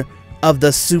creator of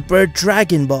the Super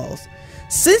Dragon Balls.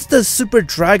 Since the Super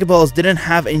Dragon Balls didn't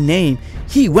have a name,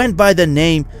 he went by the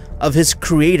name of his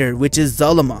creator, which is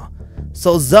Zalama.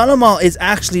 So Zalama is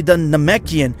actually the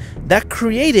Namekian that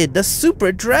created the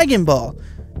Super Dragon Ball.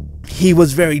 He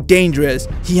was very dangerous.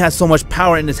 He had so much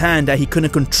power in his hand that he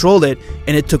couldn't control it,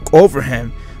 and it took over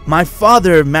him. My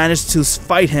father managed to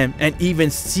fight him and even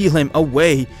seal him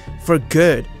away for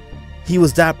good. He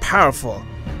was that powerful,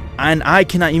 and I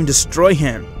cannot even destroy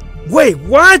him. Wait,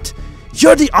 what?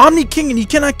 You're the Omni King and you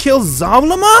cannot kill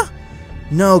Zalama?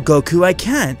 No, Goku, I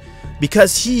can't.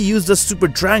 Because he used the Super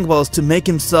Dragon Balls to make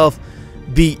himself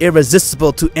be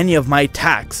irresistible to any of my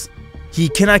attacks. He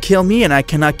cannot kill me and I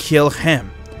cannot kill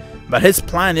him. But his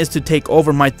plan is to take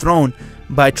over my throne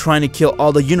by trying to kill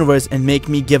all the universe and make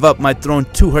me give up my throne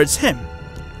towards him.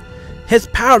 His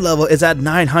power level is at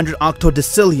 900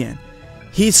 octodecillion.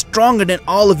 He's stronger than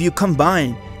all of you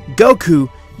combined. Goku,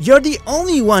 you're the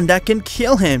only one that can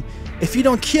kill him. If you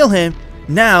don't kill him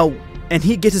now and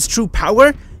he gets his true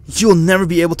power, you'll never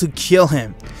be able to kill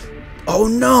him. Oh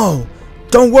no!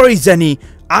 Don't worry, Zenny.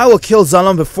 I will kill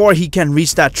Zalama before he can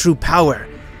reach that true power.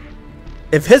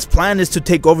 If his plan is to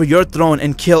take over your throne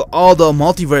and kill all the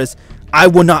multiverse, I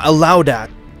will not allow that.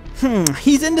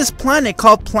 He's in this planet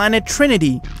called Planet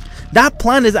Trinity. That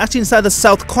planet is actually inside the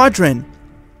South Quadrant.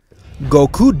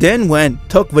 Goku then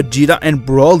took Vegeta and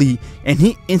Broly and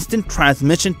he instant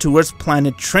transmission towards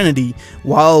Planet Trinity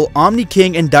while Omni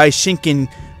King and Daishinken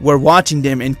were watching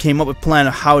them and came up with a plan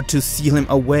of how to seal him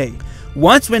away.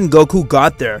 Once when Goku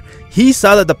got there, he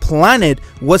saw that the planet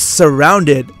was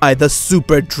surrounded by the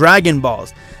Super Dragon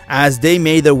Balls as they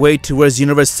made their way towards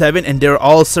Universe 7 and they were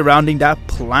all surrounding that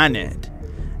planet.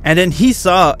 And then he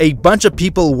saw a bunch of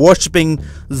people worshipping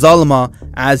Zalama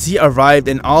as he arrived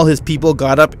and all his people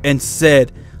got up and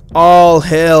said, "All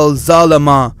hail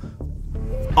Zalama!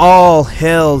 All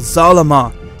hail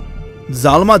Zalama!"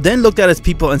 Zalama then looked at his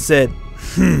people and said,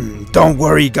 "Don't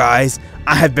worry guys,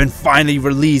 I have been finally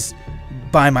released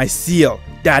by my seal.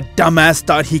 That dumbass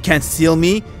thought he can seal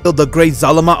me, steal the great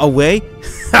Zalama away?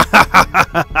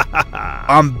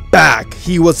 I'm back.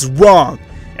 He was wrong.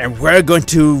 And we're going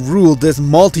to rule this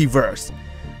multiverse.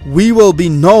 We will be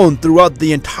known throughout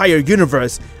the entire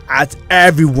universe as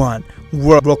everyone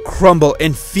will crumble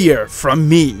in fear from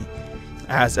me.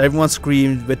 As everyone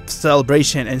screamed with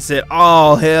celebration and said,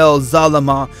 "All hail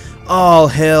Zalama! All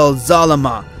hail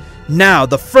Zalama!" Now,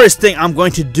 the first thing I'm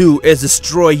going to do is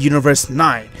destroy Universe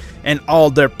 9 and all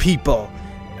their people,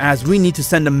 as we need to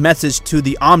send a message to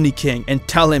the Omni King and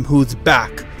tell him who's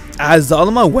back. As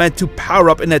Zalama went to power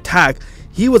up an attack,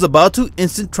 he was about to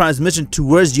instant transmission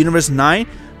towards Universe 9,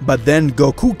 but then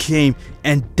Goku came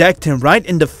and decked him right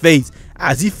in the face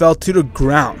as he fell to the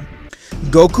ground.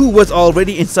 Goku was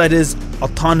already inside his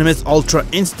autonomous Ultra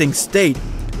Instinct state.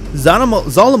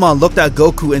 Zalama looked at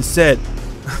Goku and said,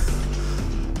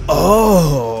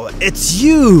 "Oh, it's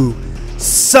you,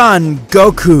 Son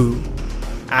Goku."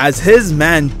 As his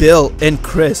man Bill and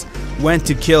Chris went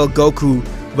to kill Goku,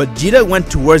 Vegeta went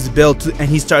towards Bill and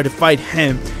he started to fight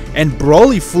him, and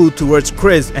Broly flew towards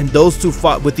Chris and those two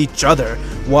fought with each other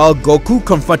while Goku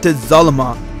confronted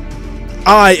Zalama.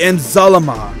 "I am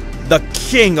Zalama, the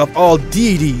king of all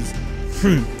deities.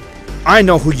 I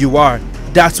know who you are.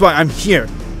 That's why I'm here.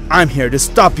 I'm here to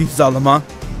stop you, Zalama."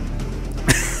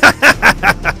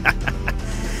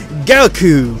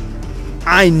 "Goku,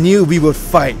 I knew we would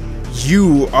fight.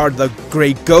 You are the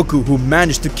great Goku who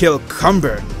managed to kill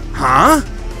Cumber." "Huh?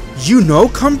 You know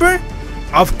Cumber?"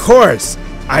 "Of course,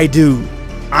 I do.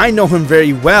 I know him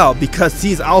very well because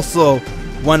he's also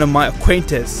one of my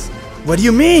acquaintances." "What do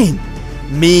you mean?"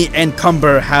 "Me and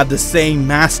Cumber have the same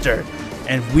master,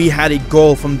 and we had a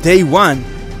goal from day one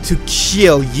to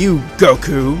kill you,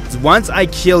 Goku. Once I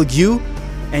kill you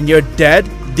and you're dead,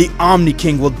 the Omni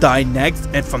King will die next,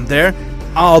 and from there,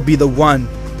 I'll be the one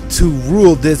to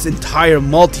rule this entire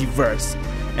multiverse,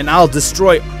 and I'll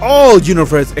destroy all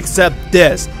universe except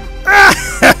this."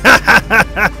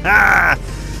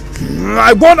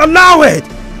 "I won't allow it!"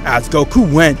 As Goku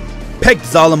went, picked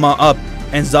Zalama up,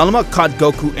 and Zalama caught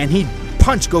Goku and he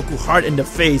punched Goku hard in the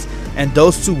face, and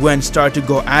those two went started to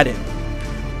go at him.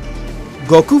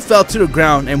 Goku fell to the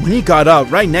ground, and when he got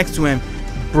up, right next to him,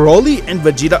 Broly and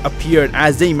Vegeta appeared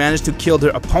as they managed to kill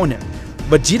their opponent.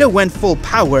 Vegeta went full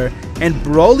power, and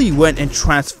Broly went and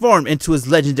transformed into his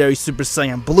legendary Super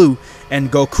Saiyan Blue, and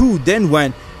Goku then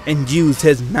went and used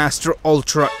his Master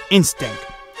Ultra Instinct.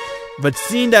 But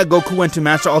seeing that Goku went to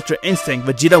Master Ultra Instinct,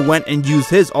 Vegeta went and used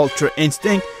his Ultra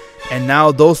Instinct, and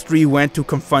now those three went to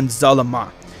confront Zalama,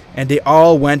 and they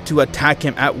all went to attack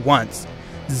him at once.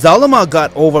 Zalama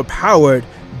got overpowered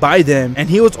by them, and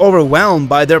he was overwhelmed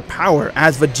by their power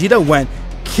as Vegeta went,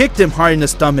 kicked him hard in the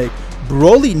stomach,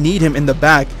 Broly kneed him in the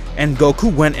back, and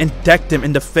Goku went and decked him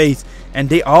in the face, and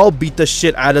they all beat the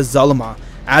shit out of Zalama,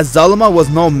 as Zalama was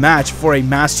no match for a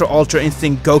Master Ultra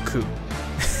Instinct Goku.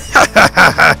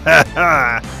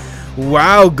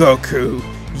 "Wow, Goku,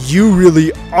 you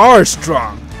really are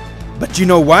strong. But you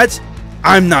know what?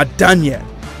 I'm not done yet.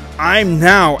 I'm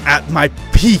now at my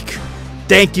peak.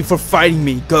 Thank you for fighting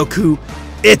me, Goku.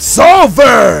 It's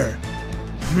over!"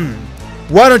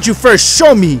 "Why don't you first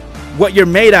show me what you're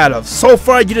made out of? So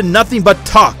far you did nothing but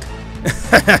talk."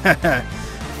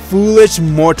 "Foolish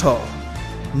mortal.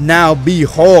 Now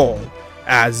behold."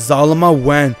 As Zalama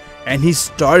went and he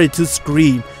started to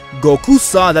scream, Goku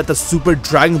saw that the Super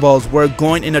Dragon Balls were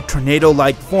going in a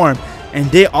tornado-like form, and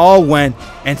they all went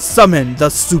and summoned the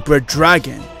Super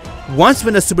Dragon. Once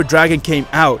when the Super Dragon came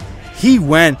out, he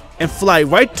went and fly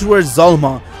right towards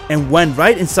Zalama and went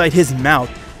right inside his mouth.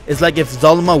 It's like if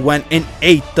Zalama went and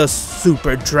ate the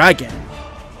Super Dragon.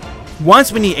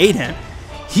 Once when he ate him,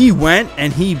 he went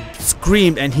and he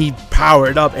screamed and he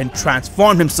powered up and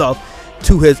transformed himself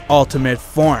to his ultimate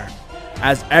form,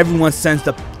 as everyone sensed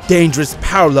the dangerous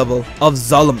power level of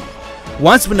Zalama.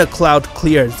 Once when the cloud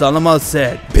cleared, Zalama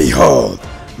said, "Behold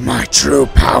my true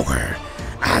power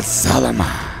as Zalama.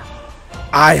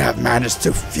 I have managed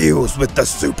to fuse with the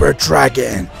Super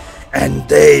Dragon, and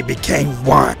they became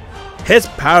one." His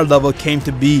power level came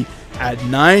to be at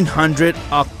 900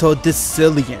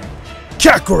 octodecillion.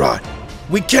 "Kakarot,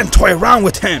 we can't toy around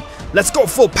with him. Let's go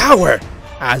full power."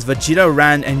 As Vegeta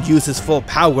ran and used his full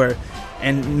power,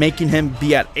 and making him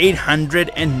be at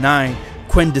 809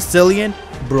 quindecillion,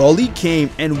 Broly came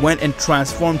and went and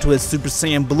transformed to his Super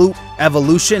Saiyan Blue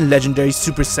Evolution Legendary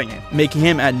Super Saiyan, making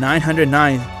him at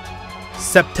 909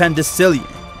 septendecillion,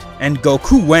 and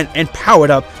Goku went and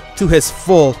powered up to his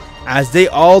full, as they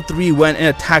all three went and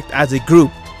attacked as a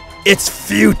group. "It's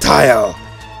futile.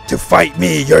 To fight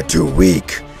me, you're too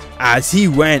weak." As he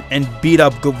went and beat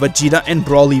up Vegeta and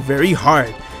Broly very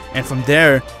hard, and from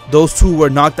there, those two were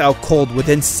knocked out cold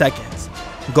within seconds.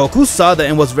 Goku saw that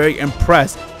and was very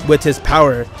impressed with his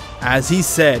power, as he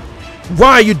said,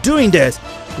 "Why are you doing this?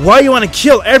 Why you want to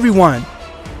kill everyone?"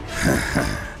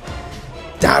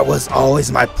 That was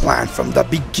always my plan from the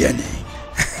beginning.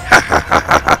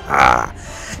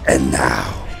 And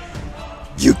now,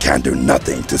 you can do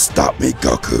nothing to stop me,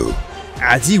 Goku.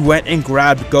 As he went and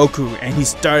grabbed Goku and he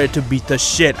started to beat the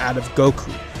shit out of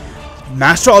Goku.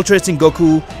 Master Ultra Instinct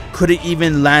Goku couldn't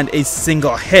even land a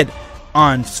single hit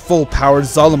on full power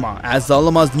Zalama, as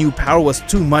Zalama's new power was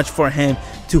too much for him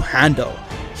to handle.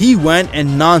 He went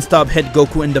and non-stop hit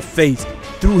Goku in the face,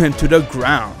 threw him to the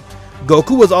ground.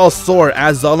 Goku was all sore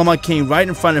as Zalama came right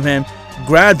in front of him,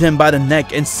 grabbed him by the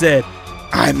neck and said,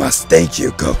 I must thank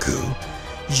you, Goku.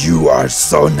 You are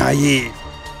so naive.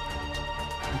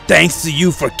 Thanks to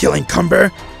you for killing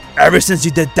Cumber, ever since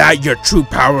you did that, your true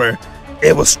power,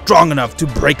 it was strong enough to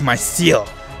break my seal.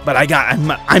 But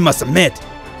I must admit,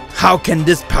 how can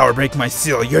this power break my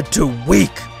seal? You're too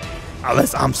weak.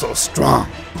 Unless I'm so strong.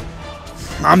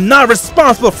 I'm not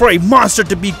responsible for a monster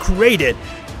to be created.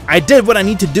 I did what I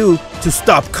need to do to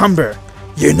stop Cumber.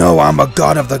 You know I'm a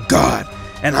god of the god,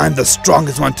 and I'm the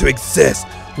strongest one to exist.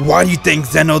 Why do you think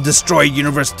Zeno destroyed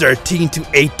Universe 13 to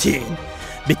 18?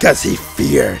 Because he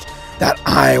feared that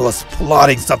I was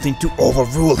plotting something to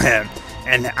overrule him,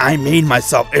 and I made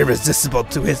myself irresistible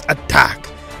to his attack.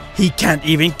 He can't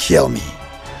even kill me.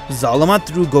 Zalama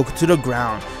threw Goku to the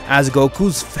ground as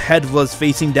Goku's head was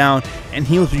facing down and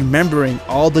he was remembering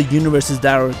all the universes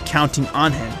that were counting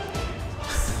on him.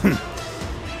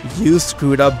 You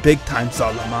screwed up big time,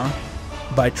 Zalama,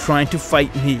 by trying to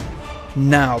fight me.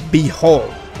 Now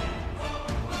behold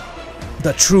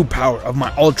the true power of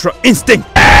my Ultra Instinct!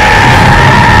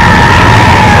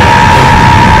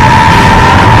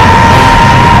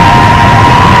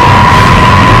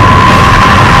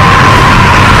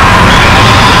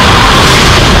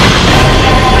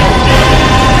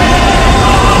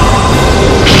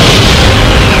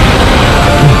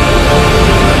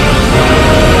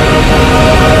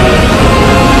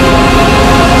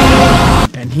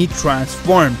 He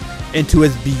transformed into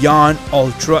his Beyond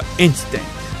Ultra Instinct.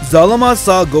 Zalama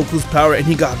saw Goku's power and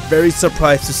he got very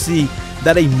surprised to see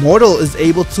that a mortal is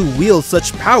able to wield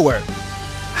such power.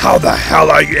 How the hell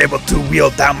are you able to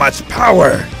wield that much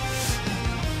power?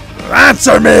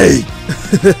 Answer me!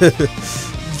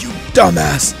 You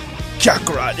dumbass!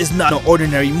 Kakarot is not an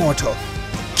ordinary mortal.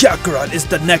 Kakarot is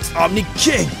the next Omni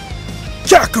King!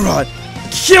 Kakarot!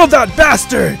 Kill that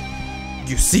bastard!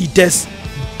 You see this?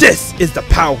 This is the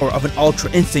power of an Ultra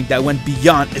Instinct that went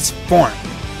beyond its form.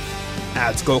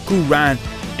 As Goku ran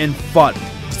and fought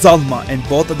Zalama and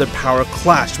both of their power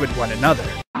clashed with one another.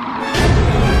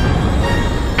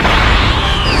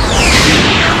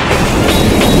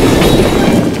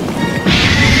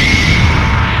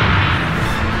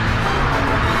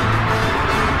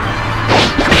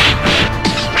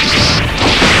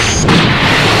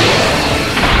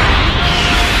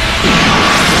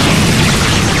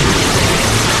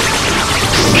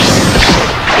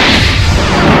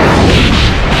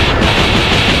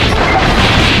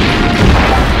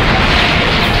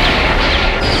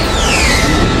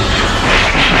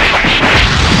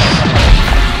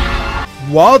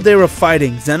 While they were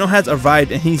fighting, Zeno has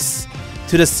arrived and he's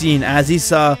to the scene as he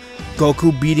saw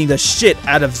Goku beating the shit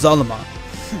out of Zalama.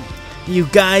 You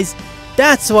guys,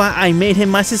 that's why I made him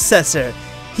my successor.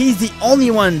 He's the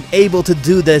only one able to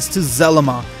do this to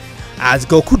Zalama. As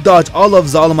Goku dodged all of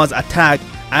Zalama's attack,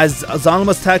 as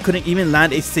Zalama's attack couldn't even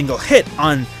land a single hit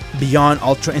on Beyond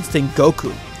Ultra Instinct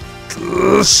Goku.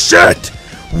 Shit!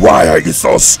 Why are you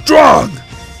so strong?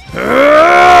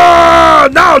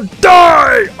 Now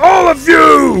die, all of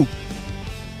you!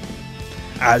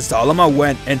 As Zalama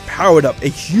went and powered up a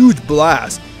huge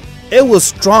blast, it was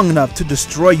strong enough to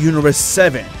destroy Universe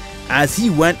 7 as he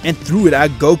went and threw it at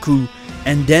Goku,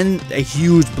 and then a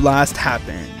huge blast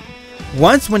happened.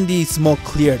 Once when the smoke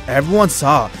cleared, everyone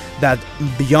saw that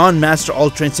Beyond Master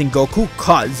Ultra Instinct Goku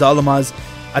caught Zalama's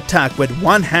attack with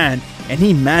one hand and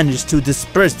he managed to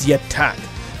disperse the attack.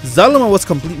 Zalama was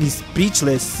completely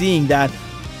speechless seeing that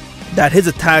his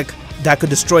attack that could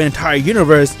destroy an entire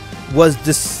universe was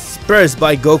dispersed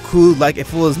by Goku like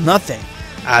if it was nothing,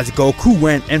 as Goku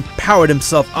went and powered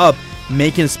himself up,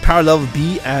 making his power level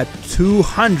be at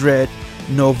 200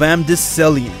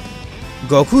 Novemdecillion.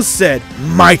 Goku said,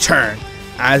 "My turn,"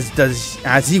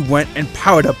 as he went and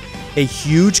powered up a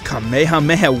huge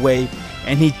Kamehameha wave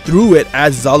and he threw it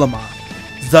at Zalama.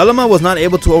 Zalama was not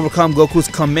able to overcome Goku's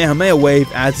Kamehameha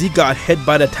wave as he got hit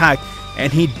by the attack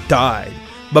and he died.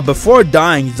 But before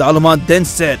dying, Zalama then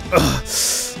said,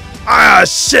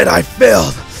 shit, I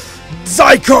failed.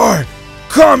 Zycar!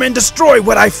 Come and destroy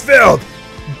what I failed!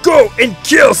 Go and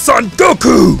kill Son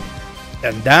Goku!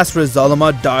 And that's where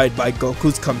Zalama died by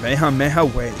Goku's Kamehameha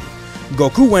wave.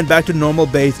 Goku went back to normal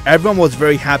base, everyone was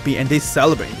very happy and they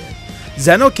celebrated.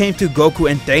 Zeno came to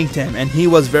Goku and thanked him and he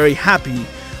was very happy.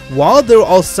 While they were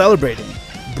all celebrating,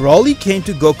 Broly came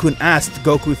to Goku and asked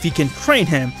Goku if he can train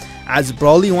him, as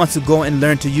Broly wants to go and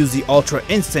learn to use the Ultra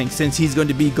Instinct since he's going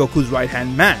to be Goku's right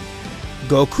hand man.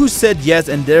 Goku said yes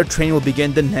and their training will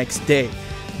begin the next day.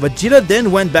 Vegeta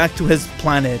then went back to his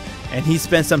planet and he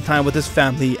spent some time with his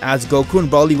family as Goku and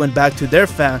Broly went back to their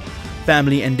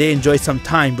family and they enjoyed some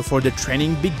time before the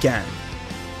training began.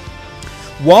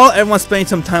 While everyone's spending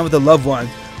some time with their loved ones,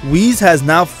 Whis has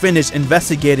now finished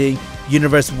investigating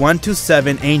Universe 1 to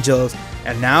 7 angels,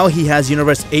 and now he has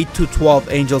Universe 8 to 12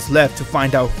 angels left to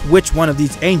find out which one of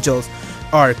these angels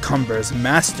are Cumber's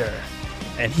master.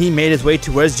 And he made his way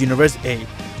towards Universe 8.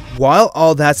 While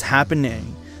all that's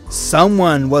happening,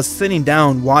 someone was sitting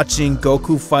down watching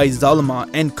Goku fight Zalama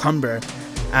and Cumber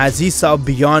as he saw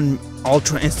beyond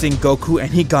Ultra Instinct Goku,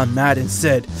 and he got mad and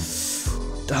said,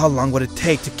 "How long would it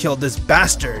take to kill this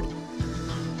bastard?"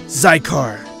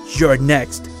 "Zycar, you're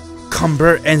next.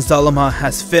 Cumber and Zalama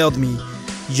has failed me.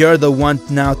 You're the one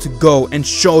now to go and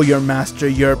show your master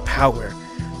your power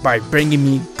by bringing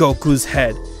me Goku's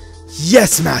head."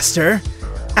 "Yes, master.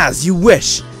 As you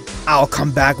wish. I'll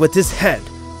come back with his head."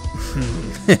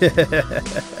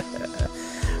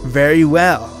 Very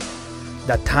well.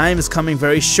 That time is coming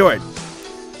very short.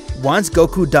 Once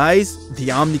Goku dies,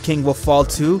 the Omni King will fall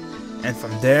too, and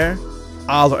from there,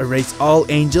 I'll erase all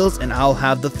angels and I'll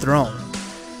have the throne.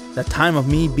 The time of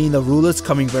me being the ruler is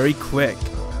coming very quick.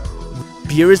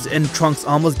 Beerus and Trunks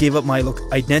almost gave up my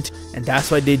identity, and that's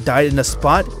why they died in the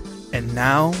spot, and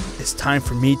now it's time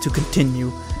for me to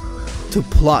continue to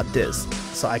plot this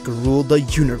so I can rule the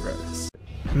universe.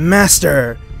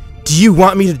 "Master, do you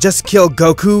want me to just kill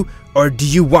Goku, or do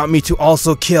you want me to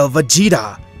also kill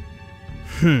Vegeta?"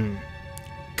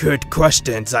 Good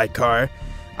question, Zycar.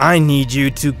 I need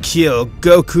you to kill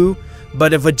Goku,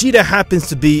 but if Vegeta happens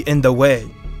to be in the way,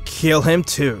 kill him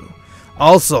too.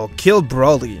 Also, kill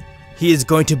Broly. He is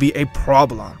going to be a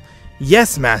problem.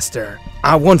 "Yes, master.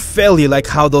 I won't fail you like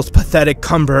how those pathetic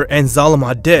Cumber and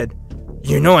Zalama did.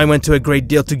 You know I went to a great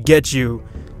deal to get you,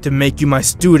 to make you my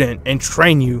student and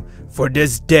train you for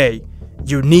this day.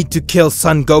 You need to kill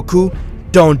Son Goku.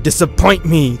 Don't disappoint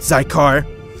me, Zycar."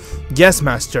 "Yes,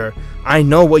 master. I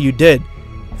know what you did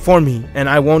for me and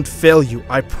I won't fail you,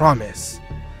 I promise."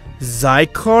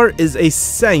 Zycar is a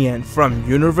Saiyan from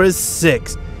Universe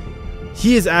 6.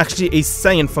 He is actually a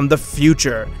Saiyan from the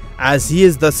future, as he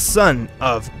is the son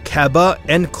of Keba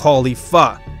and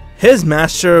Khalifa. His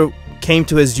master came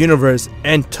to his universe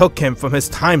and took him from his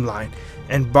timeline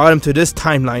and brought him to this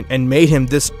timeline and made him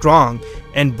this strong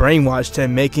and brainwashed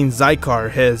him, making Zycar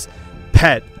his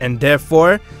pet, and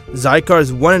therefore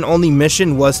Zycar's one and only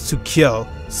mission was to kill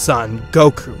Son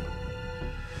Goku.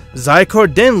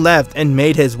 Zycar then left and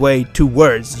made his way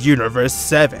towards Universe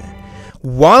 7.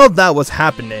 While that was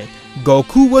happening,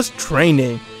 Goku was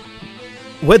training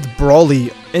with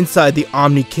Broly inside the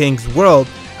Omni King's world,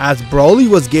 as Broly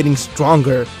was getting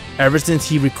stronger ever since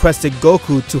he requested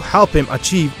Goku to help him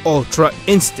achieve Ultra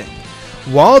Instinct.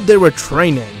 While they were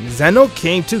training, Zeno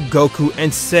came to Goku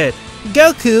and said,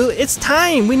 "Goku, it's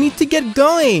time, we need to get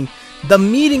going. The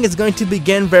meeting is going to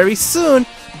begin very soon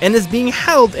and is being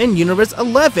held in Universe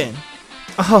 11.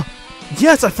 "Oh,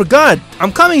 yes, I forgot.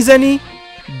 I'm coming, Zenny."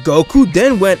 Goku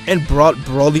then went and brought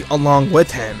Broly along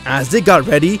with him as they got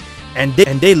ready, and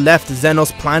they left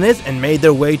Zeno's planet and made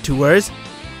their way towards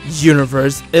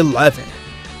Universe 11.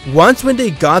 Once when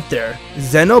they got there,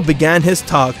 Zeno began his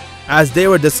talk as they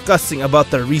were discussing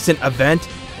about the recent event,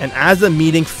 and as the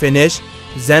meeting finished,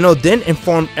 Zeno then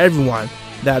informed everyone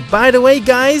that, "By the way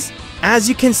guys, as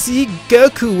you can see,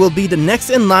 Goku will be the next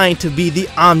in line to be the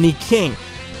Omni King.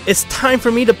 It's time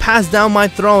for me to pass down my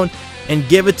throne and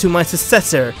give it to my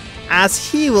successor, as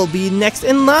he will be next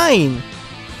in line."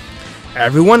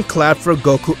 Everyone clapped for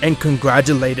Goku and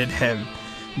congratulated him.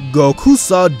 Goku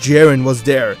saw Jiren was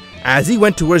there as he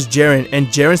went towards Jiren, and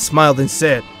Jiren smiled and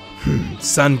said,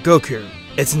 "Son Goku,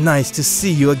 it's nice to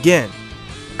see you again.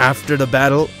 After the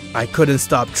battle, I couldn't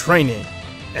stop training,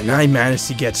 and I managed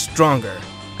to get stronger,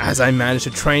 as I managed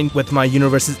to train with my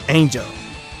universe's angel,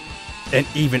 and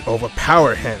even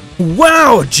overpower him."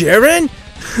 "Wow, Jiren!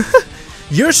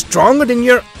 You're stronger than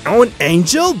your own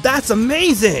angel? That's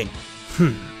amazing!"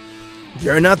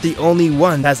 "You're not the only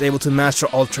one that's able to master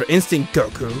Ultra Instinct,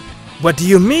 Goku." "What do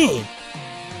you mean?"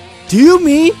 "Do you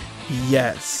mean?"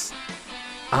 "Yes,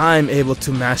 I'm able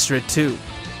to master it too."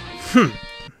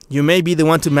 You may be the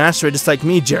one to master it just like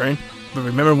me, Jiren, but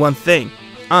remember one thing,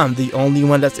 I'm the only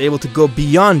one that's able to go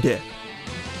beyond it.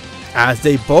 As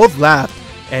they both laughed,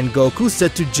 and Goku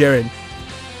said to Jiren,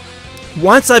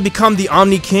 once I become the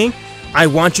Omni King, I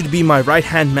want you to be my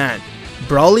right-hand man.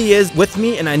 Broly is with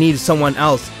me and I need someone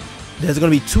else. There's gonna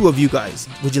be 2 of you guys.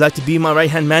 Would you like to be my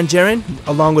right-hand man, Jiren,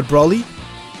 along with Broly?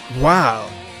 Wow.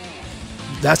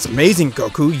 That's amazing,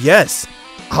 Goku. Yes.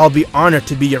 I'll be honored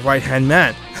to be your right-hand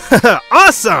man.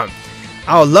 Awesome!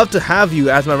 I would love to have you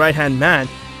as my right-hand man,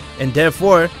 and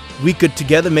therefore, we could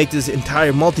together make this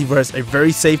entire multiverse a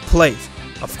very safe place.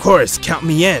 Of course, count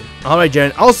me in. Alright,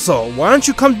 Jiren. Also, why don't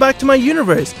you come back to my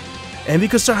universe? And we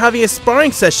could start having a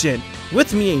sparring session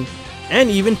with me, and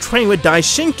even train with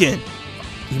Daishinken.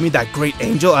 You mean that great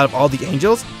angel out of all the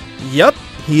angels? Yup,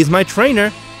 he is my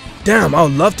trainer. Damn, I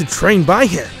would love to train by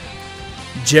him.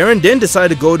 Jiren then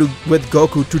decided to go with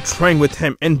Goku to train with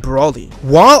him in Broly.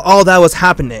 While all that was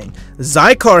happening,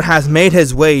 Zycar has made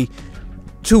his way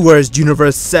towards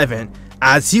Universe 7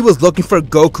 as he was looking for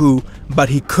Goku, but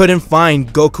he couldn't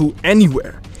find Goku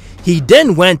anywhere. He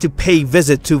then went to pay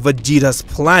visit to Vegeta's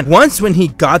planet. Once when he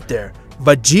got there,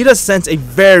 Vegeta sensed a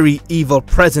very evil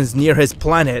presence near his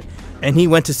planet, and he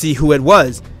went to see who it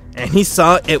was, and he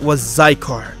saw it was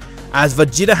Zycar, as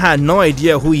Vegeta had no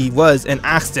idea who he was and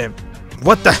asked him,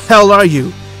 "What the hell are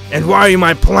you? And why are you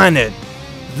my planet?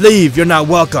 Leave, you're not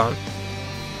welcome.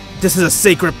 This is a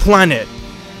sacred planet."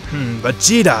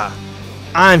 Vegeta,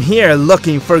 I'm here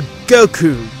looking for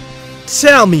Goku.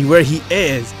 Tell me where he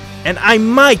is, and I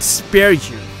might spare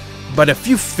you. But if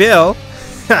you fail,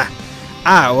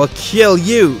 I will kill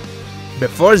you.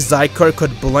 Before Zycar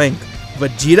could blink,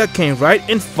 Vegeta came right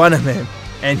in front of him,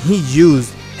 and he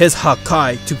used his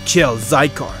Hakai to kill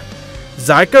Zycar.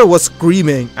 Zycar was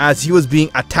screaming as he was being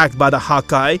attacked by the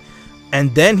Hakai,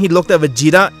 and then he looked at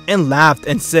Vegeta and laughed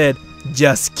and said,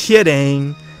 "Just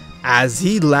kidding," as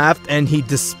he laughed and he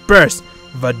dispersed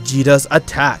Vegeta's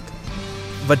attack.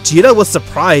 Vegeta was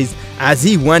surprised as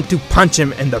he went to punch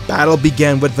him, and the battle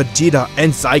began with Vegeta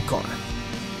and Zycar.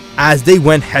 As they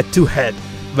went head to head,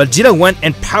 Vegeta went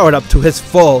and powered up to his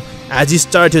full as he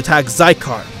started to attack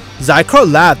Zycar.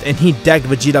 Zycar laughed and he decked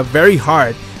Vegeta very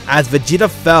hard as Vegeta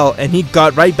fell, and he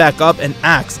got right back up and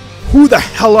asked, "Who the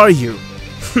hell are you?"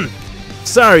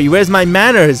 "Sorry, where's my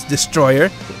manners, Destroyer?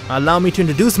 Allow me to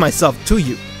introduce myself to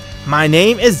you. My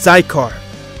name is Zycar.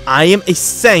 I am a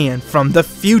Saiyan from the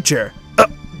future."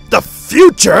 The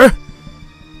future?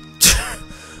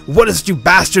 What is you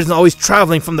bastards always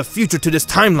traveling from the future to this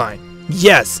timeline?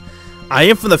 Yes, I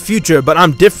am from the future, but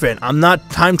I'm different. I'm not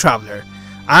a time traveler.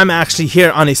 I'm actually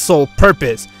here on a sole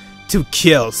purpose, to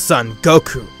kill Son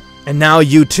Goku. And now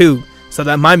you too, so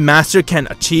that my master can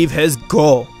achieve his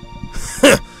goal.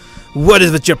 What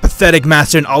is with your pathetic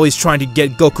master and always trying to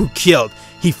get Goku killed?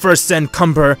 He first sent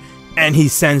Cumber, and he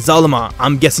sent Zalama.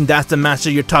 I'm guessing that's the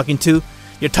master you're talking to?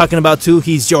 You're talking about too?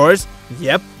 He's yours?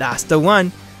 Yep, that's the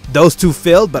one. Those 2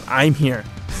 failed, but I'm here.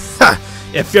 Ha!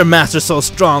 If your master's so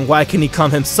strong, why can't he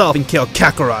come himself and kill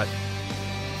Kakarot?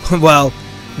 Well,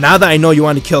 now that I know you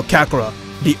want to kill Kakarot,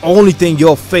 the only thing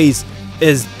you'll face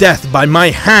is death by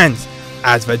my hands,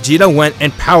 as Vegeta went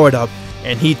and powered up,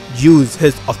 and he used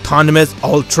his autonomous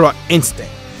Ultra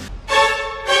Instinct.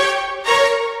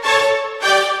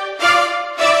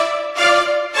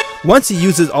 Once he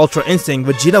used his Ultra Instinct,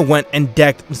 Vegeta went and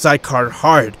decked Zycar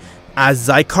hard, as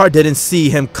Zycar didn't see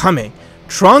him coming.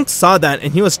 Trunks saw that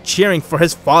and he was cheering for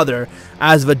his father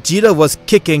as Vegeta was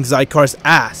kicking Zycar's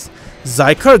ass.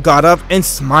 Zycar got up and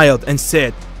smiled and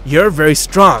said, "You're very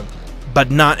strong,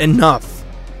 but not enough,"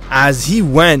 as he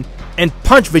went and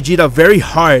punched Vegeta very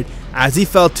hard as he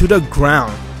fell to the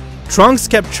ground. Trunks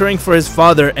kept cheering for his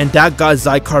father, and that got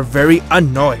Zycar very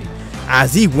annoyed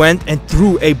as he went and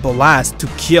threw a blast to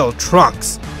kill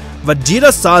Trunks.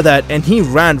 Vegeta saw that and he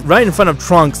ran right in front of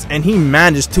Trunks, and he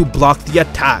managed to block the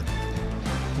attack.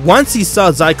 Once he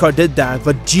saw Zycar did that,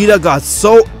 Vegeta got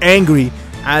so angry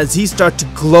as he started to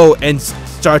glow and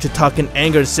started to talk in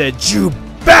anger and said, "You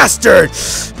bastard!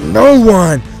 No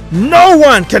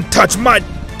one can touch my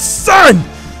son!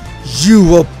 You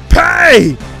will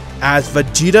pay!" as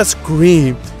Vegeta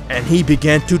screamed and he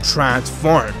began to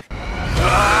transform.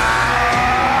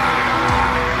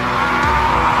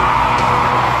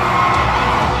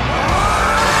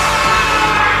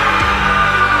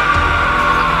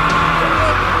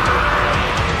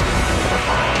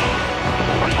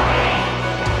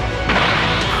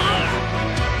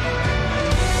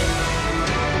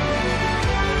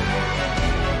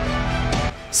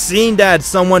 Seeing that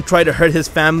someone tried to hurt his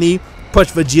family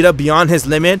pushed Vegeta beyond his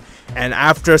limit, and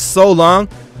after so long,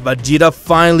 Vegeta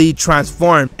finally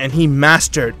transformed and he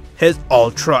mastered his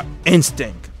Ultra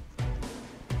Instinct.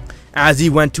 As he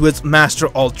went to his Master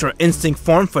Ultra Instinct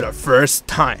form for the first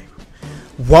time.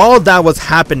 While that was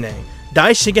happening,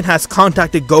 Daishiken has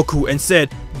contacted Goku and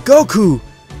said, "Goku,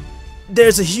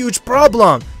 there's a huge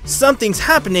problem. Something's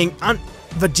happening on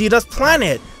Vegeta's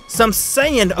planet. Some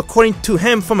Saiyan, according to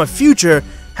him from a future,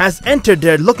 has entered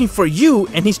there looking for you,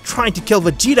 and he's trying to kill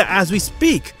Vegeta as we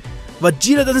speak.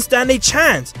 Vegeta doesn't stand a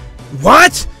chance."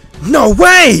 "What? No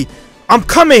way! I'm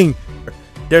coming!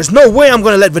 There's no way I'm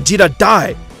gonna let Vegeta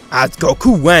die." As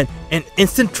Goku went in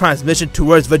instant transmission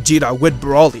towards Vegeta with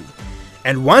Broly.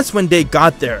 And once when they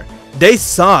got there, they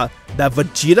saw that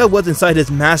Vegeta was inside his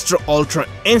Master Ultra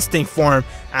Instinct form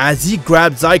as he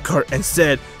grabbed Zycar and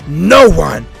said, "No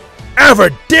one ever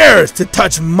dares to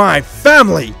touch my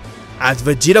family!" As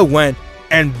Vegeta went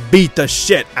and beat the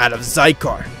shit out of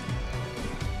Zycar.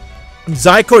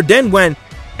 Zycar then went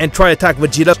and tried to attack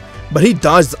Vegeta, but he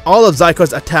dodged all of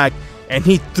Zycar's attack and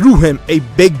he threw him a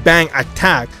Big Bang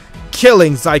attack,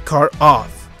 killing Zycar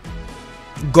off.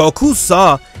 Goku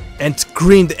saw and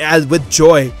screamed with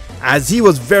joy as he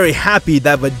was very happy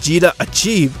that Vegeta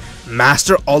achieved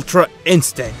Master Ultra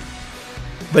Instinct.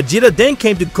 Vegeta then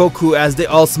came to Goku as they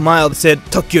all smiled and said,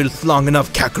 "Took you long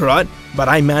enough, Kakarot, but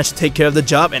I managed to take care of the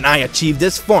job and I achieved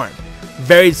this form.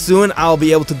 Very soon I'll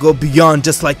be able to go beyond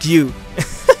just like you."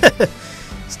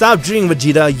 Stop dreaming,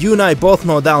 Vegeta. You and I both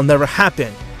know that'll never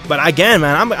happen. But again,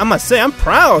 man, I must say I'm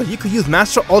proud. You could use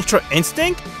Master Ultra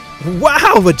Instinct?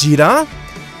 Wow, Vegeta!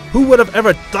 Who would have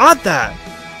ever thought that?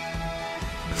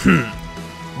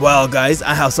 Well, guys,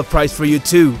 I have a surprise for you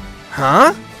too.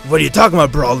 Huh? What are you talking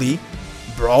about, Broly?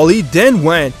 Broly then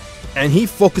went and he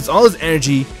focused all his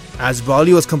energy as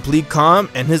Broly was complete calm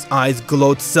and his eyes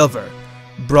glowed silver.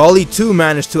 Broly too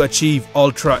managed to achieve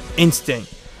Ultra Instinct.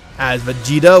 As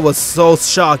Vegeta was so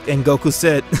shocked and Goku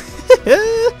said,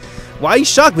 "Why are you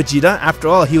shocked, Vegeta? After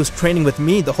all, he was training with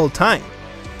me the whole time."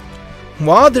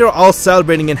 While they were all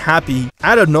celebrating and happy,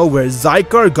 out of nowhere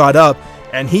Zycar got up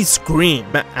and he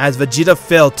screamed as Vegeta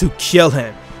failed to kill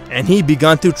him, and he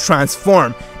began to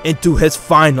transform into his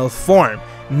final form,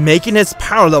 making his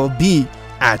power level be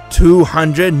at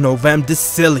 200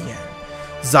 novemdecillion.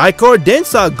 Zycar then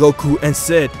saw Goku and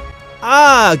said,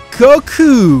 "Ah,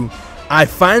 Goku! I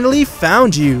finally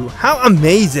found you. How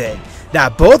amazing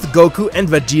that both Goku and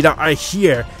Vegeta are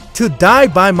here to die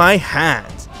by my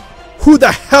hands. Who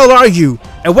the hell are you?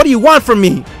 And what do you want from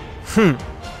me?"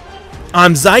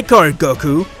 "I'm Zycar,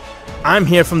 Goku. I'm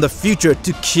here from the future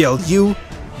to kill you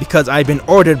because I've been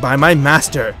ordered by my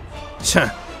master."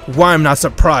 Why I'm not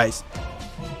surprised.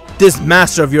 This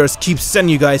master of yours keeps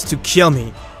sending you guys to kill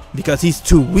me because he's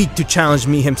too weak to challenge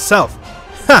me himself.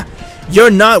 Ha!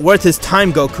 You're not worth his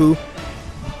time, Goku.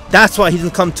 That's why he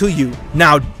doesn't come to you.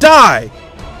 Now die!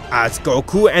 As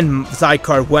Goku and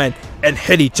Zycar went and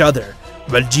hit each other,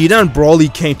 Vegeta and Broly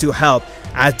came to help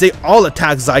as they all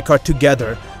attacked Zycar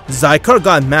together. Zycar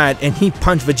got mad and he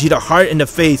punched Vegeta hard in the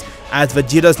face as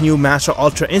Vegeta's new Master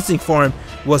Ultra Instinct form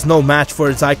was no match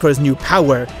for Zycar's new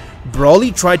power.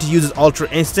 Broly tried to use his Ultra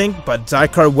Instinct, but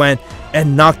Zycar went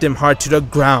and knocked him hard to the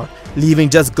ground, leaving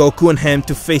just Goku and him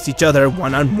to face each other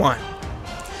one-on-one.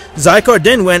 Zycar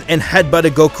then went and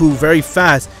headbutted Goku very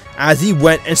fast as he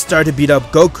went and started to beat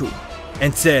up Goku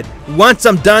and said, "Once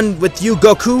I'm done with you,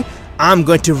 Goku, I'm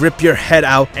going to rip your head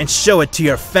out and show it to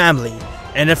your family.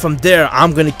 And then from there,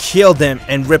 I'm going to kill them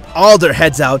and rip all their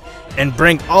heads out and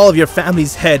bring all of your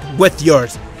family's head with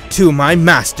yours to my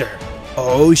master."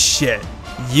 Oh shit.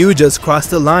 You just crossed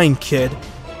the line, kid.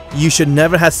 You should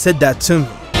never have said that to me.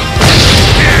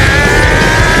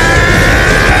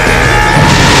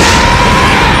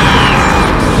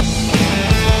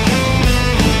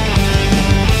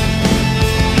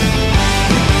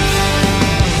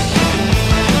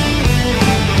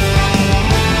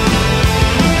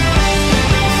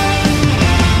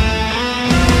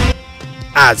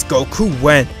 As Goku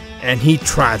went and he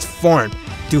transformed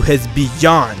to his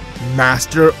Beyond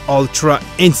Master Ultra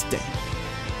Instinct.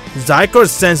 Zycar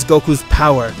sensed Goku's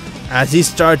power as he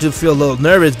started to feel a little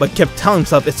nervous but kept telling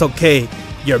himself, "It's okay,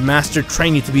 your master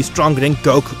trained you to be stronger than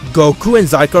Goku." Goku and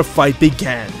Zycar fight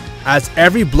began. As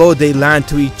every blow they land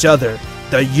to each other,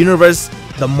 the universe,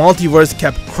 the multiverse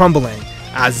kept crumbling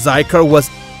as Zycar was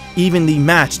evenly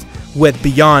matched with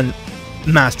Beyond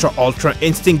Master Ultra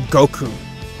Instinct Goku.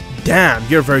 "Damn,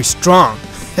 you're very strong."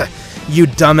 "You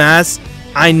dumbass.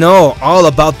 I know all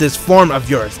about this form of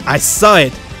yours. I saw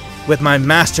it with my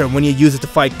master when you used it to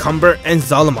fight Cumber and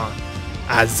Zalama."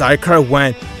 As Zycar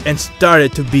went and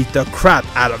started to beat the crap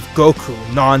out of Goku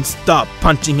non-stop,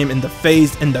 punching him in the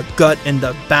face, in the gut, in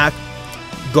the back.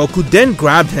 Goku then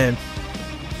grabbed him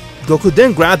Goku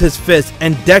then grabbed his fist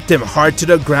and decked him hard to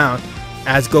the ground.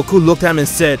 As Goku looked at him and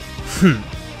said,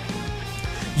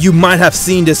 "You might have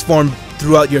seen this form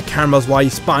throughout your cameras while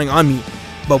you're spying on me,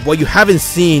 but what you haven't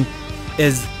seen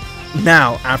is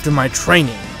now after my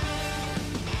training.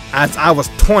 As I was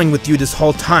toying with you this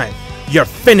whole time, you're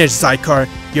finished, Zycar.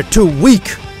 You're too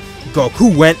weak."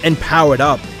 Goku went and powered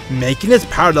up, making his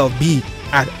power level be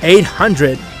at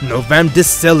 800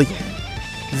 Novemdecillion.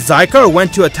 Zycar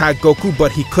went to attack Goku,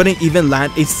 but he couldn't even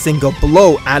land a single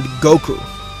blow at Goku.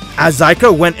 As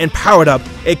Zycar went and powered up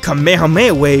a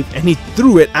Kamehameha wave and he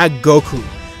threw it at Goku.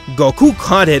 Goku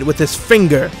caught it with his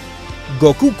finger.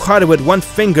 Goku caught it with one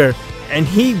finger and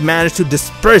he managed to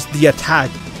disperse the attack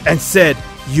and said,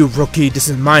 "You rookie, this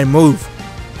is my move."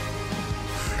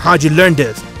 "How'd you learn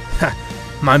this?"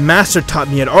 "My master taught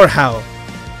me it, or how?"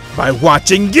 "By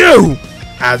watching you!"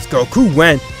 As Goku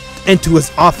went into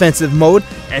his offensive mode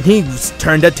and he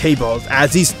turned the tables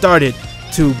as he started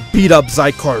to beat up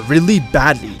Zycar really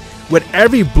badly. With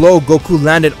every blow Goku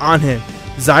landed on him,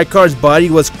 Zycar's body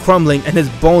was crumbling and his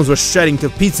bones were shredding to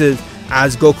pieces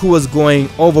as Goku was going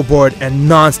overboard and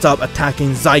non-stop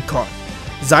attacking Zycar.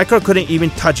 Zycar couldn't even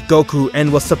touch Goku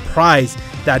and was surprised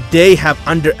that they have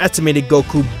underestimated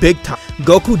Goku big time.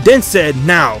 Goku then said,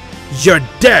 "Now, you're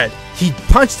dead." He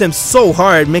punched him so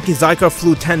hard, making Zycar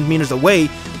flew 10 meters away.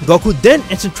 Goku then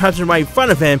instant traps him right in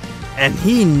front of him, and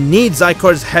he kneed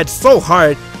Zycar's head so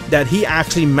hard that he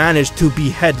actually managed to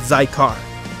behead Zycar.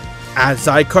 As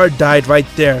Zycar died right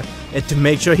there, and to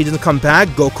make sure he doesn't come back,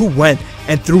 Goku went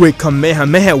and threw a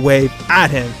Kamehameha wave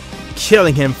at him,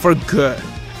 killing him for good.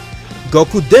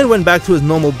 Goku then went back to his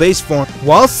normal base form.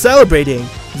 While celebrating,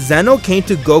 Zeno came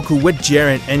to Goku with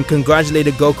Jiren and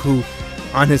congratulated Goku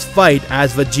on his fight,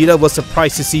 as Vegeta was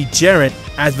surprised to see Jiren.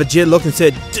 As Vegeta looked and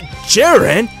said,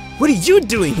 "Jiren? What are you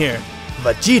doing here?"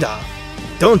 "Vegeta,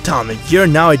 don't tell me you're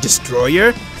now a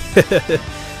destroyer?"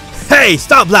 "Hey,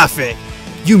 stop laughing!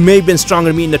 You may have been stronger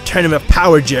than me in the Tournament of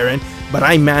Power, Jiren, but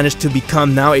I managed to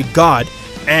become now a god,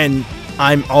 and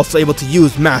I'm also able to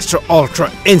use Master Ultra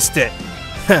Instant."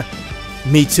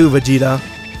 "Me too, Vegeta."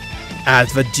 As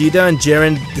Vegeta and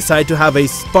Jiren decided to have a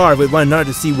spar with one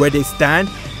another to see where they stand,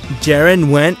 Jiren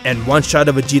went and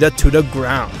one-shotted Vegeta to the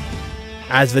ground,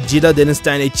 as Vegeta didn't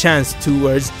stand a chance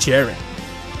towards Jiren.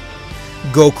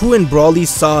 Goku and Broly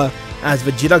saw as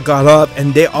Vegeta got up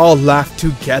and they all laughed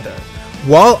together.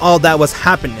 While all that was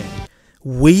happening,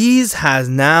 Whis has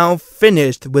now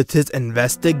finished with his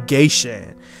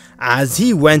investigation, as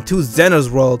he went to Zeno's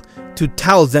world to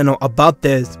tell Zeno about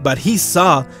this, but he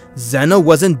saw Zeno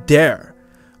wasn't there.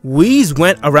 Whis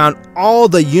went around all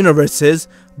the universes,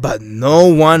 but no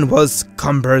one was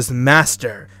Cumber's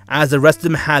master, as the rest of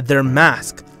them had their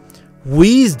mask.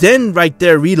 Whis then right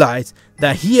there realized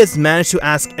that he has managed to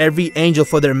ask every angel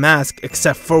for their mask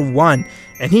except for one,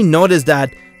 and he noticed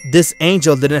that this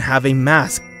angel didn't have a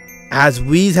mask, as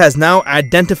Whis has now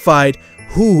identified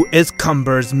who is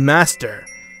Cumber's master.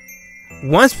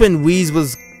 Once when Whis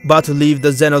was about to leave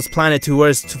the Zeno's planet to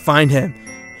Earth to find him,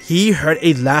 he heard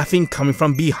a laughing coming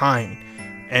from behind,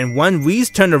 and when Whis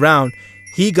turned around,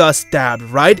 he got stabbed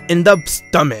right in the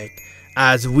stomach,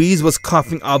 as Whis was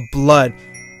coughing up blood,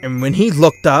 and when he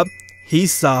looked up, he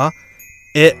saw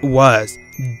it was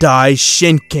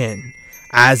Daishinkin,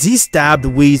 as he stabbed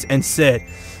Whis and said,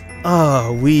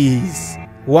 "Oh, Whis,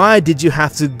 why did you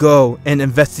have to go and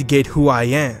investigate who I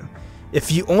am?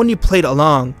 If you only played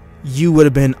along, you would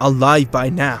have been alive by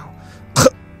now."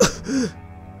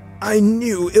 "I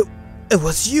knew it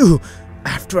was you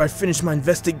after I finished my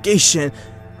investigation,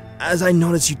 as I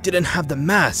noticed you didn't have the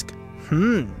mask."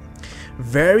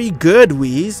 Very good,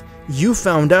 Whis. You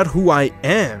found out who I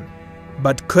am,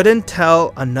 but couldn't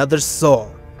tell another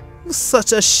soul.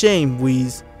 Such a shame,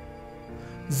 Whis.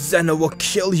 Zeno will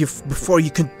kill you before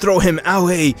you can throw him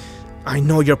away. I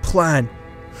know your plan.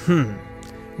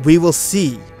 We will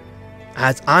see.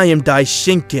 As I am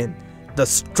Daishinkin, the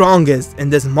strongest in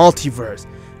this multiverse,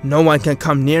 no one can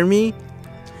come near me.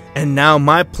 And now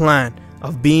my plan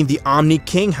of being the Omni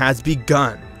King has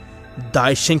begun.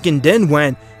 Daishinkin then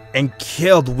went and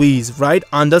killed Whis right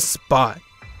on the spot.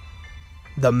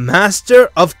 The master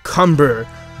of Cumber,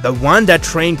 the one that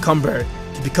trained Cumber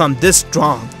to become this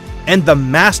strong, and the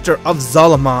master of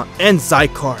Zalama and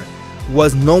Zycar,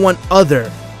 was no one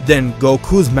other than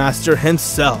Goku's master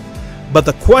himself. But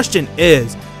the question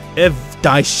is, if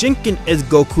Daishinkin is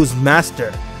Goku's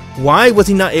master, why was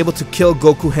he not able to kill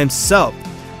Goku himself?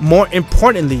 More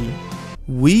importantly,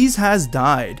 Whis has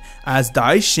died, as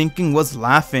Daishinkin was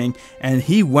laughing and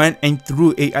he went and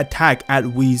threw an attack at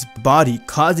Whis' body,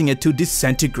 causing it to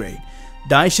disintegrate.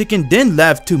 Daishiken then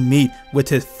left to meet with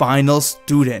his final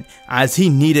student as he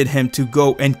needed him to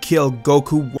go and kill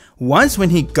Goku. Once when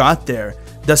he got there,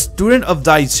 the student of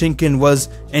Daishiken was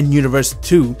in Universe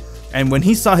 2, and when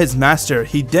he saw his master,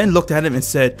 he then looked at him and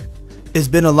said, "It's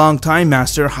been a long time,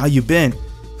 master, how you been?"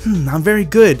 I'm very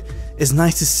good. It's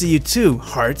nice to see you too,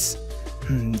 Hearts."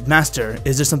 Master,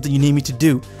 is there something you need me to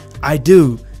do?" "I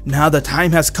do. Now the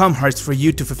time has come, Hearts, for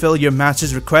you to fulfill your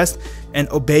master's request and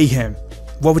obey him."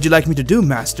 "What would you like me to do,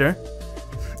 master?"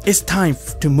 "It's time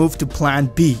to move to Plan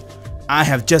B. I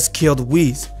have just killed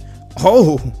Whis."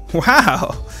 "Oh,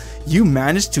 wow. You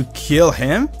managed to kill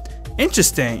him?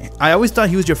 Interesting. I always thought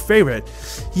he was your favorite."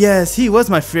 "Yes, he was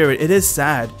my favorite. It is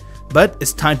sad. But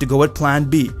it's time to go with Plan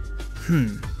B."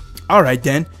 Alright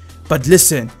then. But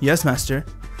listen." "Yes, master."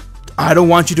 "I don't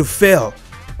want you to fail,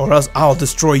 or else I'll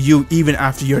destroy you even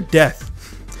after your death."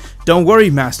 "Don't worry,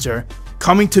 master.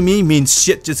 Coming to me means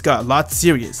shit just got a lot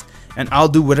serious, and I'll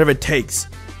do whatever it takes."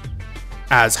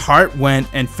 As Heart went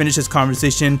and finished his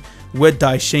conversation with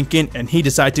Daishinken, and he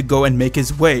decided to go and make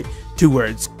his way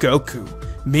towards Goku.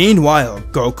 Meanwhile,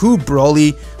 Goku,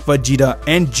 Broly, Vegeta,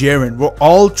 and Jiren were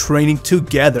all training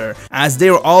together as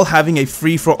they were all having a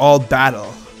free-for-all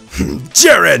battle.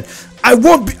 Jiren, I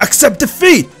won't accept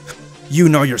defeat! "You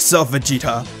know yourself,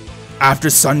 Vegeta. After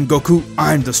Son Goku,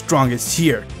 I'm the strongest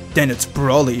here. Then it's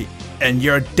Broly, and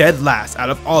you're dead last out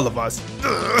of all of us."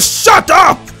 Shut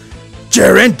up!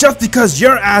 Jiren, just because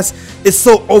your ass is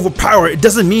so overpowered, it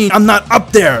doesn't mean I'm not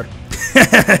up there.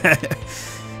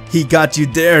 He got you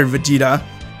there, Vegeta.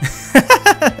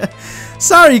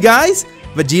 Sorry guys,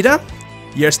 Vegeta,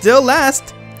 you're still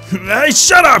last. Hey,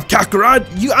 shut up, Kakarot!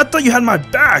 I thought you had my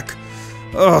back.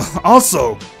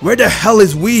 Also, where the hell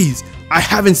is Whis? I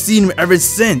haven't seen him ever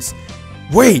since.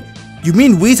 Wait, you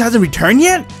mean Whis hasn't returned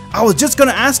yet? I was just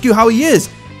gonna ask you how he is,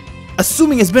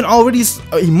 assuming it's been already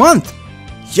a month.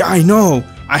 Yeah, I know.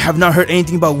 I have not heard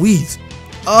anything about Whis.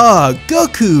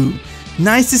 Goku,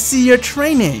 nice to see you're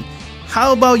training.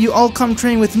 How about you all come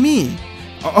train with me?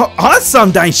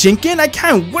 Awesome, Daishinken! I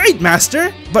can't wait,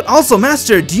 Master! But also,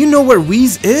 Master, do you know where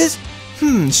Whis is?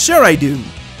 Sure I do.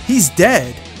 He's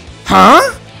dead. Huh?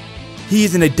 He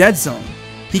is in a dead zone.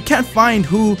 He can't find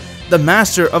who the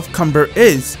Master of Cumber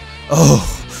is. Oh,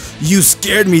 you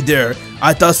scared me there.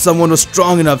 I thought someone was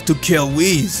strong enough to kill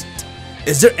Whis.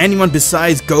 Is there anyone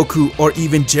besides Goku or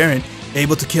even Jiren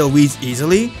able to kill Whis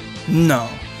easily? No.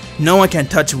 No one can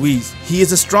touch Whis. He is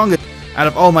the strongest out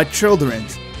of all my children.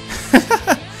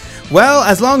 Well,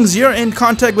 as long as you're in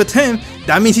contact with him,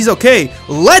 that means he's okay.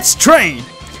 Let's train!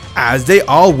 As they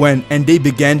all went and they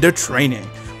began their training.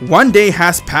 One day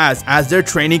has passed as their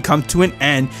training come to an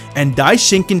end, and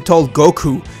Daishinken told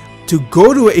Goku to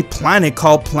go to a planet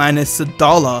called Planet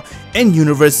Sadala in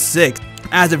Universe 6,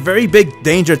 as a very big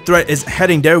danger threat is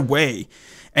heading their way,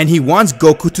 and he wants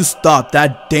Goku to stop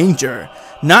that danger.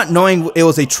 Not knowing it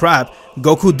was a trap,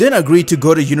 Goku then agreed to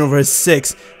go to Universe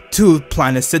 6 to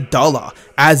Planet Sadala,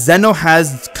 as Zeno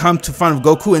has come to front of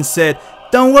Goku and said,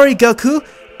 "Don't worry Goku,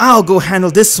 I'll go handle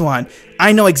this one.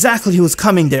 I know exactly who's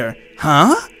coming there."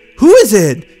 "Huh? Who is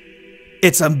it?"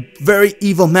 "It's a very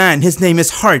evil man. His name is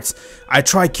Hearts. I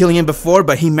tried killing him before,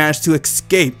 but he managed to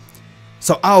escape.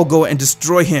 So I'll go and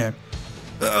destroy him."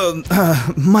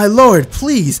 My lord,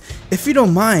 please, if you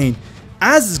don't mind.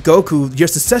 As Goku, your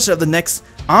successor of the next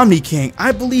Omni King,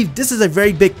 I believe this is a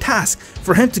very big task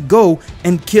for him to go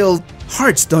and kill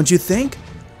Hearts, don't you think?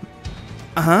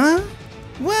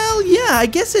 Well, yeah, I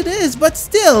guess it is, but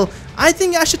still, I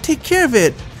think I should take care of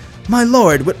it. My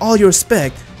lord, with all your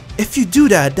respect, if you do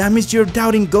that, that means you're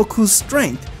doubting Goku's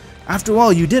strength. After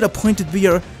all, you did appoint to be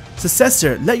your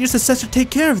successor. Let your successor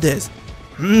take care of this.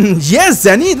 Yes,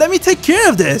 Zenny, let me take care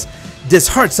of this. This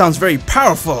heart sounds very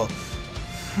powerful.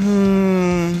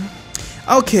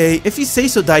 Okay, if you say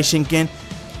so, Daishinken.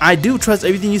 I do trust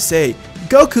everything you say.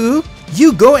 Goku,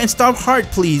 you go and stop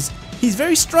Heart, please. He's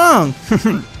very strong.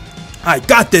 I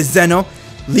got this, Zeno.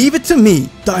 Leave it to me.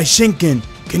 Daishinken,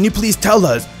 can you please tell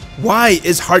us, why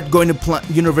is Heart going to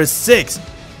Universe 6?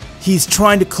 He's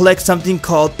trying to collect something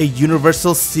called a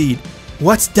universal seed.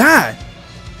 What's that?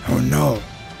 Oh no,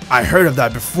 I heard of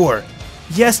that before.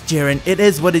 Yes, Jiren, it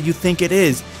is what you think it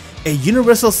is. A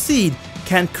universal seed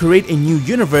can create a new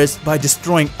universe by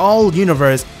destroying all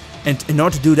universe, and in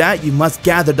order to do that, you must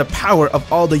gather the power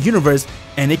of all the universe,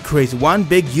 and it creates one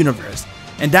big universe.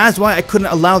 And that's why I couldn't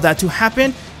allow that to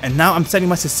happen, and now I'm sending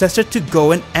my successor to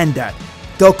go and end that.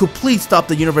 Goku, please stop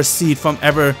the universe seed from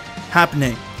ever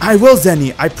happening. I will,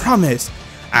 Zenny, I promise.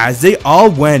 As they all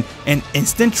went in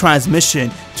instant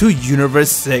transmission to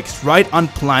Universe 6 right on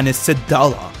planet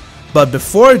Sadala. But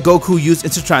before Goku used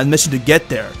instant transmission to get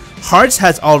there, Hearts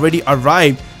has already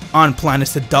arrived on planet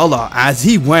Sadala as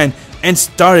he went and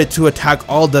started to attack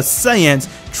all the Saiyans,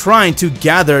 trying to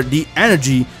gather the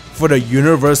energy for the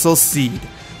Universal Seed.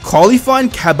 Caulifla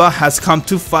and Keba has come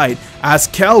to fight as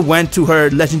Kel went to her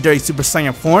legendary Super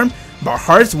Saiyan form, but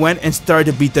Hearts went and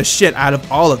started to beat the shit out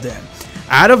of all of them.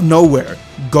 Out of nowhere,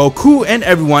 Goku and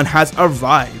everyone has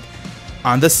arrived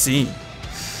on the scene.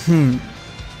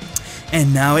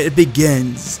 And now it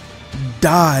begins.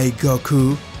 Die,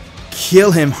 Goku.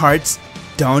 Kill him, Hearts.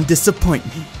 Don't disappoint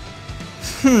me.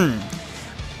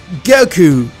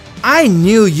 Goku, I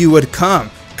knew you would come.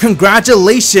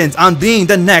 Congratulations on being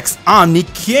the next Omni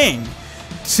King.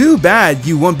 Too bad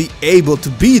you won't be able to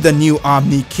be the new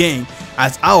Omni King,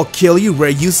 as I'll kill you where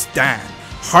you stand.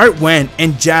 Heart went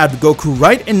and jabbed Goku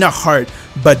right in the heart,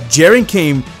 but Jiren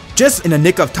came just in the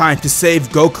nick of time to save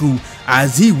Goku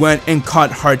as he went and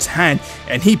caught Heart's hand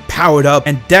and he powered up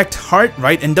and decked Heart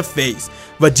right in the face.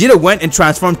 Vegeta went and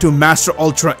transformed to Master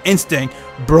Ultra Instinct,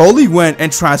 Broly went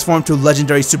and transformed to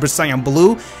Legendary Super Saiyan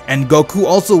Blue, and Goku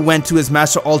also went to his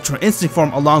Master Ultra Instinct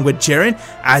form along with Jiren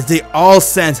as they all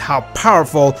sensed how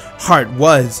powerful Heart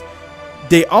was.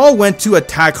 They all went to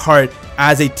attack Heart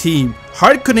as a team.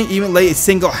 Heart couldn't even lay a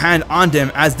single hand on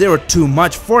them as they were too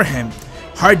much for him.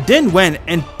 Heart then went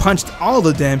and punched all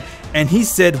of them and he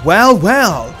said,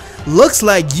 well, looks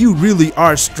like you really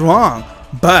are strong,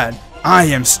 but I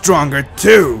am stronger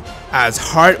too, as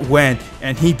Heart went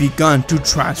and he began to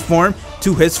transform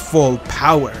to his full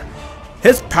power.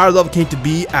 His power level came to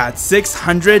be at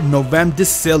 600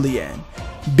 Novemdecillion.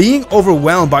 Being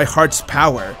overwhelmed by Heart's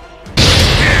power,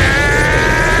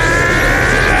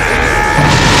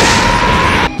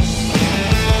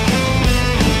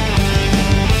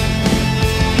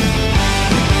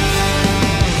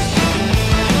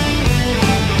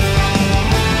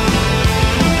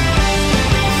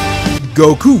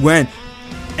 Goku went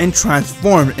and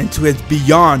transformed into his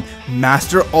Beyond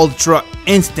Master Ultra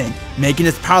Instinct, making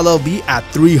his power level be at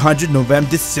 300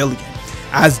 Novemdecillion.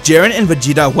 As Jiren and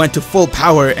Vegeta went to full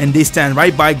power and they stand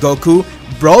right by Goku,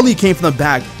 Broly came from the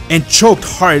back and choked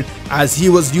Heart as he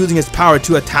was using his power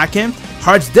to attack him.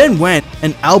 Hearts then went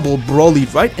and elbowed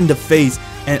Broly right in the face,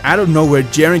 and out of nowhere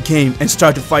Jiren came and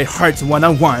started to fight Hearts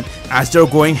one-on-one as they were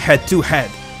going head to head.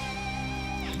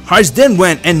 Hearts then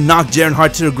went and knocked Jiren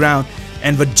Heart to the ground,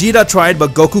 and Vegeta tried,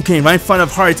 but Goku came right in front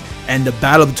of Hearts and the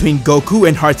battle between Goku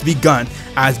and Hearts begun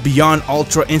as Beyond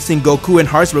Ultra Instinct Goku and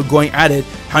Hearts were going at it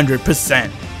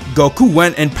 100%. Goku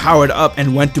went and powered up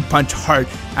and went to punch Heart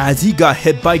as he got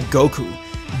hit by Goku.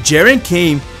 Jiren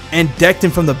came and decked him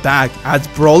from the back as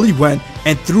Broly went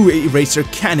and threw a eraser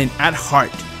cannon at Heart.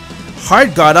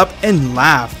 Heart got up and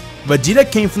laughed.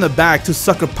 Vegeta came from the back to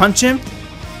sucker punch him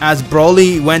as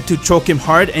Broly went to choke him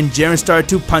hard and Jiren started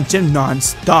to punch him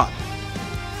non-stop.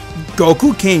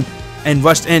 Goku came and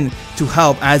rushed in to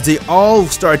help as they all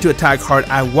started to attack Heart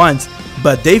at once,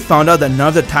 but they found out that none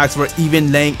of the attacks were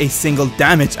even laying a single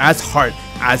damage as Heart,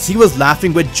 as he was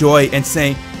laughing with joy and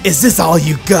saying, "Is this all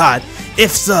you got?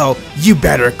 If so, you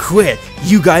better quit.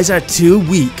 You guys are too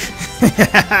weak."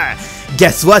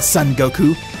 Guess what, Son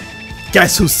Goku?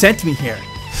 Guess who sent me here?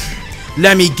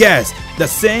 Let me guess. The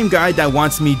same guy that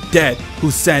wants me dead, who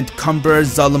sent Cumber,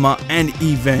 Zulma, and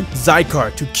even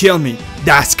Zykar to kill me.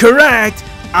 That's correct!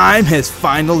 I'm his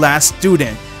final last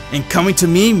student, and coming to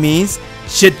me means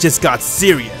shit just got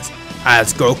serious,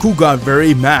 as Goku got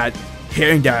very mad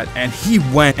hearing that, and he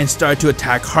went and started to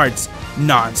attack Hearts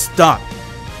non-stop.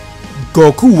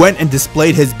 Goku went and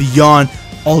displayed his Beyond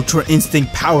Ultra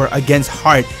Instinct power against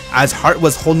Heart, as Heart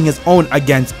was holding his own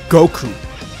against Goku.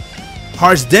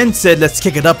 Hearts then said, "Let's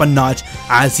kick it up a notch,"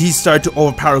 as he started to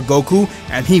overpower Goku,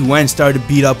 and he went and started to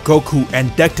beat up Goku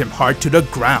and decked him hard to the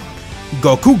ground.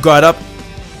 Goku got up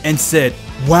and said,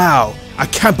 "Wow, I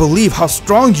can't believe how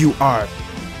strong you are.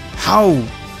 How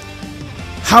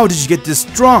did you get this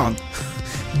strong?"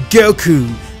 "Goku,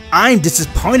 I'm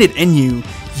disappointed in you.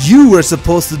 You were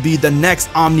supposed to be the next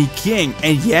Omni King,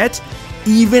 and yet,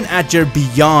 even at your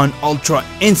Beyond Ultra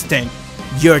Instinct,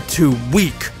 you're too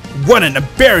weak. What an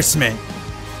embarrassment."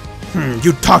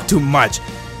 "You talk too much.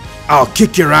 I'll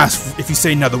kick your ass if you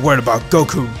say another word about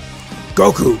Goku."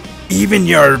 "Goku, even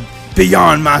your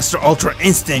Beyond Master Ultra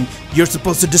Instinct, you're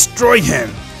supposed to destroy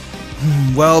him."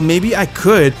 "Well, maybe I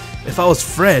could if I was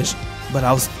fresh, but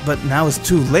now it's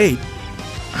too late.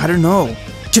 I don't know."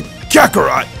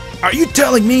 "Kakarot, are you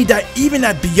telling me that even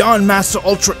at Beyond Master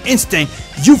Ultra Instinct,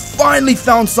 you finally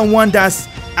found someone that's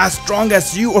as strong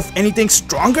as you, or if anything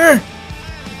stronger?"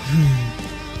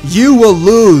 "You will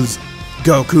lose,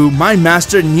 Goku. My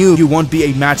master knew you won't be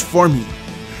a match for me."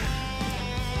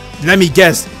 "Let me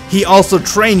guess, he also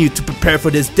trained you to prepare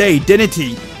for this day, didn't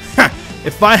he?"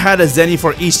 If I had a zenny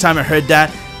for each time I heard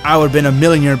that, I would have been a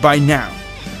millionaire by now.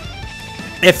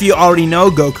 If you already know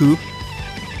Goku,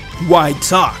 why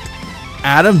talk?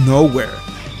 Out of nowhere,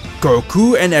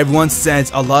 Goku and everyone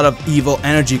sensed a lot of evil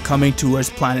energy coming towards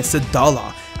planet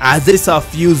Sadala. As they saw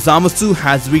Fuse Zamasu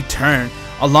has returned.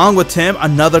 Along with him,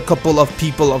 another couple of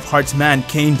people of Heart's Man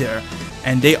came there.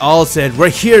 And they all said, "We're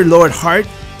here, Lord Heart.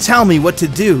 Tell me what to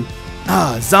do."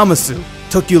 "Ah, Zamasu,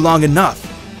 took you long enough.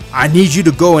 I need you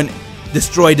to go and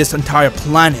destroy this entire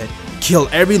planet, kill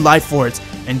every life force,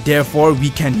 and therefore we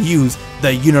can use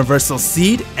the Universal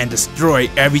Seed and destroy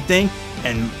everything,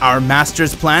 and our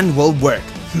master's plan will work."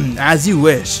 As you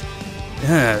wish.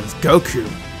 Goku,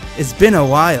 it's been a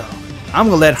while. I'm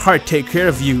gonna let Heart take care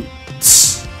of you.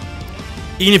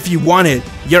 Even if you want it,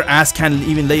 your ass can't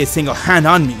even lay a single hand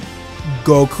on me.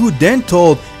 Goku then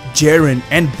told Jiren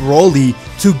and Broly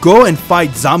to go and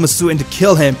fight Zamasu and to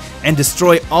kill him and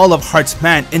destroy all of Heart's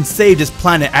Man and save this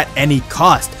planet at any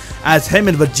cost, as him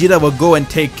and Vegeta will go and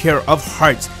take care of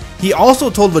Hearts. He also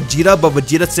told Vegeta, but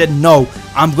Vegeta said, "No,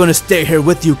 I'm gonna stay here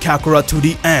with you, Kakarot, to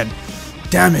the end."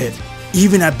 Damn it,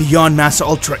 even at Beyond Master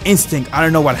Ultra Instinct, I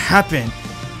don't know what happened.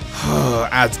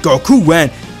 As Goku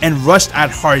went and rushed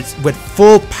at Hearts with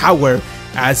full power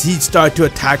as he started to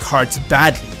attack Hearts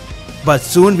badly, but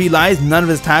soon realized none of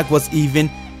his attack was even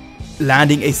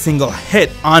landing a single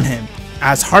hit on him.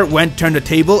 As Heart went, turned the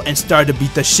table and started to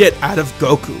beat the shit out of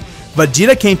Goku.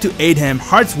 Vegeta came to aid him.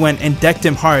 Hearts went and decked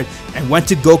him hard and went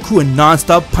to Goku and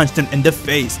non-stop punched him in the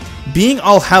face. Being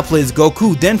all helpless,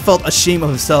 Goku then felt ashamed of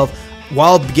himself.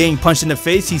 While getting punched in the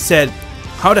face, he said,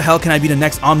 "How the hell can I be the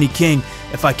next Omni King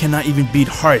if I cannot even beat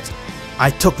Heart? I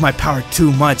took my power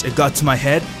too much, it got to my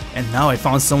head, and now I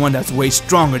found someone that's way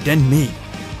stronger than me."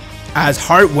 As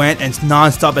Heart went and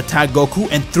non-stop attacked Goku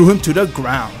and threw him to the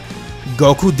ground.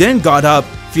 Goku then got up,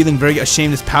 feeling very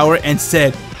ashamed of his power, and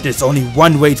said, "There's only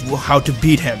one way to how to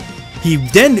beat him." He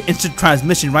then instant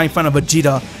transmission right in front of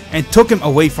Vegeta and took him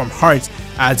away from Hearts,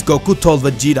 as Goku told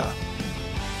Vegeta,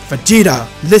 "Vegeta,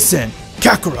 listen,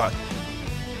 Kakarot,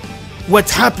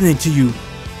 what's happening to you?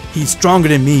 He's stronger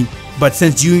than me, but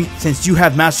since you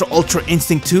have Master Ultra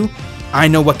Instinct too, I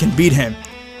know what can beat him."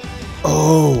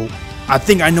 "Oh, I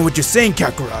think I know what you're saying,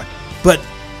 Kakarot, but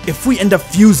if we end up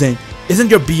fusing,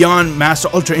 isn't your Beyond Master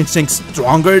Ultra Instinct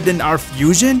stronger than our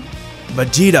fusion?"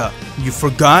 "Vegeta, you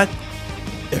forgot?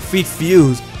 If we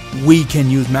fuse, we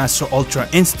can use Master Ultra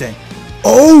Instinct."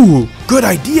 "Oh, good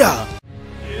idea!"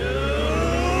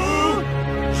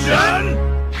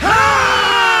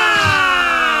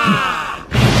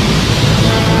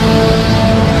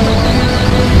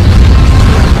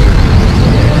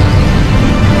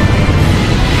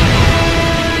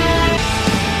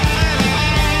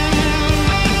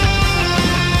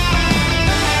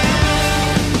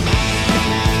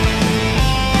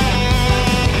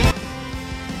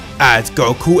 As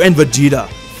Goku and Vegeta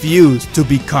fused to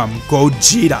become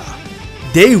Gogeta.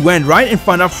 They went right in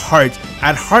front of Heart,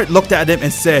 and Heart looked at him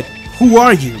and said, "Who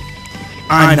are you?"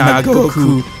 "I'm not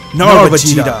Goku, nor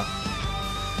Vegeta.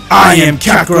 I am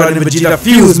Kakarot and Vegeta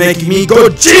fused, making me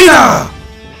Gogeta!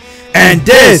 And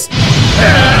this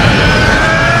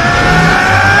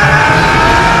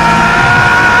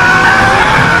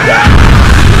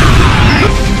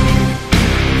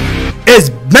is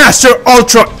Master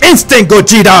Ultra Instinct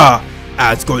Gogeta!"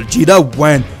 As Gogeta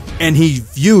went and he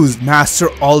fused Master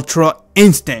Ultra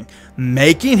Instinct,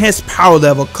 making his power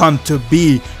level come to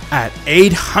be at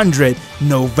 800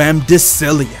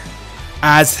 Novemdecillion.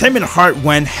 As him and Heart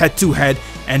went head to head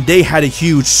and they had a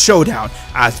huge showdown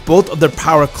as both of their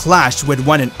power clashed with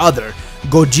one another.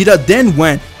 Gogeta then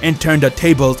went and turned the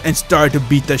tables and started to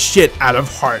beat the shit out of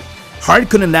Heart. Heart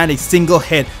couldn't land a single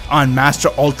hit on Master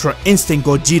Ultra Instinct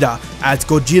Gogeta as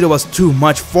Gogeta was too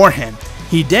much for him.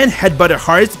 He then headbutted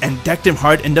Heart and decked him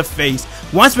hard in the face.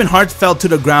 Once when Heart fell to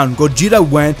the ground, Gogeta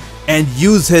went and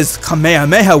used his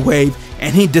Kamehameha wave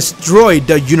and he destroyed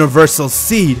the Universal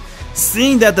Seed.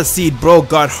 Seeing that the seed broke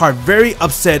got Heart very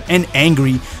upset and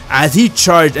angry as he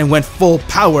charged and went full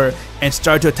power and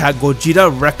started to attack Gogeta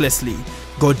recklessly.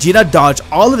 Gogeta dodged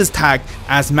all of his attack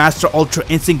as Master Ultra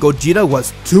Instinct Gogeta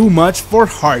was too much for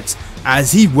Heart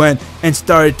as he went and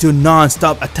started to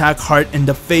non-stop attack Heart in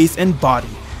the face and body.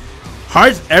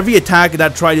 Heart, every attack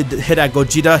that tried to hit at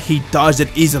Gogeta, he dodged it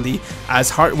easily as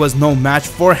Heart was no match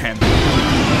for him.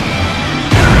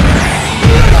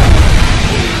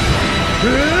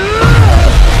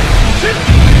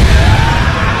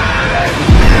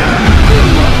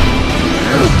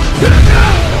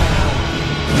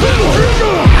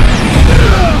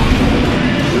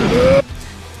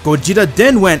 Gogeta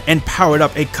then went and powered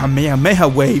up a Kamehameha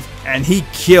wave and he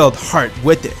killed Heart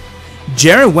with it.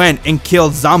 Jiren went and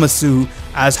killed Zamasu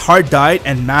as Heart died,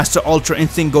 and Master Ultra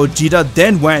Instinct Gogeta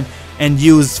then went and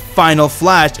used Final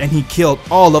Flash and he killed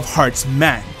all of Heart's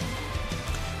men.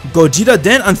 Gogeta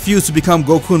then unfused to become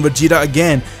Goku and Vegeta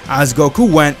again as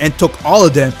Goku went and took all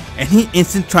of them, and he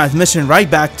instant transmission right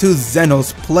back to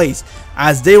Zeno's place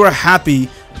as they were happy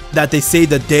that they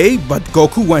saved the day. But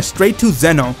Goku went straight to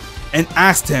Zeno and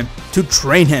asked him to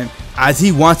train him as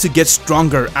he wants to get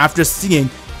stronger after seeing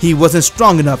he wasn't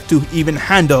strong enough to even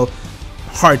handle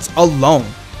Hearts alone.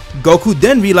 Goku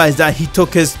then realized that he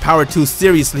took his power too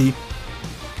seriously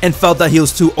and felt that he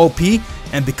was too OP,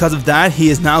 and because of that he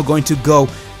is now going to go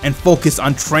and focus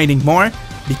on training more,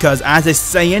 because as a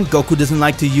Saiyan, Goku doesn't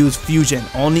like to use fusion,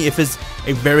 only if it's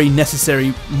a very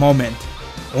necessary moment,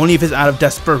 only if it's out of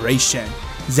desperation.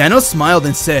 Zeno smiled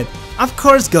and said, "Of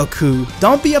course Goku,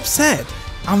 don't be upset.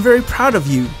 I'm very proud of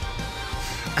you.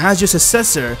 As your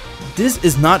successor, this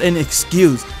is not an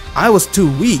excuse. I was too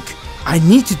weak. I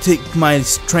need to take my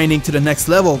training to the next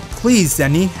level. Please,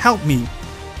 Zenny, help me."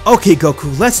 "Okay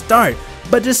Goku, let's start.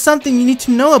 But there's something you need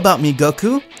to know about me,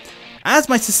 Goku. As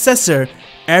my successor,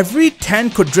 every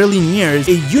 10 quadrillion years,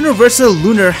 a universal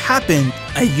lunar happened."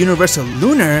 "A universal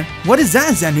lunar? What is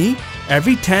that, Zenny?"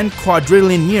 "Every 10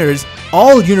 quadrillion years,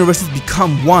 all universes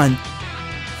become one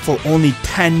for only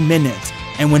 10 minutes.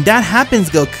 And when that happens,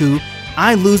 Goku,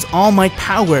 I lose all my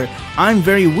power. I'm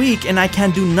very weak and I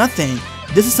can do nothing.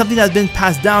 This is something that's been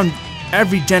passed down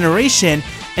every generation,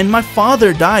 and my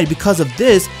father died because of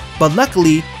this, but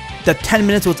luckily the 10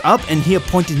 minutes was up and he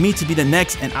appointed me to be the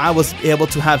next, and I was able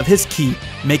to have his key,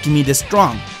 making me this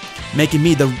strong, making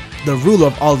me the ruler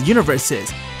of all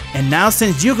universes. And now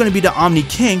since you're going to be the Omni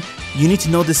King, you need to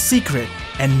know this secret,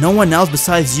 and no one else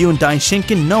besides you and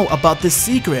Daishinken know about this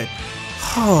secret."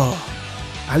 Oh,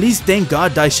 at least thank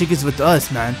God Daishinken's with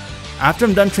us, man. After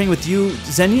I'm done training with you,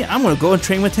 Zenny, I'm going to go and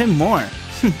train with him more.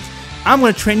 I'm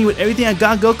going to train you with everything I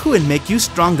got, Goku, and make you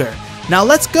stronger. Now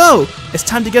let's go! It's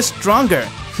time to get stronger.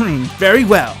 Very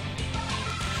well.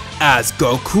 As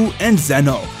Goku and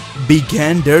Zeno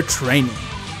began their training,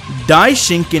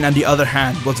 Daishinken on the other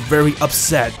hand was very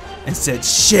upset and said,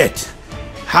 "Shit!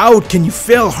 How can you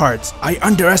fail, Hearts? I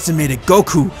underestimated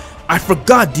Goku. I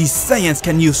forgot these Saiyans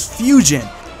can use fusion."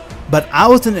 But I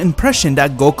was under the impression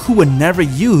that Goku would never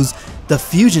use the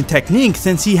fusion technique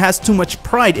since he has too much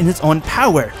pride in his own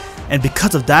power. And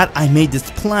because of that, I made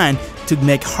this plan to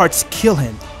make Hearts kill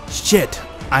him. Shit,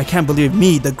 I can't believe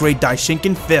me, the great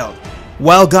Daishinken, failed.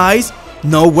 Well guys,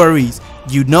 no worries.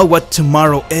 You know what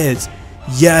tomorrow is.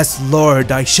 Yes, Lord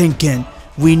Daishinken,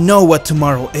 we know what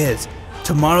tomorrow is.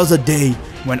 Tomorrow's a day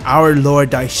when our Lord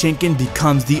Daishinken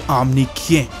becomes the Omni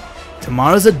King.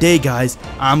 Tomorrow's a day, guys,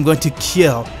 I'm going to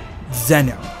kill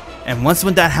Zeno. And when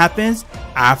that happens,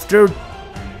 after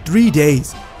 3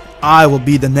 days, I will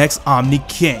be the next Omni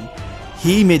King.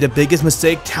 He made the biggest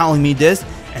mistake telling me this,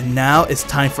 and now it's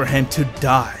time for him to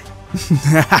die.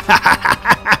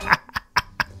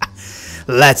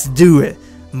 Let's do it.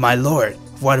 My lord,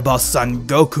 what about Son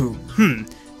Goku?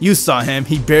 You saw him,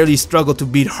 he barely struggled to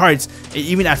beat Hearts, and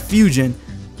even at fusion,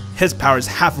 his power is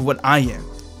half of what I am.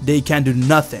 They can do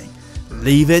nothing.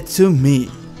 Leave it to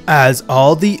me. As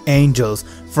all the angels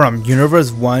from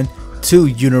Universe 1 to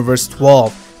Universe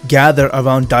 12 gather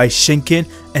around Daishinken,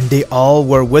 and they all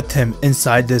were with him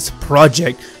inside this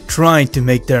project trying to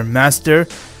make their master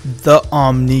the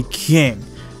Omni King.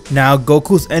 Now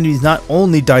Goku's enemy is not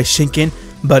only Daishinken,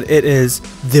 but it is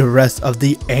the rest of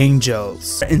the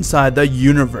angels inside the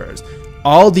universe.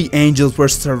 All the angels were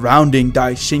surrounding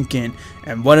Daishinken,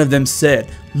 and one of them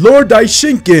said, "Lord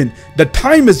Daishinken, the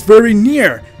time is very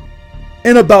near.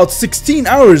 In about 16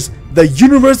 hours, the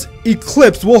universe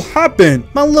eclipse will happen."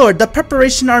 "My lord, the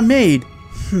preparations are made."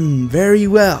 Very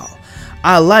well.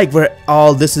 I like where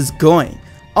all this is going.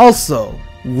 Also,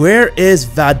 where is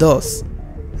Vados?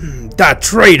 That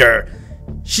traitor!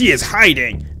 She is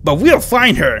hiding, but we'll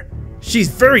find her. She's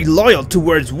very loyal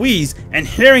towards Whis, and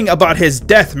hearing about his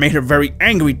death made her very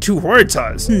angry towards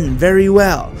us. Very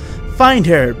well. Find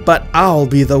her, but I'll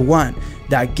be the one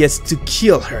that gets to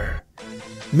kill her.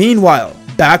 Meanwhile,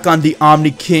 back on the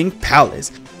Omni King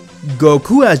Palace,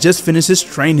 Goku has just finished his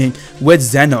training with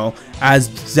Zeno, as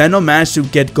Zeno managed to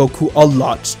get Goku a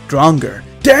lot stronger.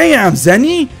 Damn,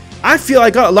 Zenny! I feel I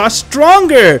got a lot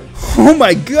stronger! Oh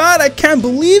my god, I can't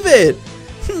believe it!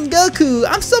 Goku,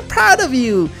 I'm so proud of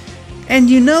you! And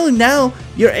you know now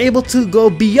you're able to go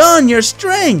beyond your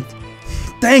strength!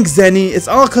 Thanks, Zenny, it's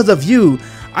all because of you.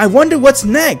 I wonder what's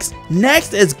next.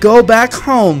 Next is go back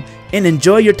home and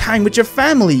enjoy your time with your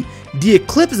family. The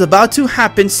eclipse is about to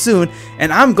happen soon,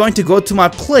 and I'm going to go to my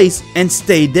place and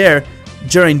stay there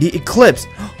during the eclipse.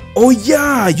 Oh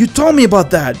yeah, you told me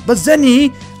about that. But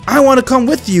Zenny, I want to come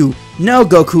with you. No,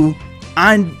 Goku.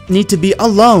 I need to be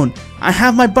alone. I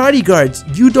have my bodyguards.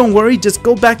 You don't worry, just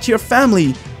go back to your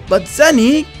family. But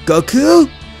Zenny, Goku?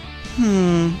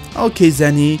 Okay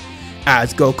Zenny.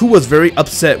 As Goku was very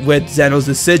upset with Zeno's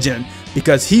decision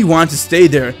because he wanted to stay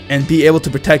there and be able to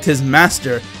protect his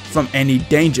master from any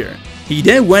danger. He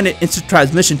then went in instant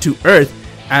transmission to Earth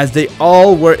as they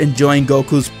all were enjoying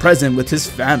Goku's presence with his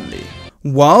family.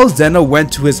 While Zeno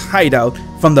went to his hideout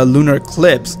from the lunar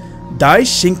eclipse, Dai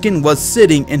Shinken was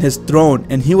sitting in his throne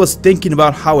and he was thinking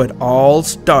about how it all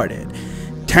started.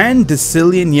 10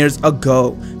 decillion years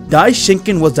ago, Dai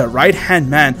Shinken was the right-hand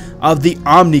man of the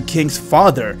Omni King's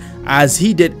father, as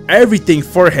he did everything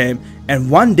for him, and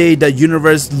one day the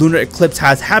universe lunar eclipse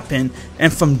has happened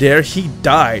and from there he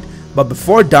died. But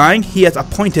before dying, he has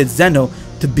appointed Zeno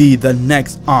to be the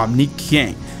next Omni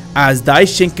King, as Dai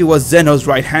Shinken was Zeno's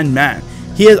right-hand man.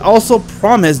 He has also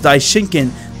promised Dai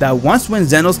Shinken that once when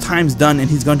Zeno's time's done and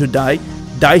he's going to die,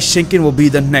 Dai Shinken will be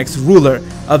the next ruler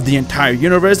of the entire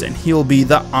universe and he will be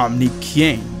the Omni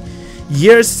King.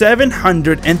 Year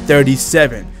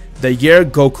 737, the year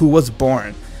Goku was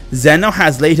born. Zeno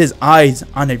has laid his eyes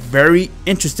on a very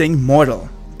interesting mortal.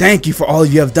 Thank you for all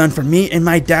you have done for me and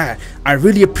my dad. I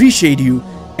really appreciate you,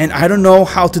 and I don't know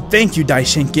how to thank you, Dai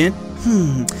Shinken.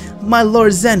 My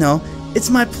Lord Zeno, it's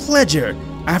my pleasure.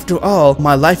 After all,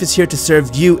 my life is here to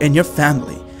serve you and your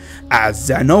family. As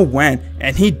Zeno went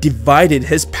and he divided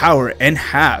his power in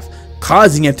half,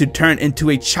 causing him to turn into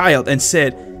a child and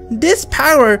said, "This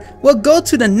power will go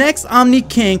to the next Omni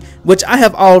King, which I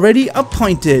have already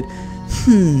appointed."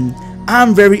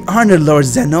 I'm very honored, Lord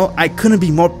Zeno. I couldn't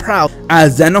be more proud.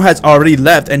 As Zeno has already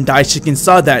left and Dai Shinken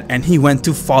saw that and he went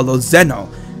to follow Zeno.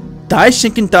 Dai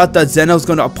Shinken thought that Zeno was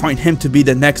going to appoint him to be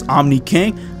the next Omni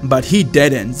King, but he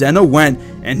didn't. Zeno went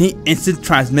and he instant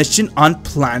transmission on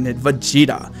planet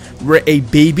Vegeta, where a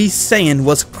baby Saiyan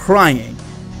was crying.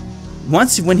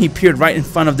 Once when he appeared right in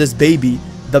front of this baby,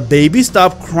 the baby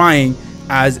stopped crying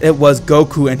as it was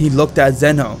Goku and he looked at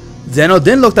Zeno. Zeno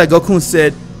then looked at Goku and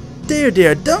said,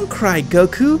 There, don't cry,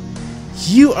 Goku.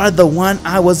 You are the one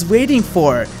I was waiting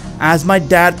for, as my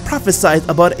dad prophesied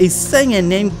about a Saiyan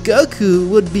named Goku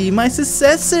would be my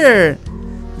successor."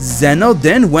 Zeno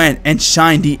then went and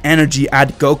shined the energy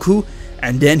at Goku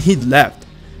and then he left.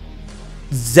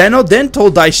 Zeno then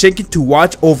told Dai Shinken to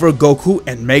watch over Goku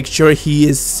and make sure he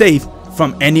is safe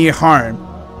from any harm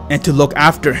and to look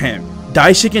after him.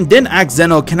 Dai Shinken then asked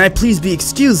Zeno, "Can I please be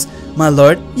excused, my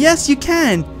lord?" "Yes, you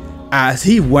can." As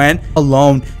he went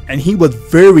alone and he was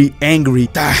very angry.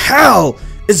 "The hell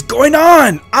is going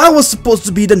on? I was supposed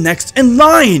to be the next in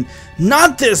line,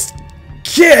 not this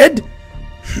kid.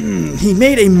 He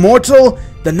made a mortal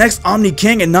the next Omni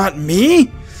King and not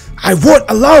me? I won't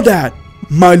allow that.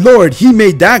 My lord, he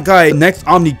made that guy next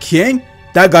Omni King?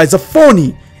 That guy's a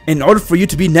phony. In order for you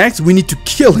to be next, we need to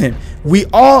kill him. We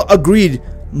all agreed,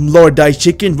 Lord Dai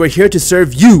Shinken, we're here to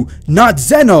serve you, not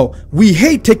Zeno. We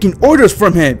hate taking orders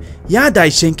from him." "Yeah, Dai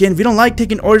Shinken, we don't like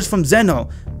taking orders from Zeno."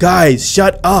 "Guys,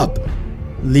 shut up.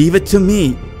 Leave it to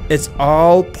me. It's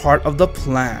all part of the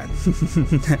plan."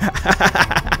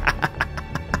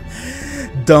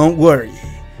 "Don't worry.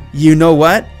 You know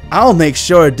what? I'll make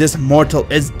sure this mortal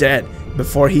is dead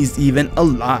before he's even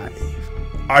alive."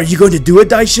 "Are you going to do it,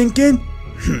 Dai Shinken?"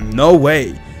 "No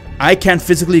way. I can't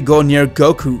physically go near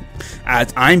Goku, as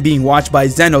I'm being watched by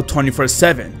Zeno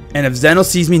 24/7. And if Zeno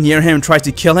sees me near him and tries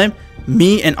to kill him,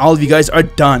 me and all of you guys are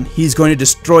done. He's going to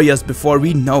destroy us before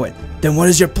we know it." "Then what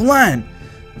is your plan?"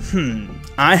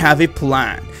 I have a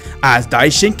plan. As Dai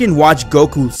Shinken watched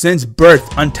Goku since birth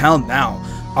until now,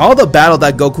 all the battle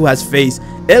that Goku has faced,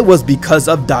 it was because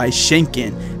of Dai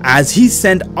Shinken, as he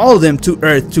sent all of them to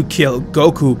Earth to kill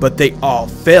Goku, but they all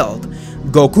failed.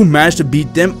 Goku managed to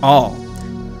beat them all.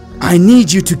 "I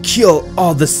need you to kill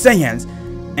all the Saiyans,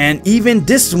 and even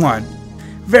this one."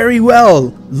 "Very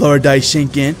well, Lord Dai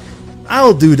Shinken.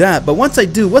 I'll do that, but once I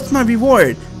do, what's my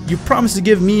reward? You promised to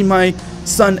give me and my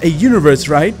son a universe,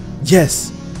 right?"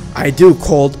 "Yes, I do,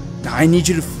 Cold. Now I need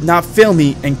you to not fail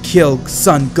me and kill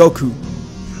son Goku."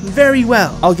 "Very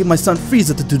well. I'll get my son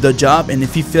Frieza to do the job, and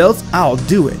if he fails, I'll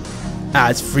do it."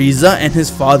 As Frieza and his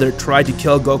father tried to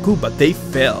kill Goku, but they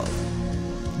failed.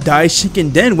 Dai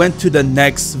Shinken then went to the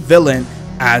next villain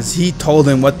as he told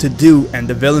him what to do, and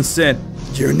the villain said,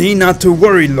 "You need not to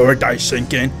worry, Lord Dai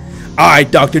Shinken. I,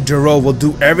 Dr. Gero, will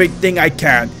do everything I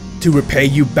can to repay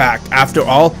you back. After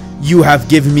all, you have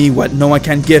given me what no one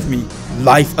can give me,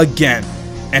 life again.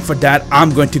 And for that,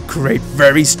 I'm going to create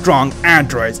very strong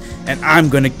androids, and I'm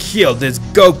going to kill this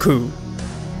Goku."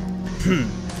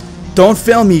 "Don't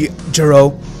fail me,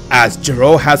 Gero. as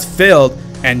Jiro has failed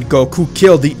and Goku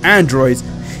killed the androids,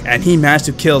 and he managed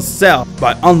to kill Cell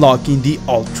by unlocking the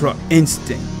Ultra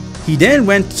Instinct. He then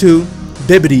went to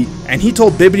Bibidi and he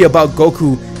told Bibidi about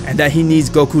Goku and that he needs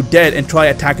Goku dead and try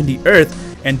attacking the Earth,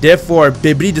 and therefore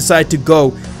Bibidi decided to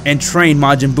go and train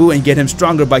Majin Buu and get him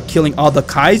stronger by killing all the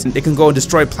Kais, and they can go and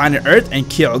destroy planet Earth and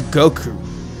kill Goku.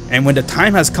 And when the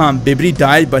time has come, Bibidi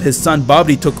died, but his son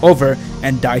Babidi took over,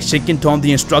 and Daishinken told him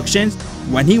the instructions.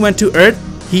 When he went to Earth,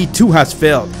 he too has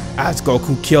failed, as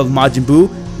Goku killed Majin Buu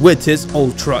with his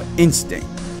Ultra Instinct.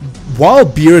 While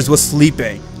Beerus was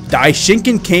sleeping,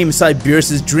 Daishinken came inside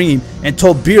Beerus' dream and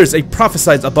told Beerus he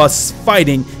prophesied about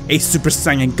fighting a Super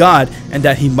Saiyan God and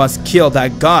that he must kill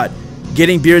that God,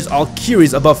 getting Beerus all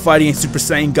curious about fighting a Super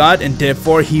Saiyan God, and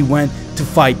therefore he went to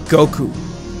fight Goku.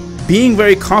 Being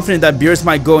very confident that Beerus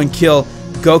might go and kill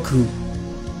Goku,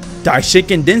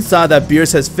 Daishinken then saw that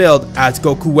Beerus has failed as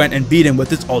Goku went and beat him with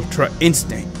his Ultra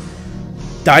Instinct.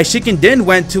 Daishinken then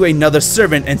went to another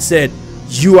servant and said,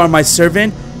 "You are my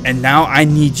servant, and now I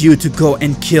need you to go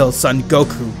and kill Son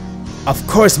Goku." "Of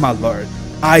course, my lord.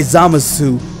 I,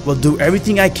 Zamasu, will do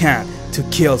everything I can to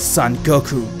kill Son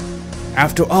Goku.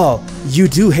 After all, you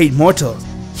do hate mortals.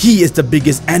 He is the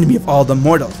biggest enemy of all the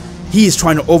mortals. He is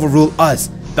trying to overrule us,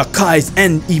 the Kais,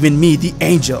 and even me, the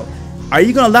angel. Are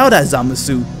you gonna allow that,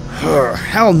 Zamasu?"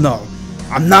 "Hell no.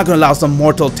 I'm not gonna allow some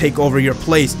mortal take over your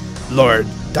place, Lord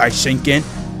Daishinken."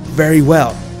 "Very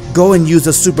well. Go and use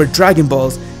the Super Dragon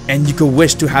Balls, and you could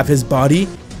wish to have his body,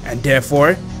 and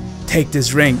therefore take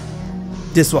this ring.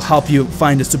 This will help you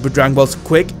find the Super Dragon Balls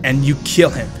quick, and you kill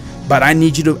him. But I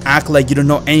need you to act like you don't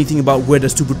know anything about where the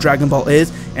Super Dragon Ball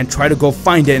is, and try to go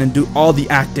find it and do all the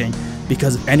acting,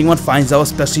 because if anyone finds out,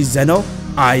 especially Zeno,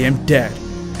 I am dead.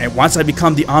 And once I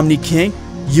become the Omni King,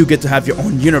 you get to have your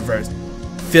own universe,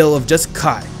 filled of just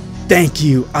Kai." "Thank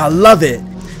you, I love it."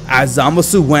 As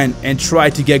Zamasu went and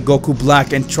tried to get Goku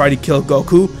Black and try to kill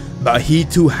Goku, but he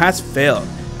too has failed,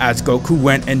 as Goku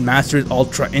went and mastered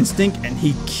Ultra Instinct and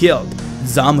he killed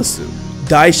Zamasu.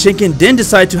 Daishinken then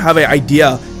decided to have an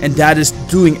idea, and that is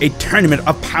doing a tournament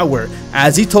of power,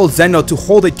 as he told Zeno to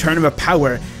hold a tournament of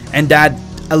power and that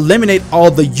eliminate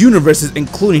all the universes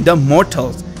including the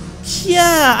mortals.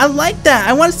 "Yeah, I like that.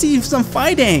 I want to see some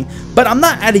fighting, but I'm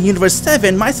not adding Universe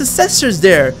 7. My successor's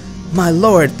there." "My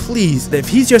lord, please, if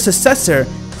he's your successor,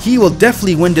 he will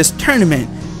definitely win this tournament,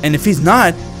 and if he's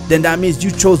not, then that means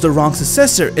you chose the wrong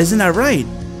successor, isn't that right?"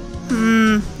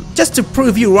 Just to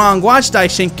prove you wrong, watch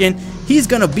Daishinken. He's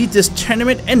gonna beat this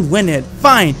tournament and win it.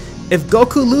 Fine, if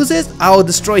Goku loses, I'll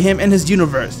destroy him and his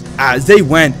universe. As they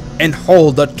went and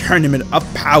hold the tournament of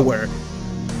power.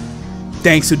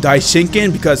 Thanks to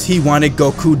Daishinken, because he wanted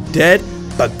Goku dead,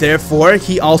 but therefore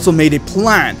he also made a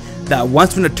plan that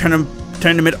once when the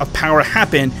tournament of power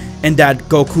happened and that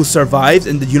Goku survives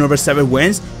and the Universe 7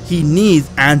 wins, he needs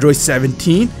Android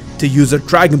 17 to use a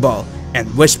Dragon Ball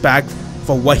and wish back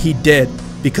for what he did,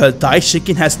 because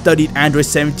Daishinken has studied Android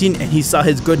 17 and he saw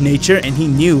his good nature and he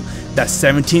knew that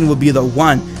 17 would be the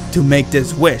one to make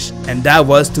this wish, and that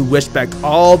was to wish back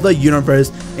all the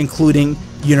universe, including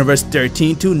Universe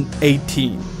 13 to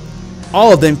 18.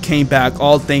 All of them came back,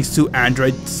 all thanks to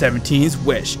Android 17's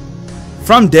wish.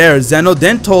 From there, Zeno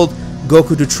then told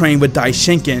Goku to train with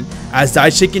Daishinken, as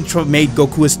Daishinken made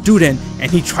Goku a student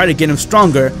and he tried to get him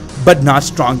stronger, but not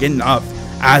strong enough,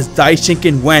 as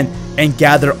Daishinken went and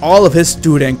gathered all of his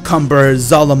students, Cumber,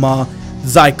 Zalama,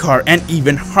 Zycar, and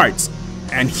even Hearts,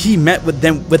 and he met with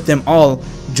them all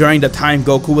during the time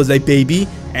Goku was a baby,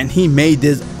 and he made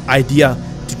this idea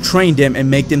to train them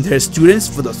and make them their students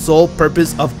for the sole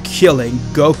purpose of killing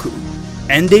Goku,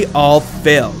 and they all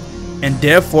failed, and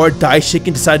therefore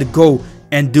Daishinken decided to go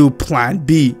and do plan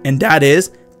B, and that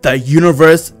is the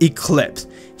universe eclipse.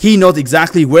 He knows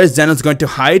exactly where Zeno's going to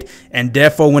hide, and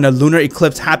therefore when a lunar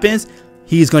eclipse happens,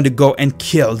 he's going to go and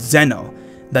kill Zeno.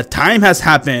 The time has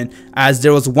happened, as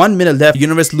there was 1 minute left for the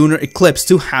universe lunar eclipse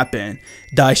to happen.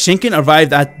 Daishinken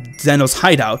arrived at Zeno's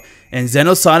hideout, and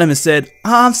Zeno saw him and said,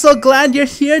 "I'm so glad you're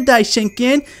here,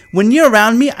 Daishinken. When you're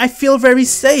around me, I feel very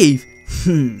safe."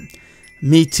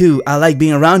 "Me too. I like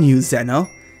being around you, Zeno."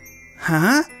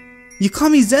 "Huh? You call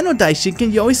me Zeno,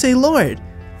 Daishinken. You always say Lord."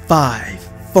 5,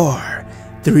 4,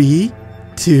 3,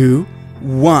 2,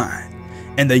 1.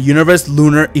 And the universe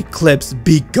lunar eclipse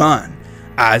begun,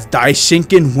 as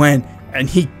Daishinken went and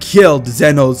he killed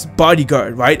Zeno's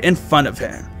bodyguard right in front of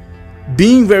him.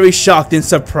 Being very shocked and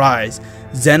surprised,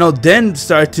 Zeno then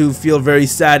started to feel very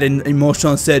sad and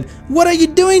emotional and said, "What are you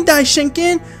doing,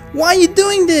 Daishinken? Why are you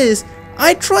doing this?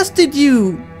 I trusted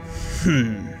you."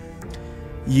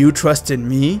 You trusted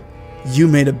me? You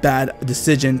made a bad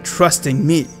decision trusting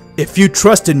me. If you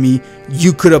trusted me,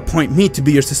 you could appoint me to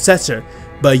be your successor,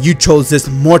 but you chose this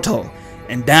mortal.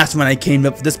 And that's when I came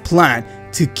up with this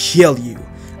plan to kill you.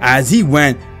 As he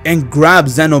went and grabbed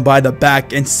Zeno by the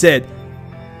back and said,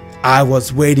 I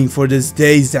was waiting for this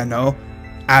day, Zeno.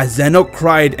 As Zeno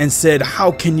cried and said,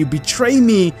 how can you betray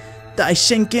me,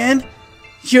 Daishinken?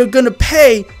 You're gonna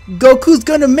pay. Goku's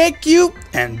gonna make you.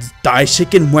 And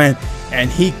Daishinken went and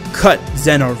he cut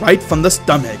Zeno right from the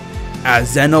stomach.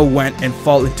 As Zeno went and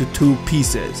fell into 2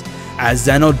 pieces. As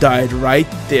Zeno died right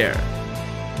there.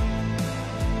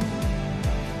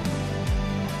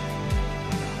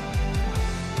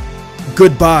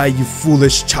 Goodbye, you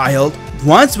foolish child.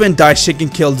 Once when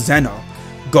Daishinken killed Zeno,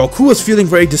 Goku was feeling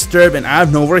very disturbed, and out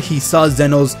of nowhere he saw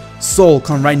Zeno's soul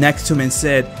come right next to him and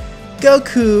said,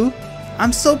 Goku,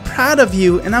 I'm so proud of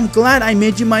you and I'm glad I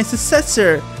made you my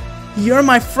successor. You're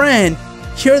my friend.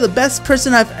 You're the best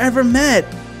person I've ever met.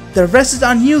 The rest is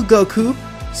on you, Goku.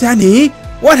 Zeni,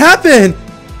 what happened?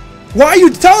 Why are you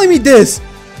telling me this?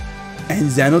 And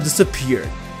Zeno disappeared.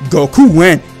 Goku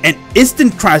went an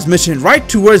instant transmission right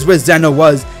towards where Zeno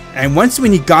was, and once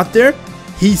when he got there,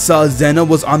 he saw Zeno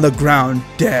was on the ground,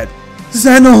 dead.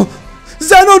 Zeno!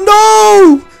 Zeno,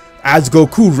 no! As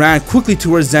Goku ran quickly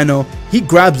towards Zeno, he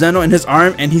grabbed Zeno in his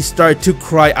arm and he started to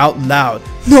cry out loud.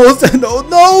 No, Zeno,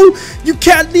 no! You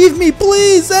can't leave me,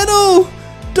 please, Zeno!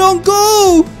 Don't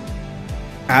go!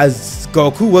 As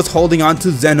Goku was holding on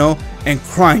to Zeno and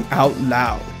crying out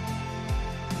loud.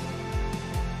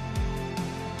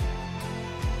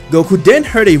 Goku then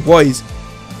heard a voice.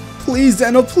 Please,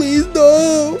 Zeno, please,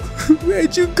 no!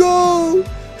 Where'd you go?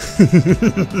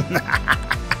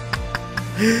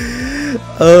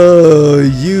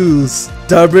 Oh, you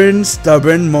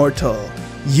stubborn mortal.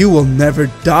 You will never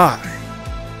die.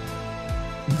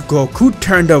 Goku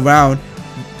turned around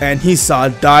and he saw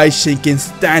Daishinken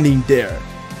standing there.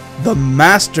 The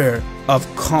master of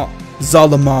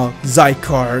Zalama,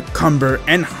 Zycar, Cumber,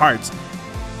 and Hearts,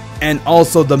 and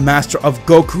also the master of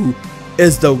Goku,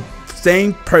 is the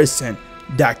same person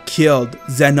that killed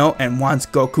Zeno and wants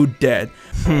Goku dead.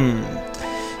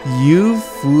 You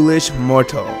foolish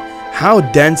mortal. How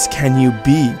dense can you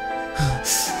be?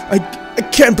 I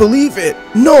can't believe it.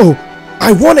 No,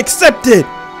 I won't accept it.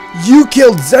 You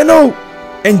killed Zeno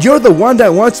and you're the one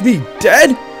that wants me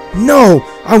dead? No,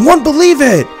 I won't believe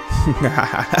it.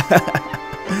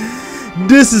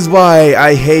 This is why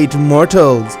I hate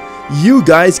mortals. You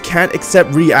guys can't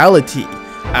accept reality.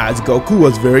 As Goku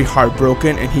was very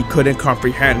heartbroken and he couldn't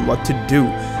comprehend what to do.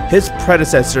 His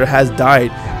predecessor has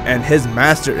died and his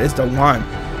master is the one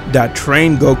that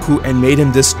trained Goku and made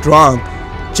him this strong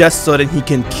just so that he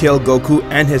can kill Goku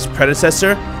and his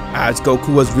predecessor. As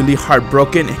Goku was really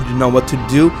heartbroken and he didn't know what to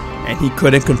do and he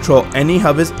couldn't control any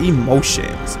of his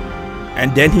emotions.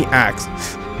 And then he asked,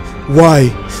 why?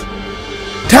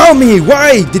 Tell me,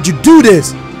 why did you do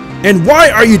this? And why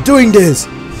are you doing this?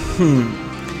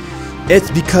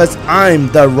 It's because I'm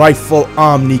the rightful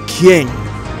Omni King.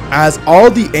 As all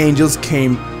the angels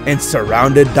came and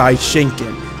surrounded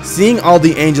Daishinken, seeing all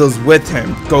the angels with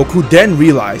him, Goku then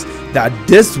realized that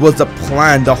this was the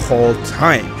plan the whole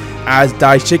time. As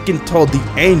Daishinken told the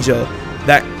angel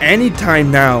that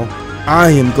anytime now,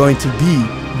 I am going to be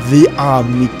the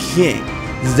Omni King.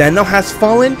 Zeno has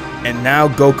fallen, and now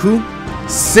Goku,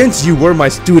 since you were my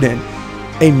student,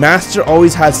 a master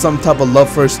always has some type of love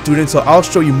for a student, so I'll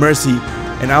show you mercy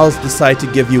and I'll decide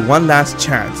to give you one last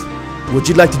chance. Would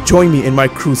you like to join me in my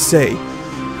crusade?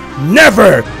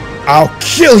 Never! I'll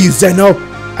kill you, Zeno!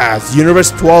 As Universe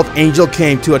 12 Angel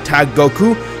came to attack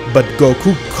Goku, but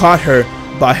Goku caught her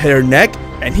by her neck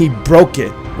and he broke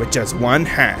it with just one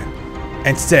hand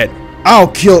and said, I'll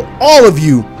kill all of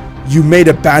you! You made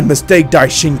a bad mistake,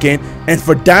 Daishinken, and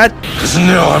for that... Cause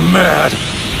now I'm mad.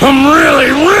 I'm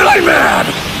really, really mad!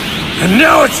 And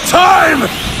now it's time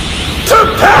to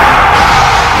pay!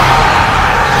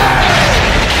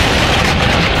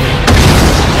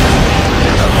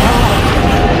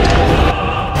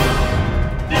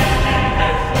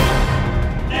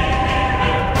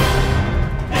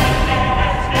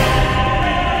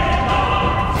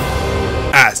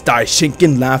 As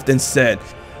Daishinken laughed and said,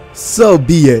 so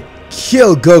be it,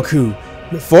 kill Goku.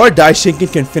 Before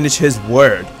Daishinken can finish his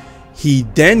word, he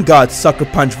then got sucker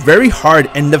punched very hard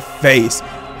in the face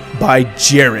by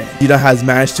Jiren. Vegeta has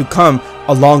managed to come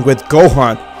along with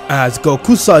Gohan. As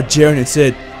Goku saw Jiren and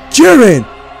said, Jiren,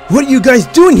 what are you guys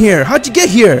doing here? How'd you get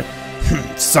here?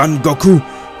 Son Goku,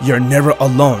 you're never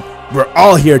alone. We're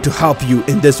all here to help you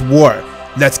in this war.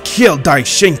 Let's kill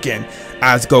Daishinken.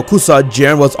 As Goku saw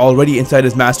Jiren was already inside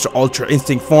his Master Ultra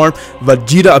Instinct form,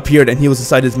 Vegeta appeared and he was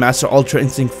inside his Master Ultra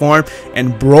Instinct form,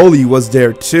 and Broly was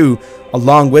there too.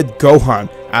 along with Gohan,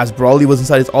 as Broly was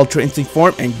inside his Ultra Instinct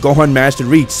form, and Gohan managed to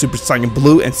reach Super Saiyan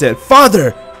Blue and said,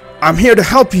 "Father, I'm here to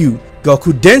help you."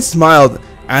 Goku then smiled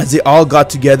as they all got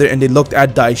together and they looked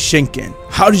at Daishinken.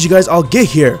 "How did you guys all get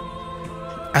here?"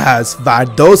 As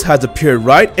Vados has appeared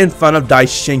right in front of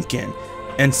Daishinken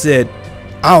and said,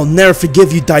 "I'll never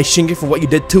forgive you, Daishinken, for what you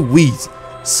did to Whis.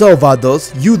 So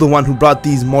Vados, you the one who brought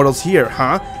these mortals here,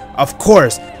 huh? Of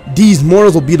course, these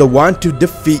mortals will be the one to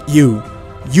defeat you.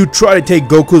 You try to take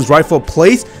Goku's rightful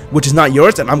place, which is not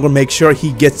yours, and I'm gonna make sure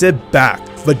he gets it back.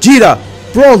 Vegeta,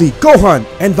 Broly, Gohan,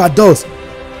 and Vados,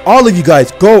 all of you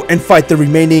guys go and fight the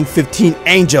remaining 15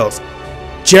 angels.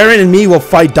 Jiren and me will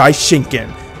fight Daishinken."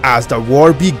 As the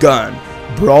war begun,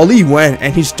 Broly went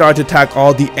and he started to attack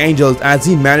all the angels as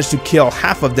he managed to kill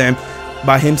half of them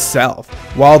by himself,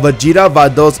 while Vegeta,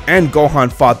 Vados, and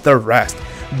Gohan fought the rest.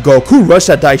 Goku rushed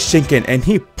at Daishinken and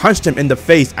he punched him in the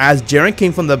face as Jiren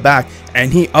came from the back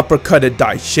and he uppercutted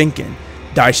Daishinken.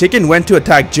 Daishinken went to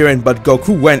attack Jiren, but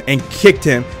Goku went and kicked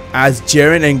him as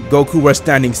Jiren and Goku were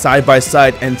standing side by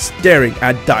side and staring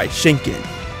at Daishinken.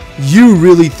 "You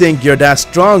really think you're that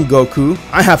strong, Goku?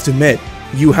 I have to admit,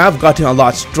 you have gotten a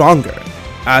lot stronger."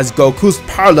 As Goku's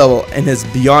power level in his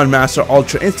Beyond Master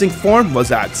Ultra Instinct form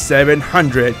was at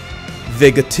 700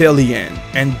 Vigatillion.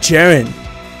 And Jiren,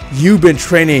 you've been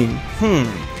training,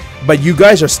 but you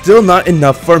guys are still not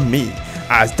enough for me.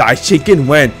 As Daishinken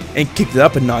went and kicked it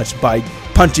up a notch by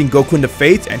punching Goku in the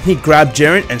face, and he grabbed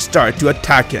Jiren and started to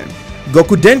attack him.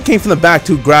 Goku then came from the back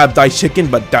to grab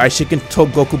Daishinken, but Daishinken took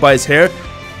Goku by his hair,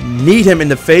 kneed him in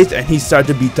the face, and he started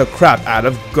to beat the crap out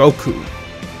of Goku.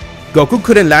 Goku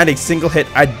couldn't land a single hit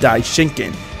at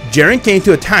Daishinken. Jiren came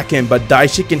to attack him, but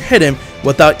Daishinken hit him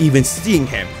without even seeing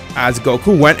him, as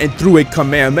Goku went and threw a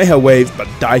Kamehameha wave, but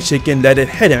Daishinken let it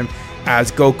hit him, as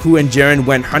Goku and Jiren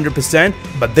went 100%,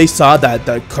 but they saw that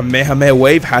the Kamehameha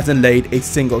wave hasn't laid a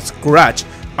single scratch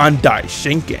on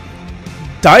Daishinken.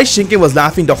 Daishinken was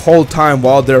laughing the whole time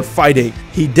while they're fighting.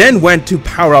 He then went to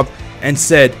power up and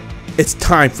said, "It's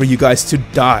time for you guys to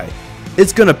die.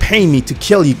 It's gonna pain me to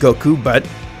kill you, Goku, but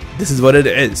this is what it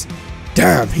is."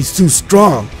 "Damn, he's too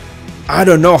strong. I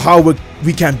don't know how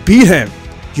we can beat him.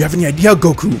 Do you have any idea,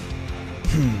 Goku?"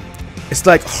 It's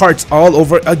like hearts all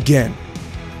over again.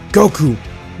 "Goku,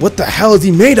 what the hell is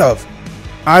he made of?"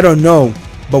 "I don't know,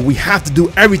 but we have to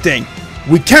do everything.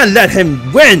 We can't let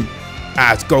him win."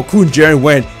 As Goku and Jiren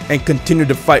went and continued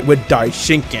to fight with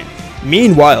Daishinken.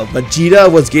 Meanwhile,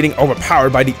 Vegeta was getting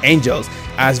overpowered by the angels,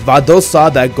 as Vados saw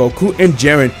that Goku and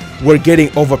Jiren were getting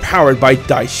overpowered by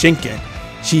Daishinken.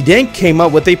 She then came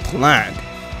up with a plan.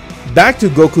 Back to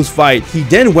Goku's fight, he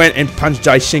then went and punched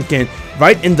Daishinken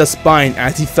right in the spine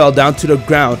as he fell down to the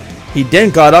ground. He then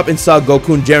got up and saw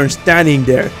Goku and Jiren standing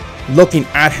there, looking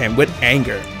at him with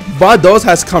anger. Vados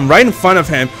has come right in front of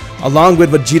him, along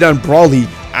with Vegeta and Broly,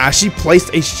 as she placed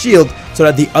a shield so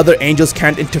that the other angels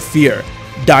can't interfere.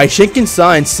 Daishinken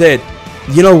saw and said,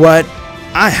 "You know what?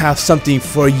 I have something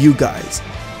for you guys."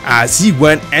 As he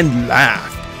went and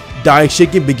laughed,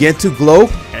 Daishinken began to glow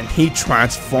and he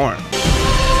transformed.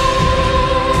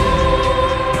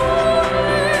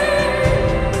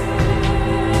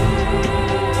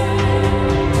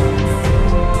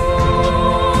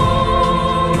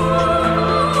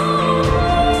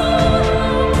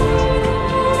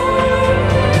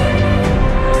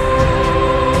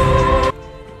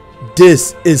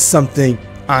 This is something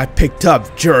I picked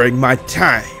up during my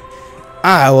time.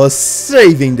 I was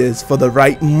saving this for the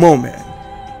right moment.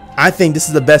 I think this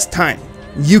is the best time.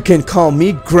 You can call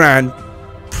me Grand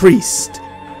Priest,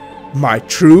 my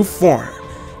true form.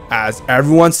 As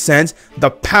everyone sensed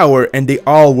the power and they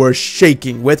all were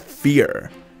shaking with fear.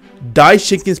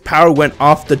 Daishinken's power went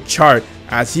off the chart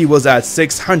as he was at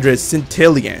 600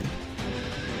 centillion.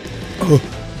 "Oh,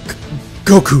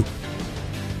 Goku.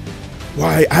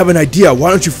 Why, I have an idea. Why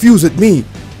don't you fuse with me?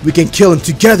 We can kill him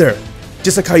together,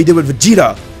 just like how you did with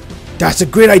Vegeta." "That's a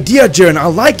great idea, Jiren. I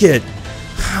like it."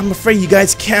 "I'm afraid you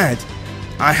guys can't.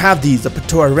 I have these, the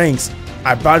Patora rings.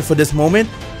 I brought it for this moment,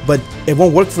 but it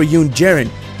won't work for you and Jiren,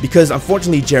 because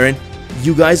unfortunately, Jiren,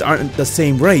 you guys aren't the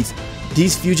same race.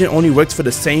 These fusion only works for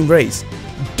the same race."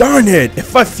 "Darn it!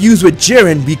 If I fused with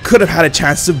Jiren, we could have had a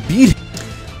chance to beat him."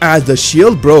 As the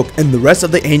shield broke and the rest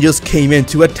of the angels came in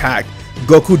to attack,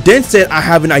 Goku then said, "I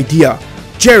have an idea.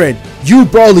 Jiren, you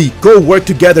Broly, go work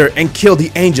together and kill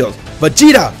the angels.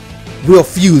 Vegeta, we'll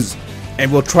fuse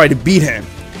and we'll try to beat him."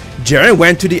 Jiren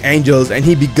went to the angels and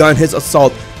he began his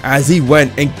assault as he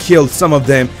went and killed some of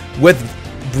them with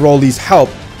Broly's help.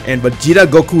 And Vegeta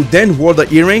Goku then wore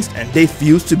the earrings and they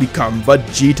fused to become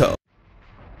Vegeta.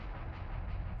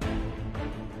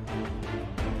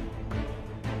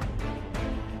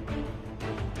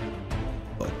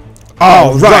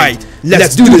 Alright,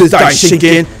 let's do this,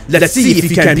 Daishinken. Let's see if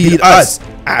you can beat us.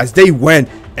 As they went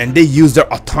and they used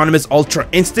their autonomous Ultra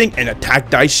Instinct and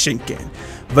attacked Daishinken.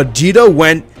 Vegeta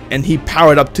went and he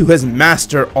powered up to his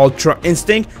master Ultra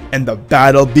Instinct, and the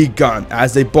battle begun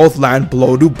as they both land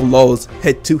blow to blows,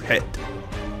 hit to hit.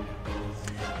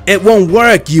 It won't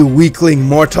work, you weakling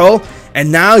mortal,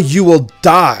 and now you will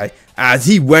die. As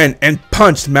he went and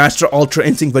punched Master Ultra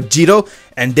Instinct Vegito,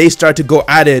 and they started to go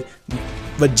at it.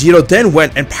 Vegito then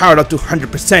went and powered up to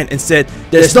 100% and said,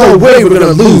 "There's no way we're gonna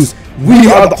lose.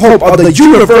 We are the hope of the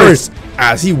universe."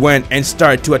 As he went and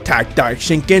started to attack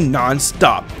Daishinken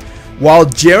non-stop. While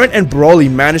Jiren and Broly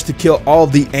managed to kill all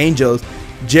of the angels,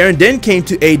 Jiren then came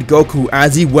to aid Goku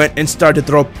as he went and started to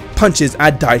throw punches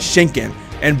at Daishinken,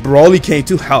 and Broly came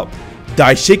to help.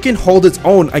 Daishinken held its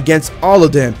own against all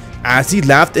of them as he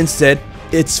laughed and said,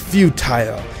 "It's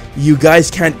futile. You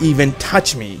guys can't even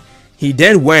touch me." He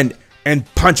then went and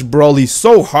punched Broly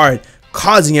so hard,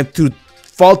 causing him to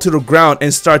fall to the ground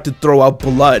and start to throw out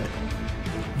blood.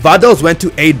 Vados went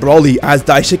to aid Broly as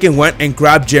Daishinken went and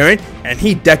grabbed Jiren, and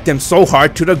he decked him so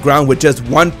hard to the ground with just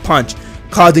one punch,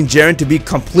 causing Jiren to be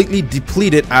completely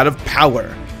depleted out of power.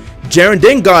 Jiren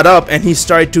then got up and he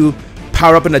started to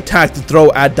power up an attack to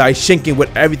throw at Daishinken with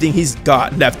everything he's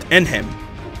got left in him.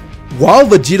 While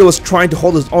Vegeta was trying to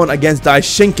hold his own against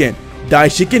Daishinken,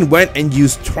 Daishinken went and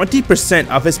used 20%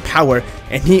 of his power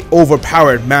and he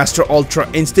overpowered Master Ultra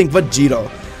Instinct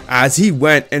Vegito as he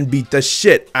went and beat the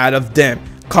shit out of them,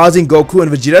 causing Goku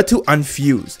and Vegeta to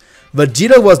unfuse.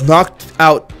 Vegeta was knocked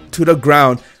out to the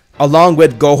ground along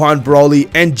with Gohan, Broly,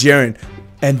 and Jiren,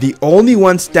 and the only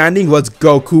one standing was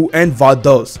Goku and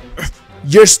Vados.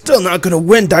 "You're still not gonna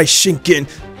win, Daishinken.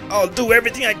 I'll do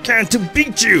everything I can to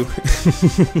beat you."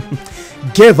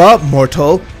 "Give up,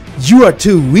 mortal. You are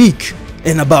too weak.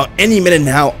 In about any minute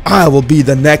now, I will be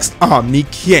the next Omni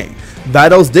King."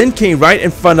 Vados then came right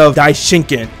in front of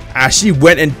Daishinken as she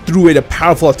went and threw in a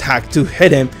powerful attack to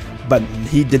hit him, but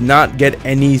he did not get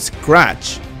any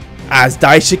scratch. As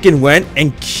Daishinken went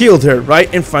and killed her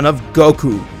right in front of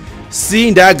Goku.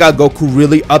 Seeing that got Goku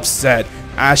really upset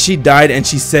as she died, and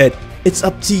she said, "It's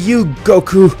up to you,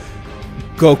 Goku."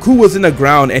 Goku was in the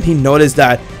ground and he noticed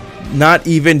that not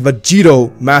even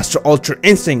Vegito, Master Ultra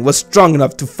Instinct, was strong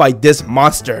enough to fight this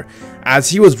monster, as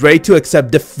he was ready to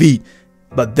accept defeat.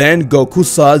 But then Goku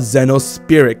saw Zeno's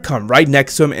spirit come right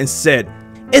next to him and said,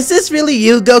 "Is this really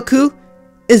you, Goku?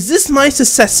 Is this my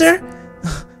successor?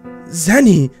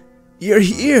 Zenny, you're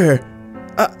here.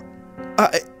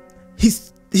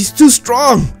 He's too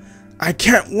strong. I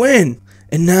can't win.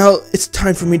 And now it's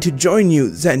time for me to join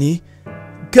you, Zenny.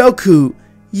 Goku,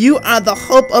 you are the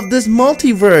hope of this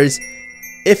multiverse.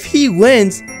 If he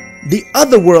wins, the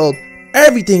other world,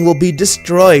 everything will be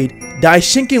destroyed.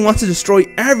 Daishinken wants to destroy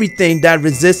everything that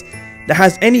resists, that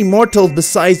has any mortals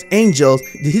besides angels.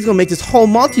 He's gonna make this whole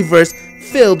multiverse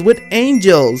filled with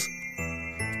angels.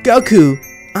 Goku,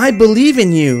 I believe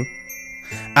in you."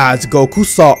 As Goku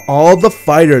saw all the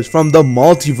fighters from the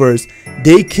multiverse,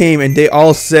 they came and they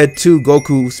all said to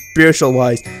Goku, spiritual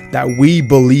wise, that "We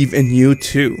believe in you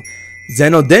too."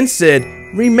 Zeno then said,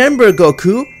 "Remember,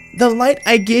 Goku, the light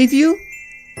I gave you?"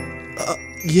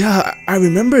 Yeah, I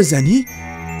remember, Zenny."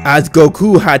 As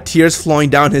Goku had tears flowing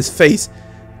down his face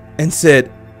and said,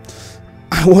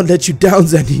 "I won't let you down,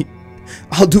 Zenny.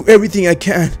 I'll do everything I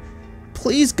can."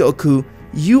 "Please, Goku,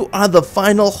 you are the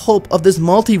final hope of this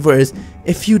multiverse.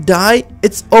 If you die,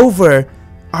 it's over.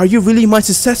 Are you really my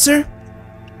successor?"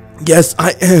 "Yes,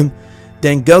 I am."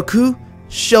 "Then Goku,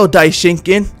 show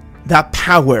Daishinken that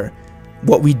power,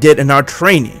 what we did in our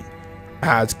training."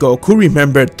 As Goku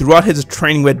remembered throughout his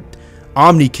training with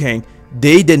Omni King,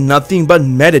 they did nothing but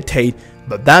meditate,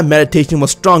 but that meditation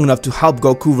was strong enough to help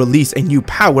Goku release a new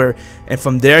power, and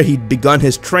from there he'd begun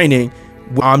his training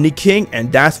with Omni King,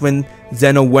 and that's when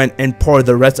Zeno went and poured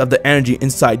the rest of the energy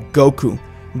inside Goku.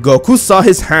 Goku saw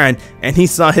his hand and he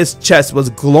saw his chest was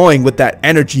glowing with that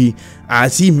energy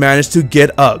as he managed to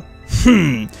get up.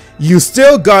 You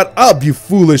still got up, you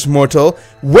foolish mortal.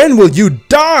 When will you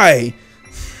die?"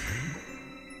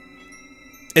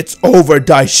 "It's over,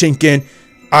 Daishinken.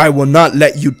 I will not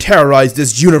let you terrorize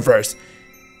this universe."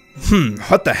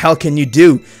 What the hell can you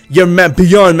do? Your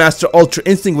beyond Master Ultra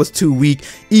Instinct was too weak.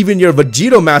 Even your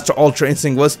Vegito Master Ultra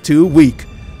Instinct was too weak.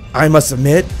 I must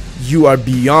admit, you are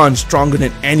beyond stronger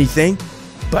than anything,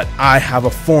 but I have a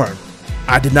form.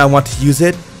 I did not want to use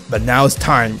it, but now it's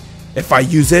time. If I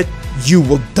use it, you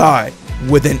will die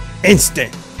with an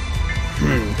instant.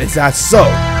 Is that so?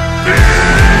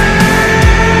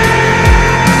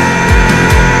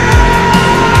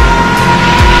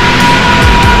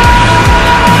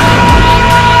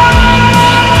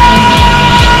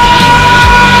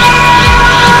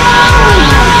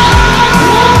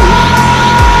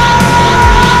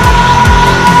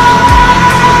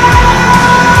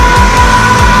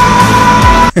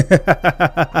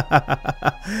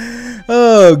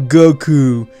 Oh,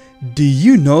 Goku, do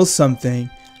you know something?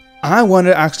 I want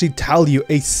to actually tell you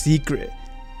a secret.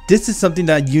 This is something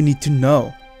that you need to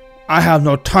know. I have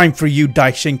no time for you,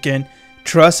 Daishinken.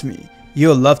 Trust me,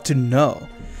 you'll love to know.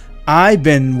 I've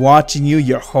been watching you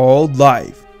your whole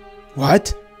life.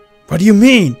 What? What do you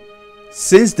mean?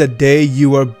 Since the day you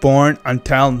were born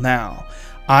until now,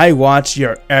 I watched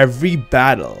your every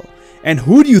battle. And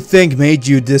who do you think made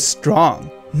you this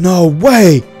strong? No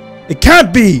way! It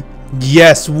can't be!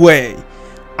 Yes way!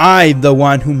 I'm the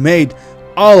one who made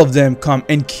all of them come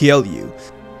and kill you.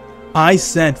 I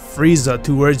sent Frieza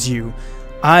towards you.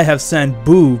 I have sent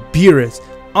Boo, Beerus,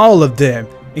 all of them,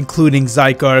 including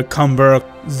Zygar, Cumber,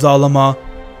 Zalama,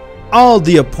 all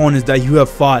the opponents that you have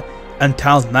fought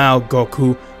until now,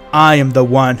 Goku. I am the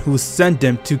one who sent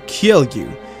them to kill you,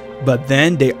 but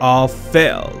then they all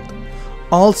failed.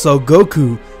 Also,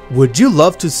 Goku, would you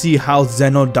love to see how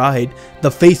Zeno died,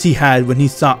 the face he had when he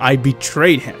saw I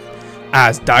betrayed him,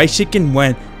 as Daishiken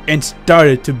went and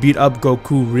started to beat up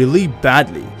Goku really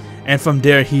badly, and from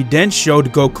there he then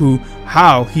showed Goku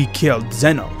how he killed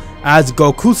Zeno, as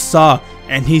Goku saw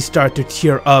and he started to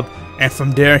tear up, and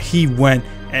from there he went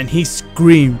and he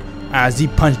screamed as he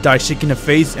punched Daishiken in the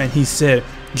face and he said,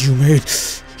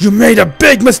 You made a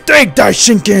big mistake,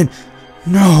 Daishinken!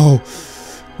 No!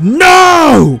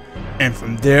 No! And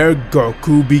from there,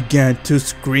 Goku began to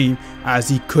scream as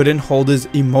he couldn't hold his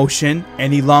emotion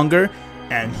any longer,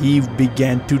 and he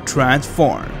began to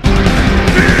transform.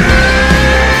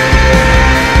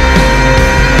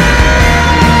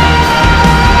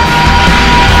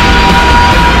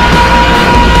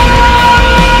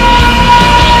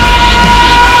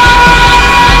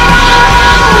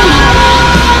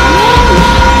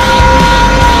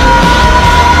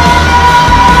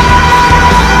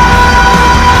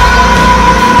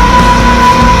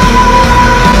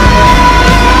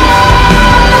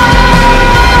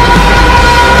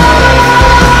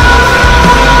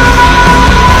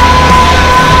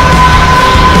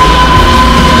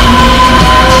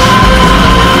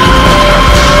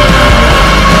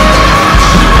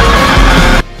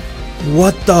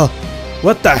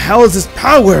 What the hell is this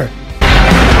power?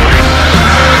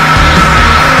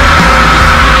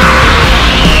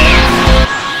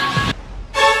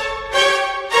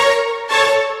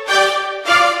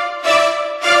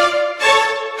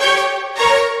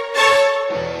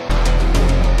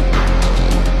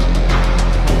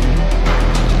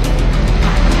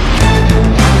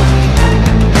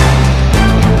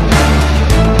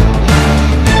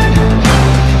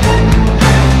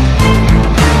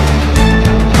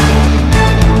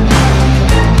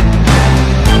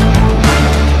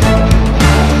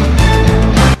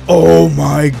 Oh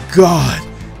my god!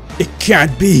 It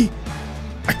can't be!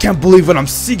 I can't believe what I'm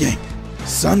seeing!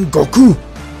 Son Goku!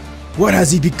 What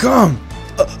has he become?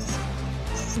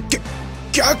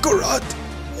 Kakarot!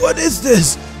 What is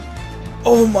this?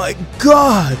 Oh my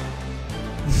god!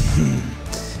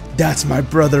 That's my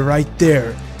brother right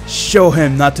there. Show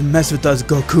him not to mess with us,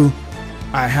 Goku.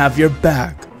 I have your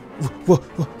back.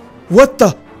 What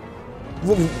the?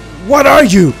 What are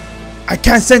you? I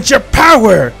can't sense your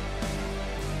power!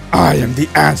 I am the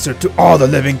answer to all the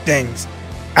living things.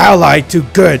 Allied to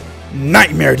good,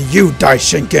 nightmare to you,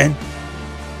 Daishinken.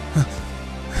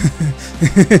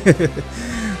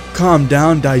 Calm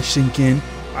down, Daishinken.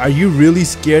 Are you really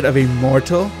scared of a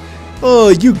mortal?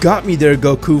 Oh, you got me there,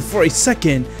 Goku. For a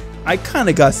second, I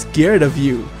kinda got scared of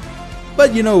you.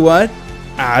 But you know what?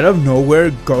 Out of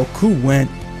nowhere, Goku went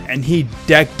and he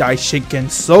decked Daishinken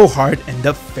so hard in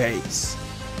the face.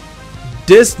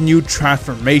 This new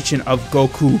transformation of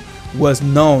Goku was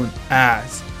known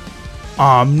as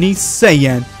Omni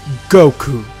Saiyan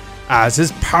Goku, as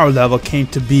his power level came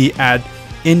to be at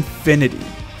infinity.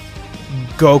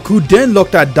 Goku then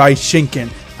looked at Daishinken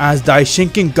as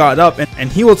Daishinken got up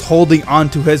and he was holding on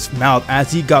to his mouth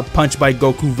as he got punched by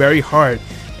Goku very hard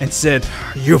and said,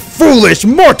 "You foolish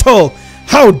mortal!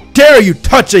 How dare you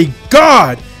touch a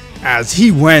god!" As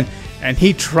he went and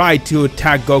he tried to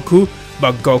attack Goku,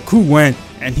 but Goku went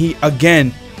and he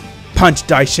again punched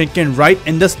Daishinken right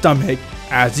in the stomach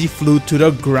as he flew to the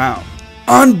ground.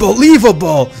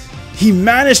 Unbelievable! He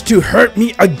managed to hurt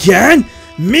me again?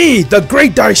 Me, the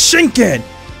great Daishinken!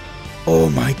 Oh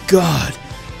my god,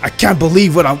 I can't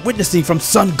believe what I'm witnessing from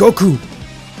Son Goku.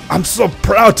 I'm so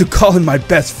proud to call him my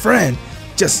best friend.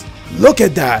 Just look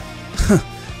at that.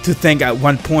 To think at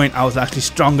one point I was actually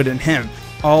stronger than him,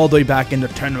 all the way back in the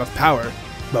Tournament of Power.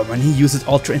 But when he used his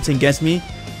Ultra Instinct against me,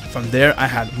 from there I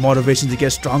had motivation to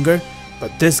get stronger,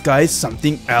 but this guy is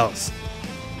something else.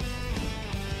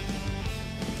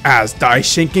 As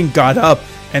Daishinken got up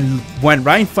and went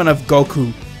right in front of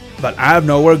Goku. But out of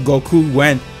nowhere, Goku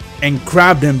went and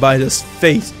grabbed him by his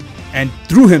face and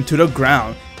threw him to the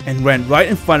ground and went right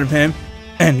in front of him.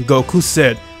 And Goku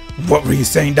said, "What were you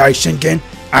saying, Daishinken?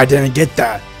 I didn't get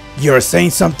that. You were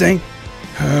saying something?"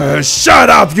 "Shut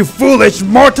up, you foolish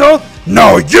mortal!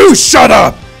 No, you shut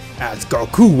up!" As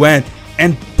Goku went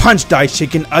and punched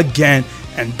Daishinken again,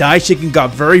 and Daishinken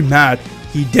got very mad.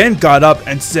 He then got up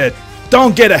and said,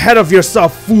 "Don't get ahead of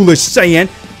yourself, foolish Saiyan.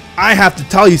 I have to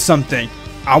tell you something.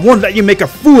 I won't let you make a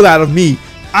fool out of me.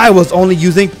 I was only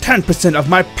using 10% of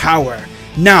my power.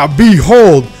 Now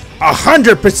behold,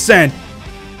 100%.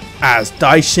 As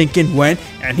Daishinken went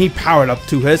and he powered up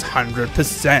to his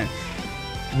 100%.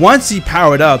 Once he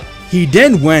powered up, he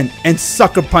then went and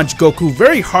sucker punched Goku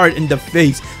very hard in the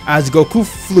face as Goku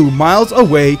flew miles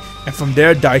away, and from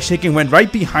there Daishinken went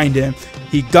right behind him.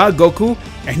 He got Goku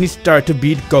and he started to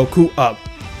beat Goku up.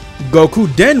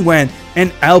 Goku then went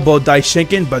and elbowed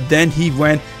Daishinken, but then he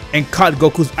went and caught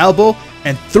Goku's elbow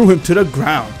and threw him to the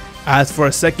ground. As for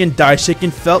a second,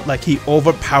 Daishinken felt like he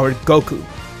overpowered Goku.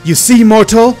 "You see,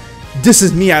 mortal? This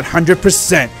is me at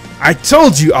 100%. I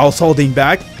told you I was holding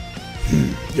back."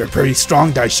 You're pretty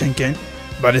strong, Daishinken.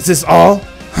 But is this all?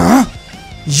 Huh?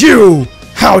 You!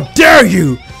 How dare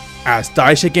you! As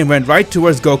Daishinken went right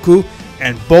towards Goku,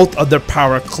 and both of their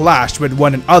power clashed with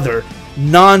one another,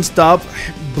 non-stop,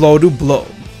 blow to blow.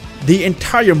 The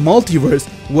entire multiverse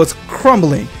was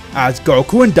crumbling as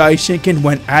Goku and Daishinken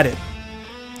went at it.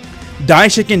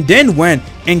 Daishinken then went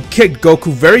and kicked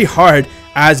Goku very hard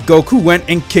as Goku went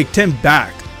and kicked him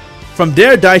back. From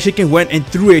there, Daishinken went and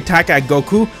threw an attack at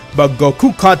Goku, but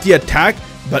Goku caught the attack,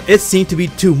 but it seemed to be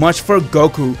too much for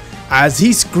Goku as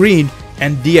he screamed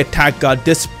and the attack got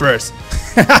dispersed.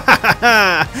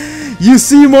 "You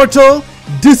see, mortal?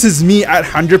 This is me at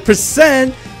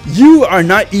 100%. You are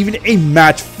not even a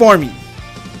match for me.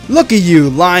 Look at you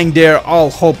lying there all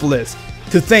hopeless.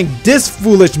 To think this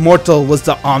foolish mortal was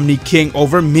the Omni King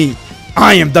over me.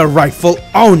 I am the rightful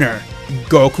owner."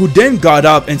 Goku then got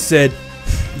up and said,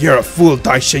 "You're a fool,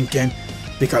 Daishinken,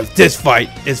 because this fight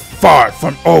is far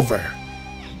from over."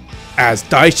 As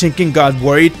Daishinken got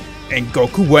worried, and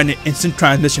Goku went in instant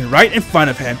transmission right in front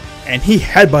of him, and he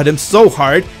headbutted him so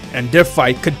hard, and their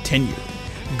fight continued.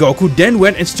 Goku then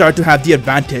went and started to have the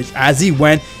advantage as he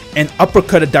went and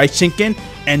uppercutted Daishinken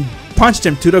and punched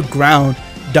him to the ground.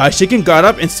 Daishinken got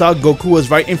up and saw Goku was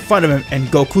right in front of him,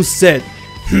 and Goku said,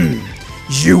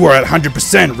 "You are at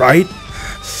 100%, right?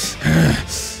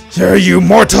 You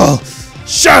mortal!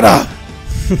 Shut up!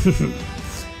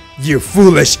 You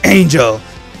foolish angel!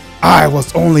 I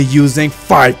was only using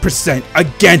 5%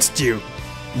 against you."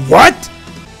 "What?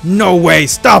 No way!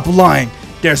 Stop lying!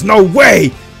 There's no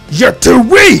way! You're too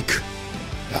weak!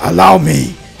 Allow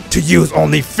me to use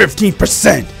only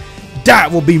 15%.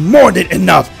 That will be more than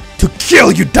enough to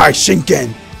kill you,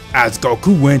 Daishinken!" As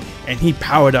Goku went and he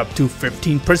powered up to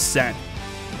 15%.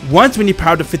 Once when he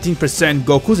powered to 15%,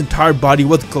 Goku's entire body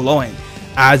was glowing.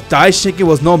 As Daishinken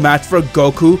was no match for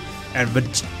Goku, and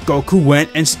Goku went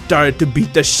and started to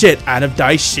beat the shit out of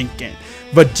Daishinken.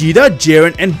 Vegeta,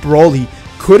 Jiren, and Broly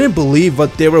couldn't believe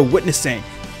what they were witnessing,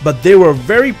 but they were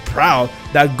very proud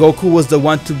that Goku was the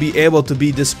one to be able to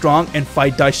be this strong and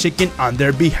fight Daishinken on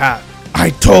their behalf. "I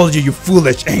told you, you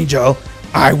foolish angel!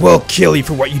 I will kill you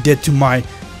for what you did to my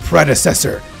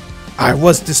predecessor. I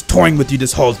was just toying with you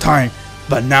this whole time,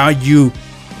 but now you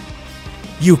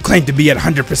claim to be at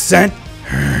 100%?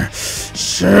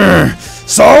 Sure.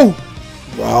 So?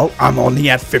 Well, I'm only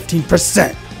at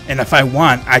 15%, and if I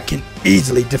want, I can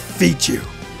easily defeat you.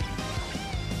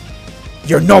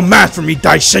 You're no match for me,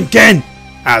 Daishinken!"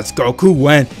 As Goku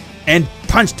went and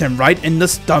punched him right in the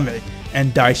stomach,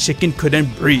 and Daishinken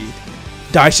couldn't breathe.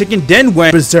 Daishinken then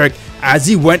went berserk as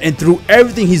he went and threw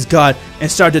everything he's got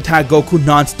and started to attack Goku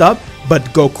non-stop,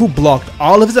 but Goku blocked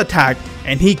all of his attack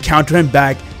and he countered him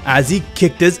back as he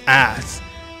kicked his ass.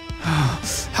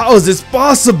 How is this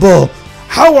possible?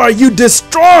 How are you this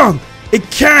strong? It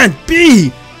can't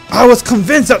be! I was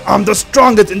convinced that I'm the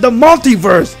strongest in the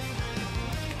multiverse!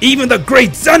 Even the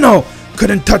great Zeno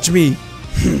couldn't touch me!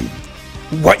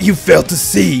 What you fail to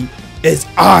see is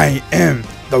I am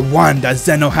the one that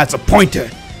Zeno has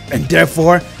appointed, and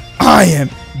therefore I am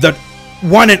the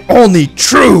one and only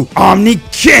true Omni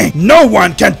King! No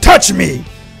one can touch me!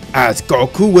 As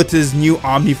Goku with his new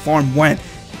Omni form went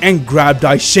and grabbed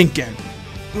Daishinken.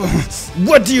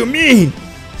 What do you mean?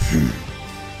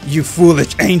 You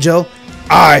foolish angel,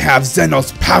 I have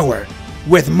Zeno's power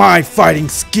with my fighting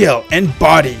skill and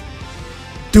body.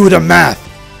 Do the math.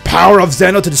 Power of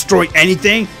Zeno to destroy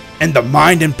anything and the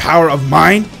mind and power of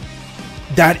mine?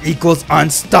 That equals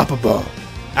unstoppable.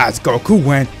 as Goku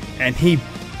went and he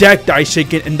decked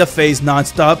Daishinken in the face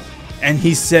non-stop, and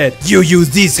he said, "You use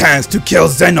these hands to kill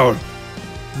Zeno.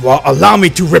 Well, allow me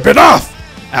to rip it off!"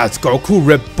 as Goku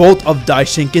ripped both of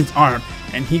Daishinken's arms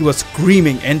and he was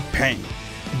screaming in pain.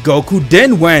 Goku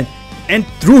then went and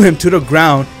threw him to the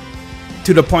ground,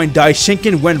 to the point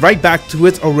Daishinken went right back to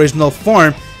its original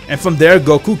form, and from there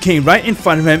Goku came right in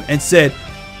front of him and said,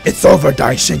 "It's over,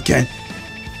 Daishinken.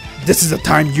 This is the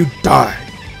time you die."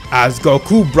 as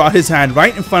Goku brought his hand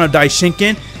right in front of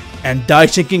Daishinken, and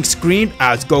Daishinken screamed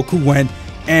as Goku went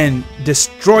and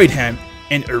destroyed him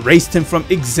and erased him from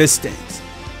existence.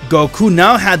 Goku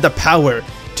now had the power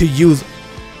to use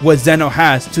what Zeno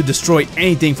has to destroy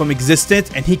anything from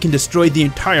existence, and he can destroy the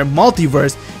entire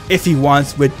multiverse if he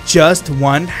wants with just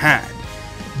one hand.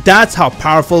 That's how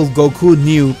powerful Goku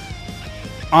new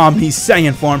Omni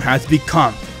Saiyan form has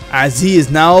become, as he is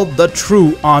now the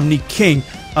true Omni King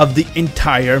of the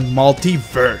entire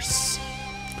multiverse.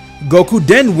 Goku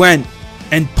then went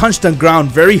and punched the ground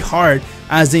very hard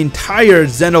as the entire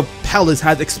Zeno Palace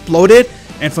has exploded,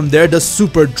 and from there the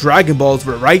Super Dragon Balls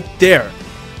were right there.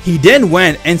 He then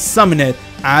went and summoned it,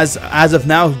 as of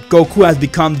now Goku has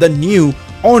become the new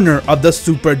owner of the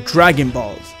Super Dragon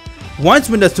Balls. Once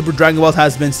when the Super Dragon Balls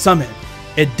has been summoned,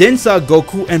 it then saw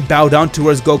Goku and bowed down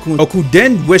towards Goku. Goku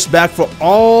then wished back for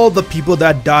all the people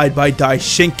that died by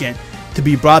Daishinken to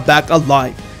be brought back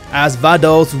alive, as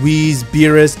Vados, Whis,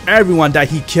 Beerus, everyone that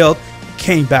he killed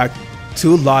came back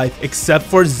to life except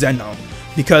for Zeno,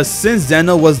 because since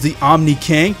Zeno was the Omni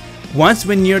King, once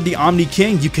when you're the Omni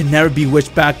King, you can never be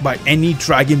wished back by any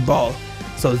Dragon Ball.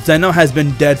 So Zeno has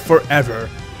been dead forever,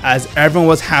 as everyone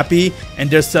was happy and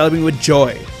they're celebrating with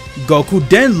joy. Goku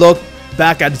then looked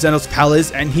back at Zeno's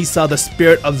palace and he saw the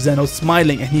spirit of Zeno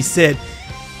smiling, and he said,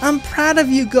 "I'm proud of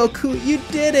you, Goku, you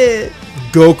did it."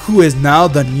 Goku is now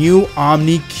the new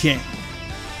Omni King.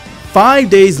 5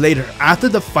 days later, after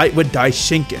the fight with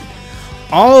Daishinken,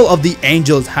 all of the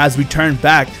angels has returned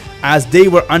back, as they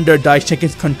were under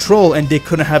Daishinken's control and they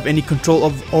couldn't have any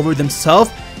control over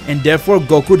themselves, and therefore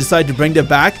Goku decided to bring them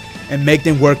back and make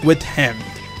them work with him.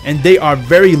 And they are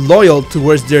very loyal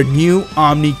towards their new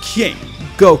Omni King,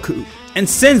 Goku. And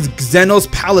since Zeno's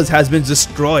palace has been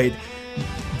destroyed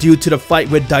due to the fight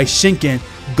with Daishinken,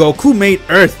 Goku made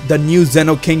Earth the new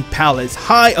Zeno King Palace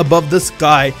high above the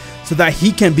sky, so that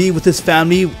he can be with his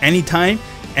family anytime,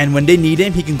 and when they need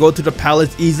him he can go to the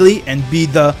palace easily and be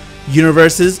the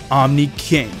universe's Omni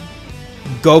King.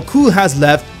 Goku has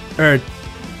left Earth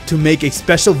to make a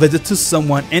special visit to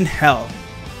someone in hell.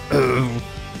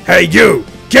 Hey you!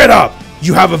 Get up!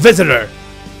 You have a visitor!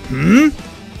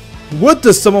 What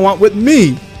does someone want with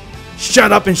me?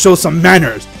 Shut up and show some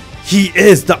manners! He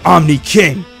is the Omni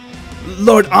King!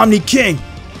 Lord Omni King!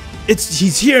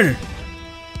 He's here!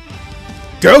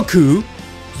 Goku?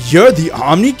 You're the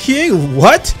Omni King?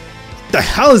 What? The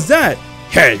hell is that?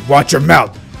 Hey, watch your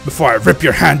mouth before I rip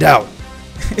your hand out!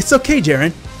 It's okay,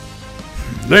 Jaren.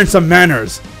 Learn some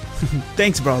manners!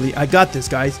 Thanks, Broly. I got this,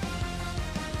 guys.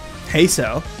 Hey,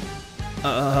 Cell.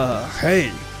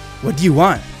 Hey. What do you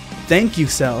want? Thank you,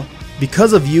 Cell.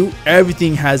 Because of you,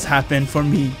 everything has happened for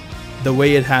me the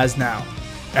way it has now.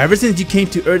 Ever since you came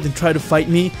to Earth and tried to fight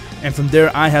me, and from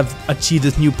there I have achieved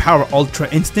this new power, Ultra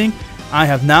Instinct. I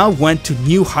have now went to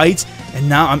new heights, and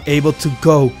now I'm able to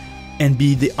go and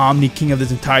be the Omni King of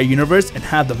this entire universe and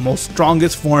have the most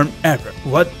strongest form ever.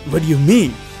 What do you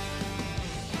mean?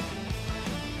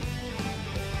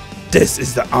 This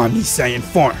is the Omni Saiyan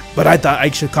form, but I thought I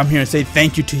should come here and say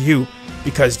thank you to you,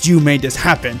 because you made this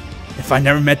happen. If I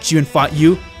never met you and fought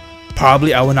you,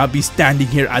 probably I would not be standing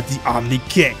here as the Omni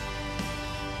King.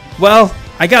 Well,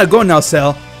 I gotta go now,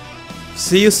 Cell.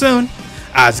 See you soon.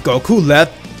 As Goku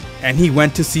left, and he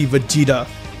went to see Vegeta.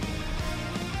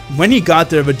 When he got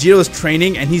there, Vegeta was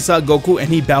training and he saw Goku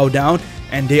and he bowed down,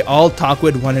 and they all talked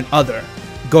with one another.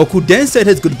 Goku then said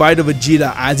his goodbye to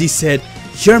Vegeta as he said,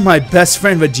 "You're my best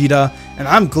friend, Vegeta, and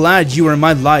I'm glad you were in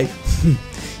my life."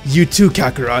 "You too,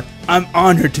 Kakarot. I'm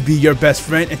honored to be your best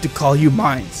friend and to call you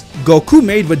mine." Goku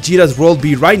made Vegeta's world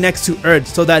be right next to Earth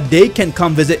so that they can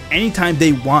come visit anytime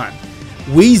they want.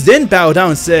 Whis then bowed down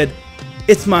and said,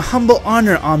 "It's my humble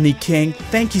honor, Omni King.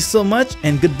 Thank you so much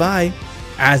and goodbye."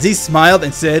 As he smiled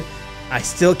and said, "I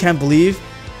still can't believe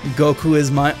Goku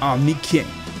is my Omni King."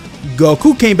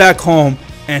 Goku came back home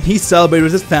and he celebrated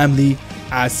with his family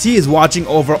as he is watching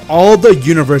over all the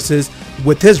universes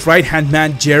with his right hand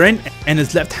man Jiren and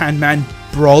his left hand man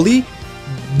Broly.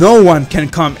 No one can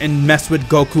come and mess with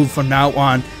Goku from now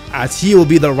on, as he will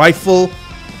be the rightful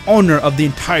owner of the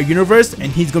entire universe,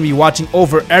 and he's going to be watching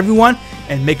over everyone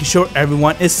and making sure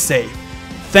everyone is safe.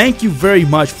 Thank you very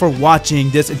much for watching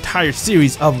this entire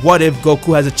series of What If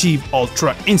Goku has achieved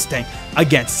Ultra Instinct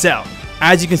against Cell.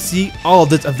 As you can see, all of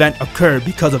this event occurred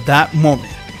because of that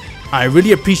moment. I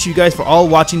really appreciate you guys for all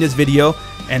watching this video,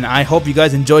 and I hope you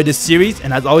guys enjoyed this series,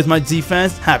 and as always my Z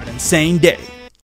fans, have an insane day.